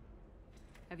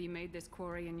 Have you made this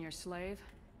Quarian your slave?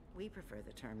 We prefer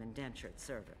the term indentured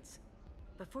servants.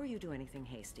 Before you do anything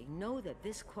hasty, know that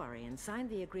this Quarian signed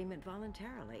the agreement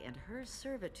voluntarily, and her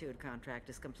servitude contract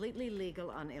is completely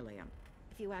legal on Ilium.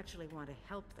 If you actually want to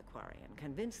help the Quarian,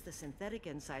 convince the Synthetic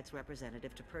Insights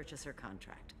representative to purchase her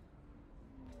contract.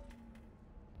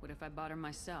 What if I bought her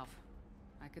myself?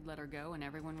 I could let her go and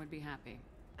everyone would be happy.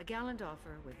 A gallant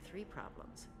offer with 3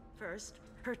 problems. First,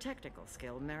 her technical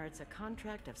skill merits a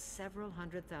contract of several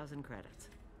 100,000 credits.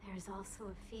 There's also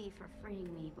a fee for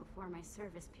freeing me before my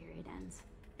service period ends.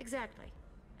 Exactly.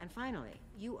 And finally,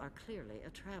 you are clearly a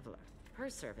traveler. Her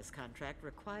service contract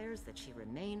requires that she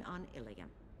remain on Ilium.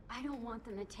 I don't want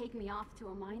them to take me off to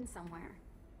a mine somewhere.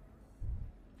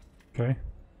 Okay.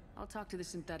 I'll talk to the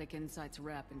Synthetic Insights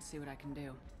rep and see what I can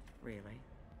do. Really?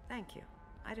 Thank you.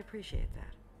 I'd appreciate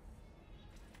that.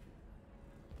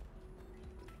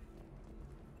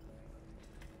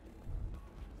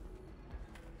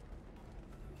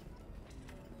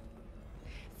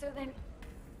 So then...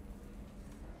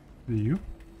 Is it you?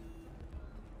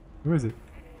 Who is it?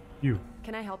 You.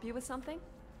 Can I help you with something?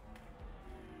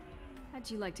 How'd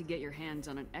you like to get your hands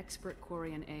on an expert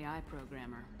Quarian AI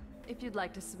programmer? If you'd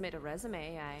like to submit a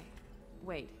resume,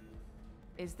 Wait.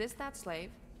 Is this that slave?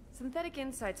 Synthetic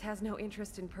Insights has no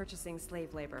interest in purchasing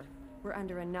slave labor. We're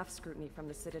under enough scrutiny from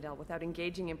the Citadel without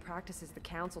engaging in practices the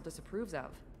Council disapproves of.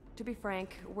 To be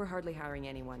frank, we're hardly hiring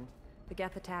anyone. The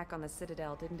Geth attack on the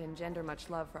Citadel didn't engender much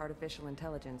love for artificial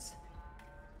intelligence.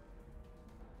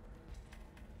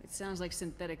 It sounds like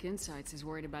Synthetic Insights is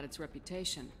worried about its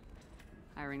reputation.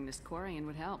 Hiring this Quarian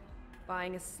would help.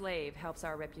 Buying a slave helps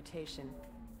our reputation.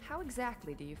 How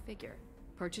exactly do you figure?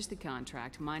 Purchase the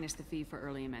contract, minus the fee for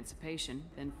early emancipation,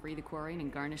 then free the Quarian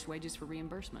and garnish wages for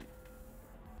reimbursement.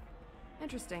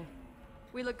 Interesting.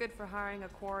 We look good for hiring a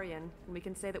Quarian, and we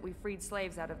can say that we freed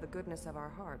slaves out of the goodness of our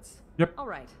hearts. Yep. All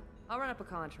right. I'll run up a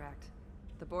contract.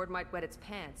 The board might wet its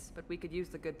pants, but we could use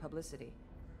the good publicity.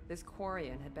 This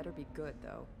Quarian had better be good,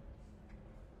 though.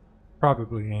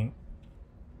 Probably ain't.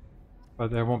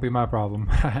 But that won't be my problem.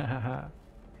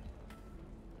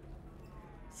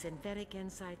 Synthetic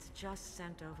Insights just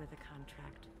sent over the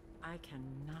contract. I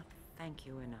cannot thank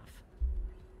you enough.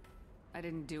 I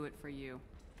didn't do it for you.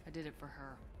 I did it for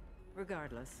her.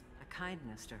 Regardless, a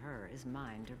kindness to her is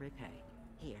mine to repay.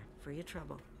 Here, for your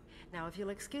trouble. Now, if you'll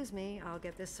excuse me, I'll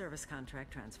get this service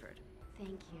contract transferred.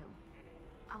 Thank you.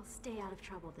 I'll stay out of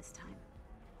trouble this time.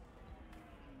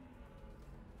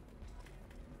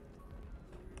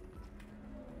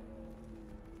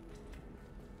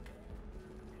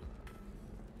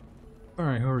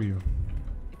 Alright, who are you?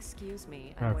 Excuse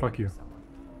me. Alright, fuck you.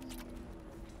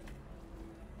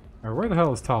 Alright, where the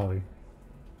hell is Tali?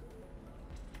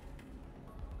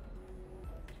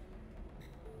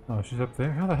 Oh, she's up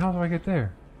there? How the hell do I get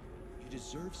there? You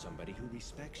deserve somebody who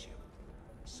respects you.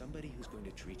 Somebody who's going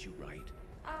to treat you right.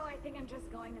 Oh, I think I'm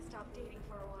just going to stop dating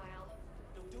for a while.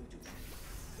 No, don't do that.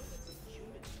 Don't let some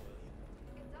human spoil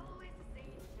you. It's always the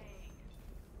same thing.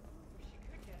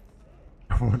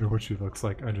 I wonder what she looks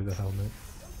like under the helmet.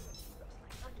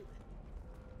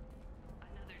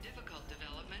 Another difficult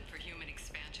development for human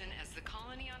expansion as the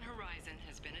colony on Horizon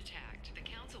has been attacked. The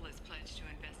Council is pledged to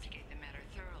investigate the matter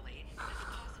thoroughly as a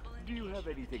possible Do you have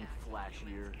anything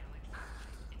flashier?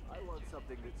 I want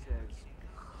something that says,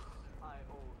 I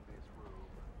own this room.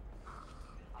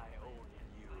 I own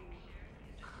you.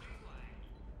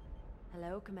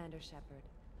 Hello, Commander Shepard.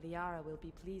 Liara will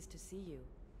be pleased to see you.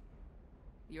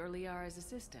 You're Liara's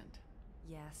assistant.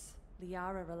 Yes.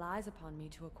 Liara relies upon me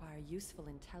to acquire useful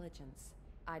intelligence.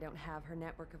 I don't have her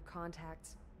network of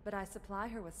contacts, but I supply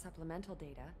her with supplemental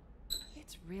data.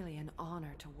 It's really an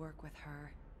honor to work with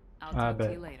her. I'll talk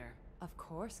to you later. Of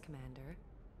course, Commander.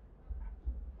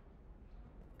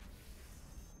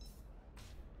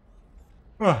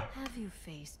 Have you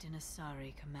faced an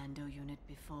Asari commando unit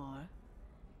before?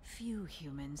 Few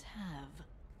humans have.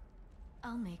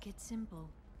 I'll make it simple.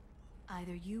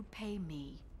 Either you pay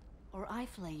me, or I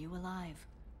flay you alive.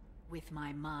 With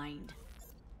my mind.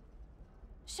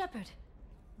 Shepard!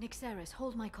 Nixeris,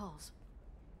 hold my calls.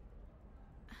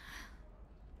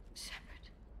 Shepard.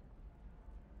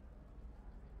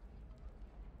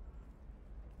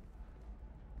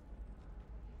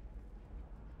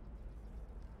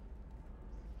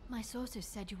 My sources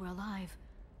said you were alive,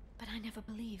 but I never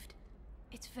believed.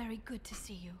 It's very good to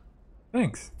see you.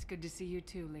 Thanks. It's good to see you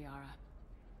too, Liara.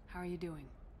 How are you doing?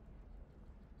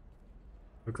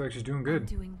 Looks like she's doing good.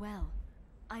 I'm doing well.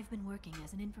 I've been working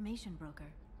as an information broker.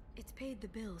 It's paid the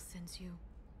bills since you...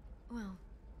 well,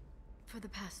 for the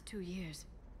past 2 years.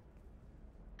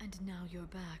 And now you're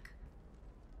back,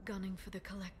 gunning for the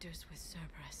Collectors with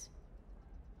Cerberus.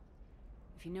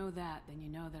 If you know that, then you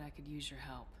know that I could use your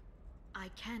help. I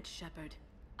can't, Shepard.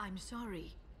 I'm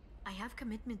sorry. I have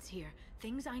commitments here,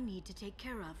 things I need to take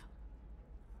care of.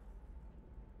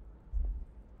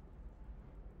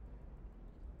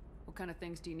 What kind of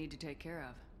things do you need to take care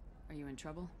of? Are you in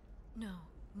trouble? No,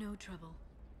 no trouble.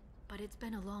 But it's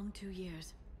been a long 2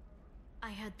 years.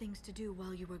 I had things to do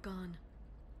while you were gone.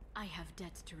 I have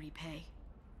debts to repay.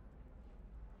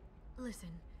 Listen,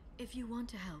 if you want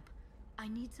to help, I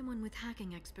need someone with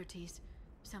hacking expertise.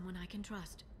 Someone I can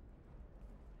trust.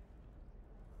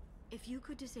 If you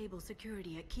could disable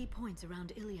security at key points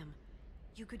around Ilium,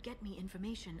 you could get me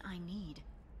information I need.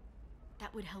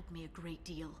 That would help me a great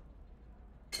deal.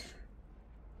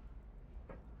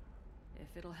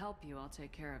 If it'll help you, I'll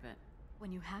take care of it.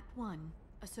 When you hack one,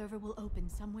 a server will open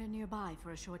somewhere nearby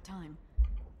for a short time.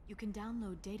 You can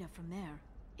download data from there,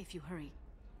 if you hurry.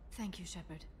 Thank you,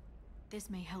 Shepard. This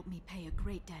may help me pay a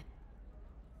great debt.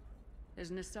 There's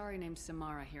an Asari named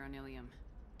Samara here on Ilium.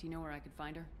 Do you know where I could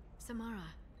find her?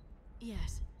 Samara?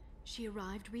 Yes. She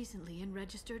arrived recently and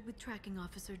registered with Tracking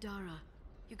Officer Dara.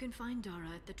 You can find Dara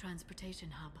at the transportation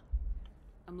hub.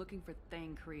 I'm looking for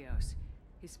Thane Krios.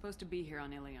 He's supposed to be here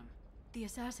on Ilium. The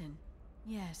assassin?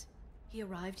 Yes. He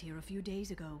arrived here a few days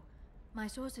ago. My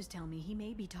sources tell me he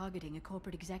may be targeting a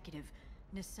corporate executive,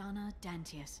 Nasana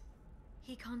Dantius.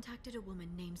 He contacted a woman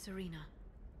named Serena.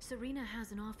 Serena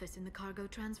has an office in the cargo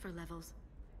transfer levels.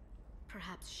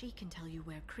 Perhaps she can tell you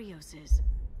where Krios is.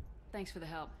 Thanks for the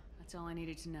help. That's all I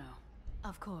needed to know.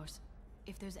 Of course.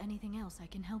 If there's anything else I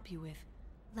can help you with,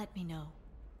 let me know.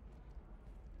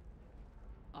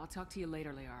 I'll talk to you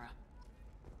later, Liara.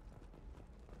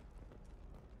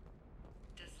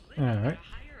 Does living at Alright. a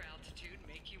higher altitude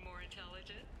make you more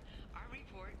intelligent? Our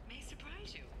report may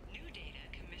surprise you. New data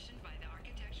commissioned by the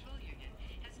Architectural Union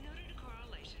has noted a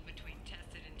correlation between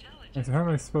tested intelligence. So how am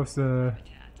I supposed to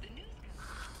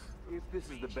If this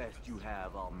is the best you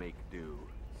have, I'll make do.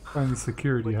 find the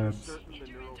security But you're hubs? certain the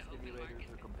neural stimulators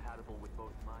are compatible with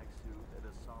both my suit and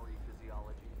Asari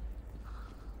physiology?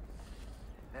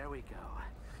 There we go.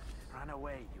 Run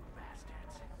away, you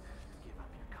bastards. Give up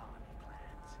your colony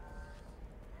plans.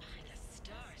 By the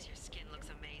stars, your skin looks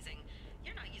amazing.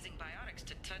 You're not using biotics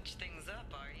to touch things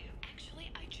up, are you?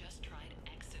 Actually, I just tried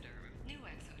Exoderm. New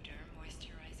Exoderm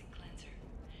moisturizing cleanser.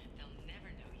 They'll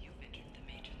never know you've entered the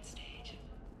matron stage.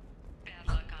 Bad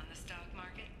luck on the stock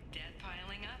market? Debt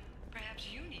piling up?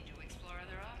 Perhaps you need to explore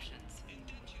other options.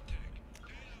 Indentutech.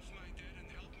 Paid off my debt and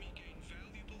helped me gain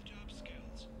valuable job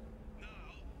skills.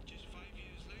 Now, just 5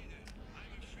 years later,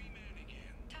 I'm a free man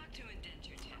again. Talk to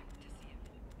Indentutech to see if...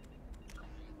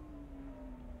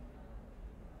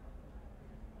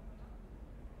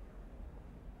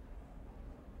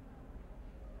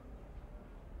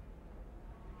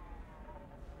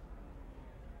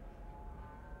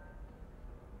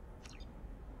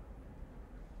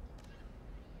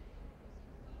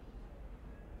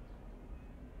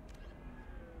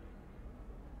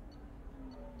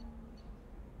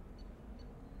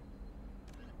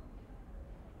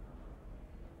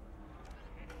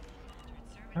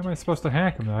 How am I supposed to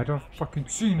hack him? I don't fucking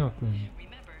see nothing.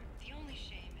 Remember, the only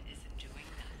shame isn't doing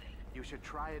nothing. You should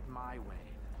try it my way.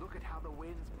 Look at how the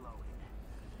wind's blowing.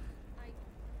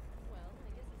 Well,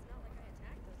 I guess it's not like I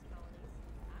attacked those colonies.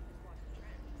 I'm just watching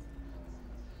trends.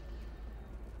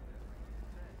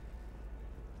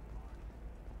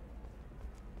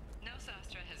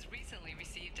 Nosastra has recently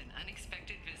received an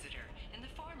unexpected visitor in the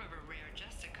form of a rare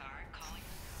Justicar calling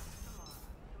herself Samara.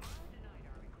 Samara denied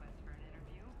our request for an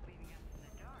interview, leaving us in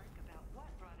the dark about what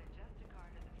brought a Justicar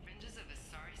to the fringes of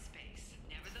Asari space.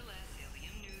 Nevertheless,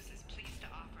 Ilium News is pleased to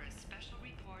offer a special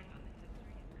report on the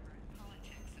history and current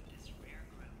politics of this rare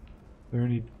group. Are there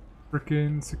any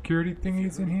frickin' security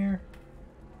thingies in here?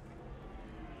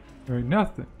 There ain't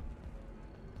nothing.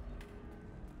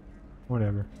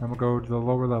 Whatever. I'm gonna go to the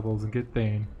lower levels and get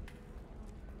Thane.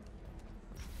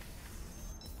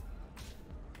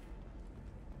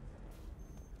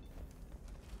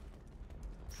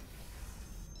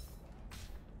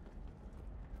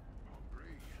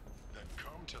 Hungry? Then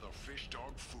come to the Fish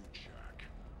Dog Food Shack.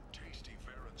 Tasty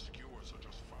fare and skewers are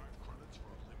just 5 credits for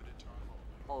a limited time only.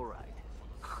 All right.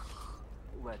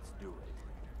 Let's do it.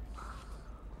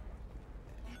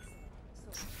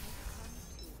 So, to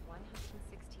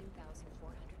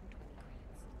 116,420 credits.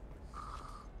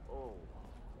 Oh,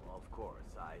 of course.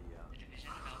 Division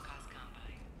of Elkos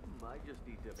Combine. I just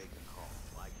need to make a call.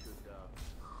 I should,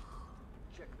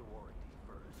 check the warranty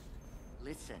first.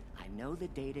 Listen, I know the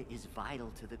data is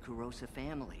vital to the Kurosa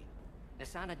family.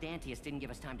 Nasana Dantius didn't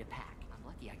give us time to pack. I'm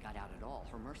lucky I got out at all.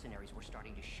 Her mercenaries were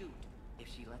starting to shoot. If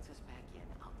she lets us back in,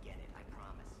 I'll get it, I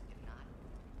promise. If not,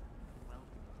 well,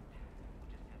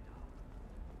 we'll just have to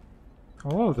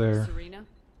hope. Hello there. Serena?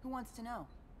 Who wants to know?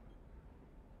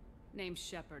 Name's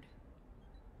Shepard.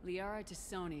 Liara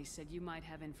Tassoni said you might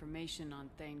have information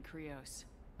on Thane Krios.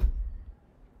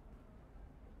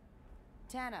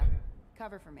 Tana,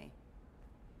 cover for me.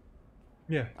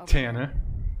 Yeah, Okay. Tana.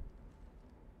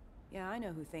 Yeah, I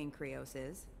know who Thane Krios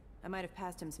is. I might have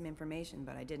passed him some information,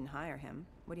 but I didn't hire him.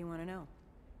 What do you want to know?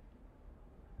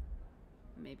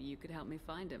 Maybe you could help me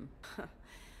find him.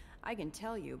 I can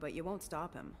tell you, but you won't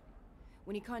stop him.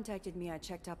 When he contacted me, I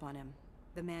checked up on him.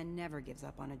 The man never gives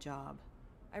up on a job.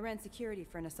 I ran security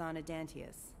for Nasana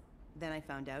Dantius. Then I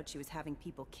found out she was having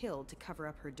people killed to cover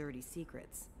up her dirty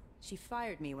secrets. She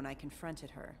fired me when I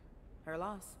confronted her. Her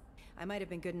loss. I might have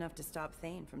been good enough to stop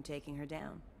Thane from taking her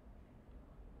down.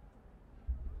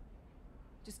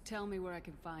 Just tell me where I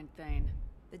can find Thane.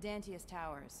 The Dantius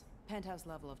Towers. Penthouse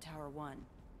level of Tower 1.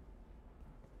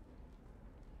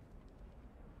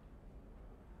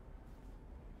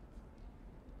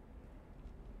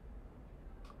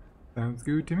 Sounds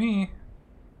good to me.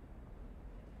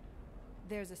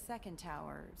 There's a second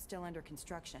tower, still under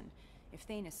construction. If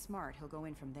Thane is smart, he'll go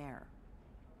in from there.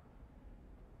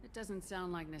 It doesn't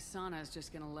sound like Nasana's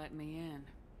just gonna let me in.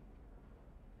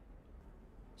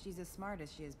 She's as smart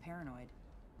as she is paranoid.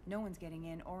 No one's getting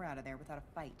in or out of there without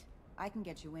a fight. I can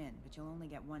get you in, but you'll only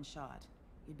get one shot.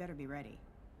 You'd better be ready.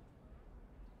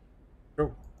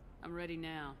 Go. I'm ready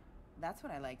now. That's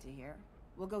what I like to hear.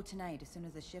 We'll go tonight as soon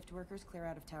as the shift workers clear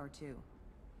out of Tower 2.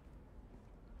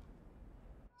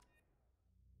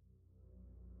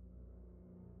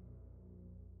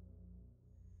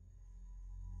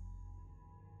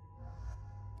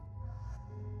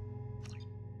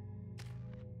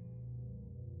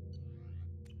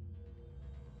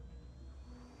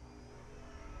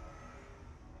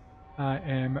 I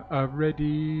am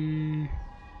ready.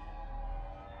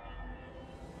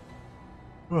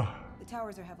 The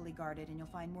towers are heavily guarded, and you'll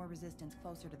find more resistance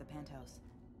closer to the penthouse.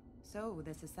 So,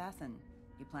 this assassin,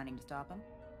 you planning to stop him?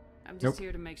 I'm just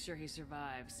here to make sure he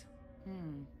survives.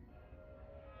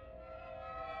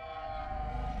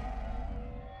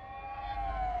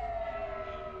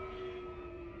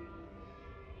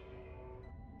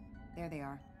 There they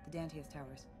are, the Dantius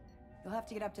Towers. You'll have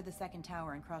to get up to the second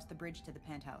tower and cross the bridge to the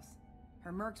penthouse.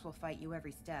 Her mercs will fight you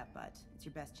every step, but it's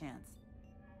your best chance.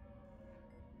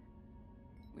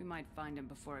 We might find him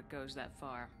before it goes that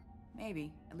far.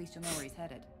 Maybe. At least you'll know where he's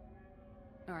headed.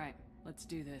 Alright, let's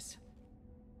do this.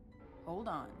 Hold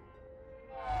on.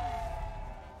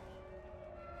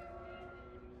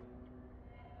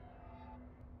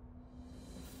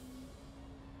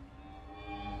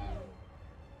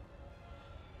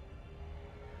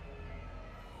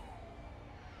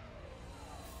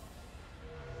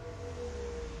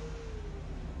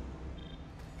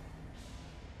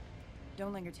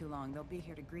 Don't linger too long. They'll be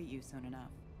here to greet you soon enough.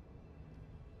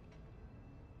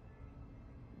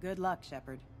 Good luck,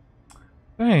 Shepard.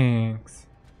 Thanks.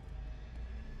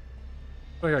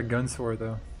 I got guns for it,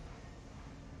 though.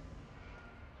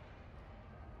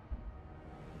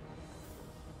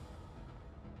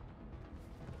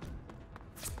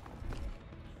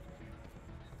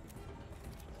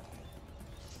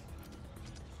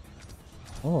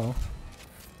 Oh.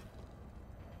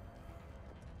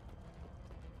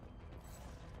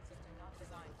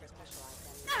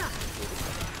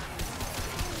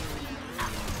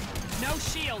 No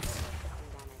shields!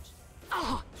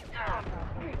 Oh.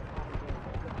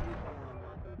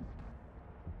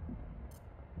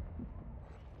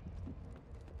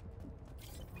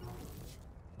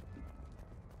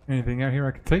 Anything out here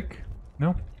I could take?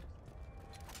 No?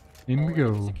 In we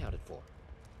go. Accounted for.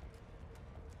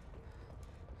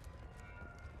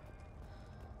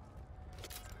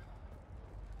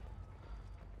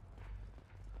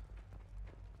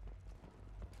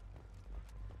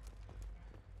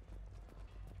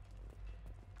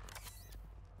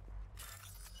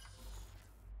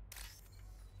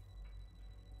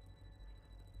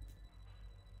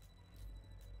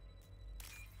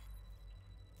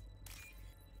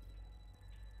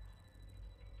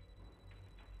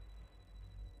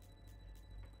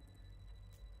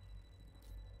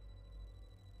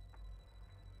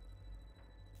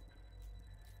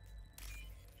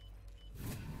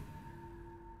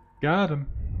 Got him.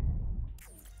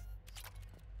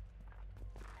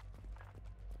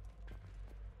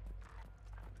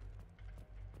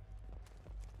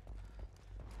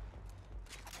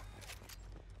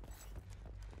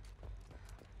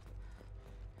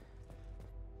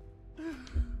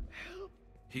 Help.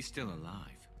 He's still alive.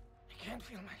 I can't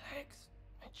feel my legs.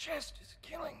 My chest is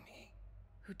killing me.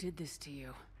 Who did this to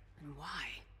you? And why?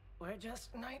 We're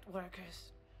just night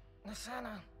workers.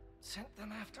 Nasana sent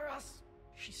them after us.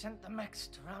 She sent the mechs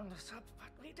to round us up, but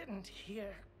we didn't hear.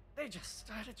 They just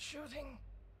started shooting.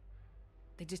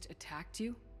 They just attacked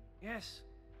you? Yes.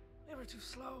 They were too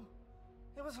slow.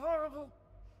 It was horrible.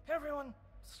 Everyone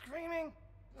screaming.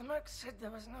 The mechs said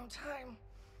there was no time.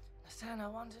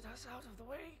 Nasana wanted us out of the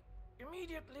way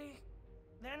immediately.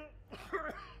 Then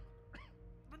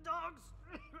the dogs.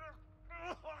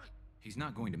 He's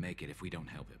not going to make it if we don't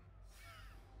help him.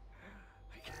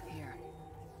 Here.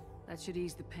 That should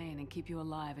ease the pain and keep you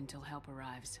alive until help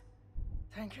arrives.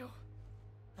 Thank you.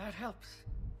 That helps.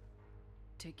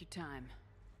 Take your time.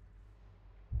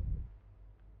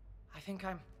 I think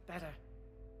I'm better.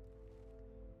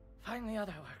 Find the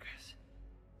other workers.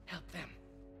 Help them.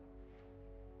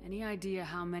 Any idea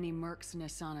how many mercs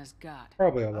Nasana's got?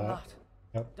 Probably a A lot. lot.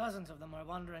 Yep. Dozens of them are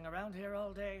wandering around here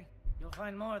all day. You'll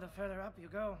find more the further up you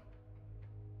go.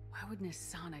 Why would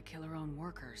Nasana kill her own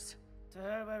workers? To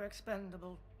her, we're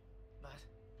expendable. But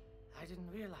I didn't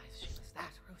realize she was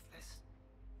that ruthless.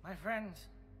 My friends,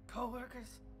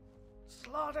 co-workers,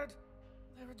 slaughtered.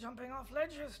 They were jumping off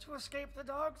ledges to escape the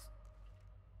dogs.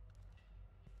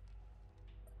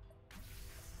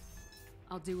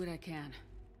 I'll do what I can.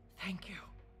 Thank you.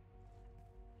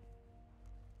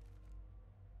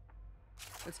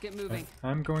 Let's get moving.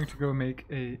 I'm going to go make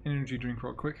a energy drink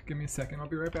real quick. Give me a second. I'll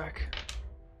be right back.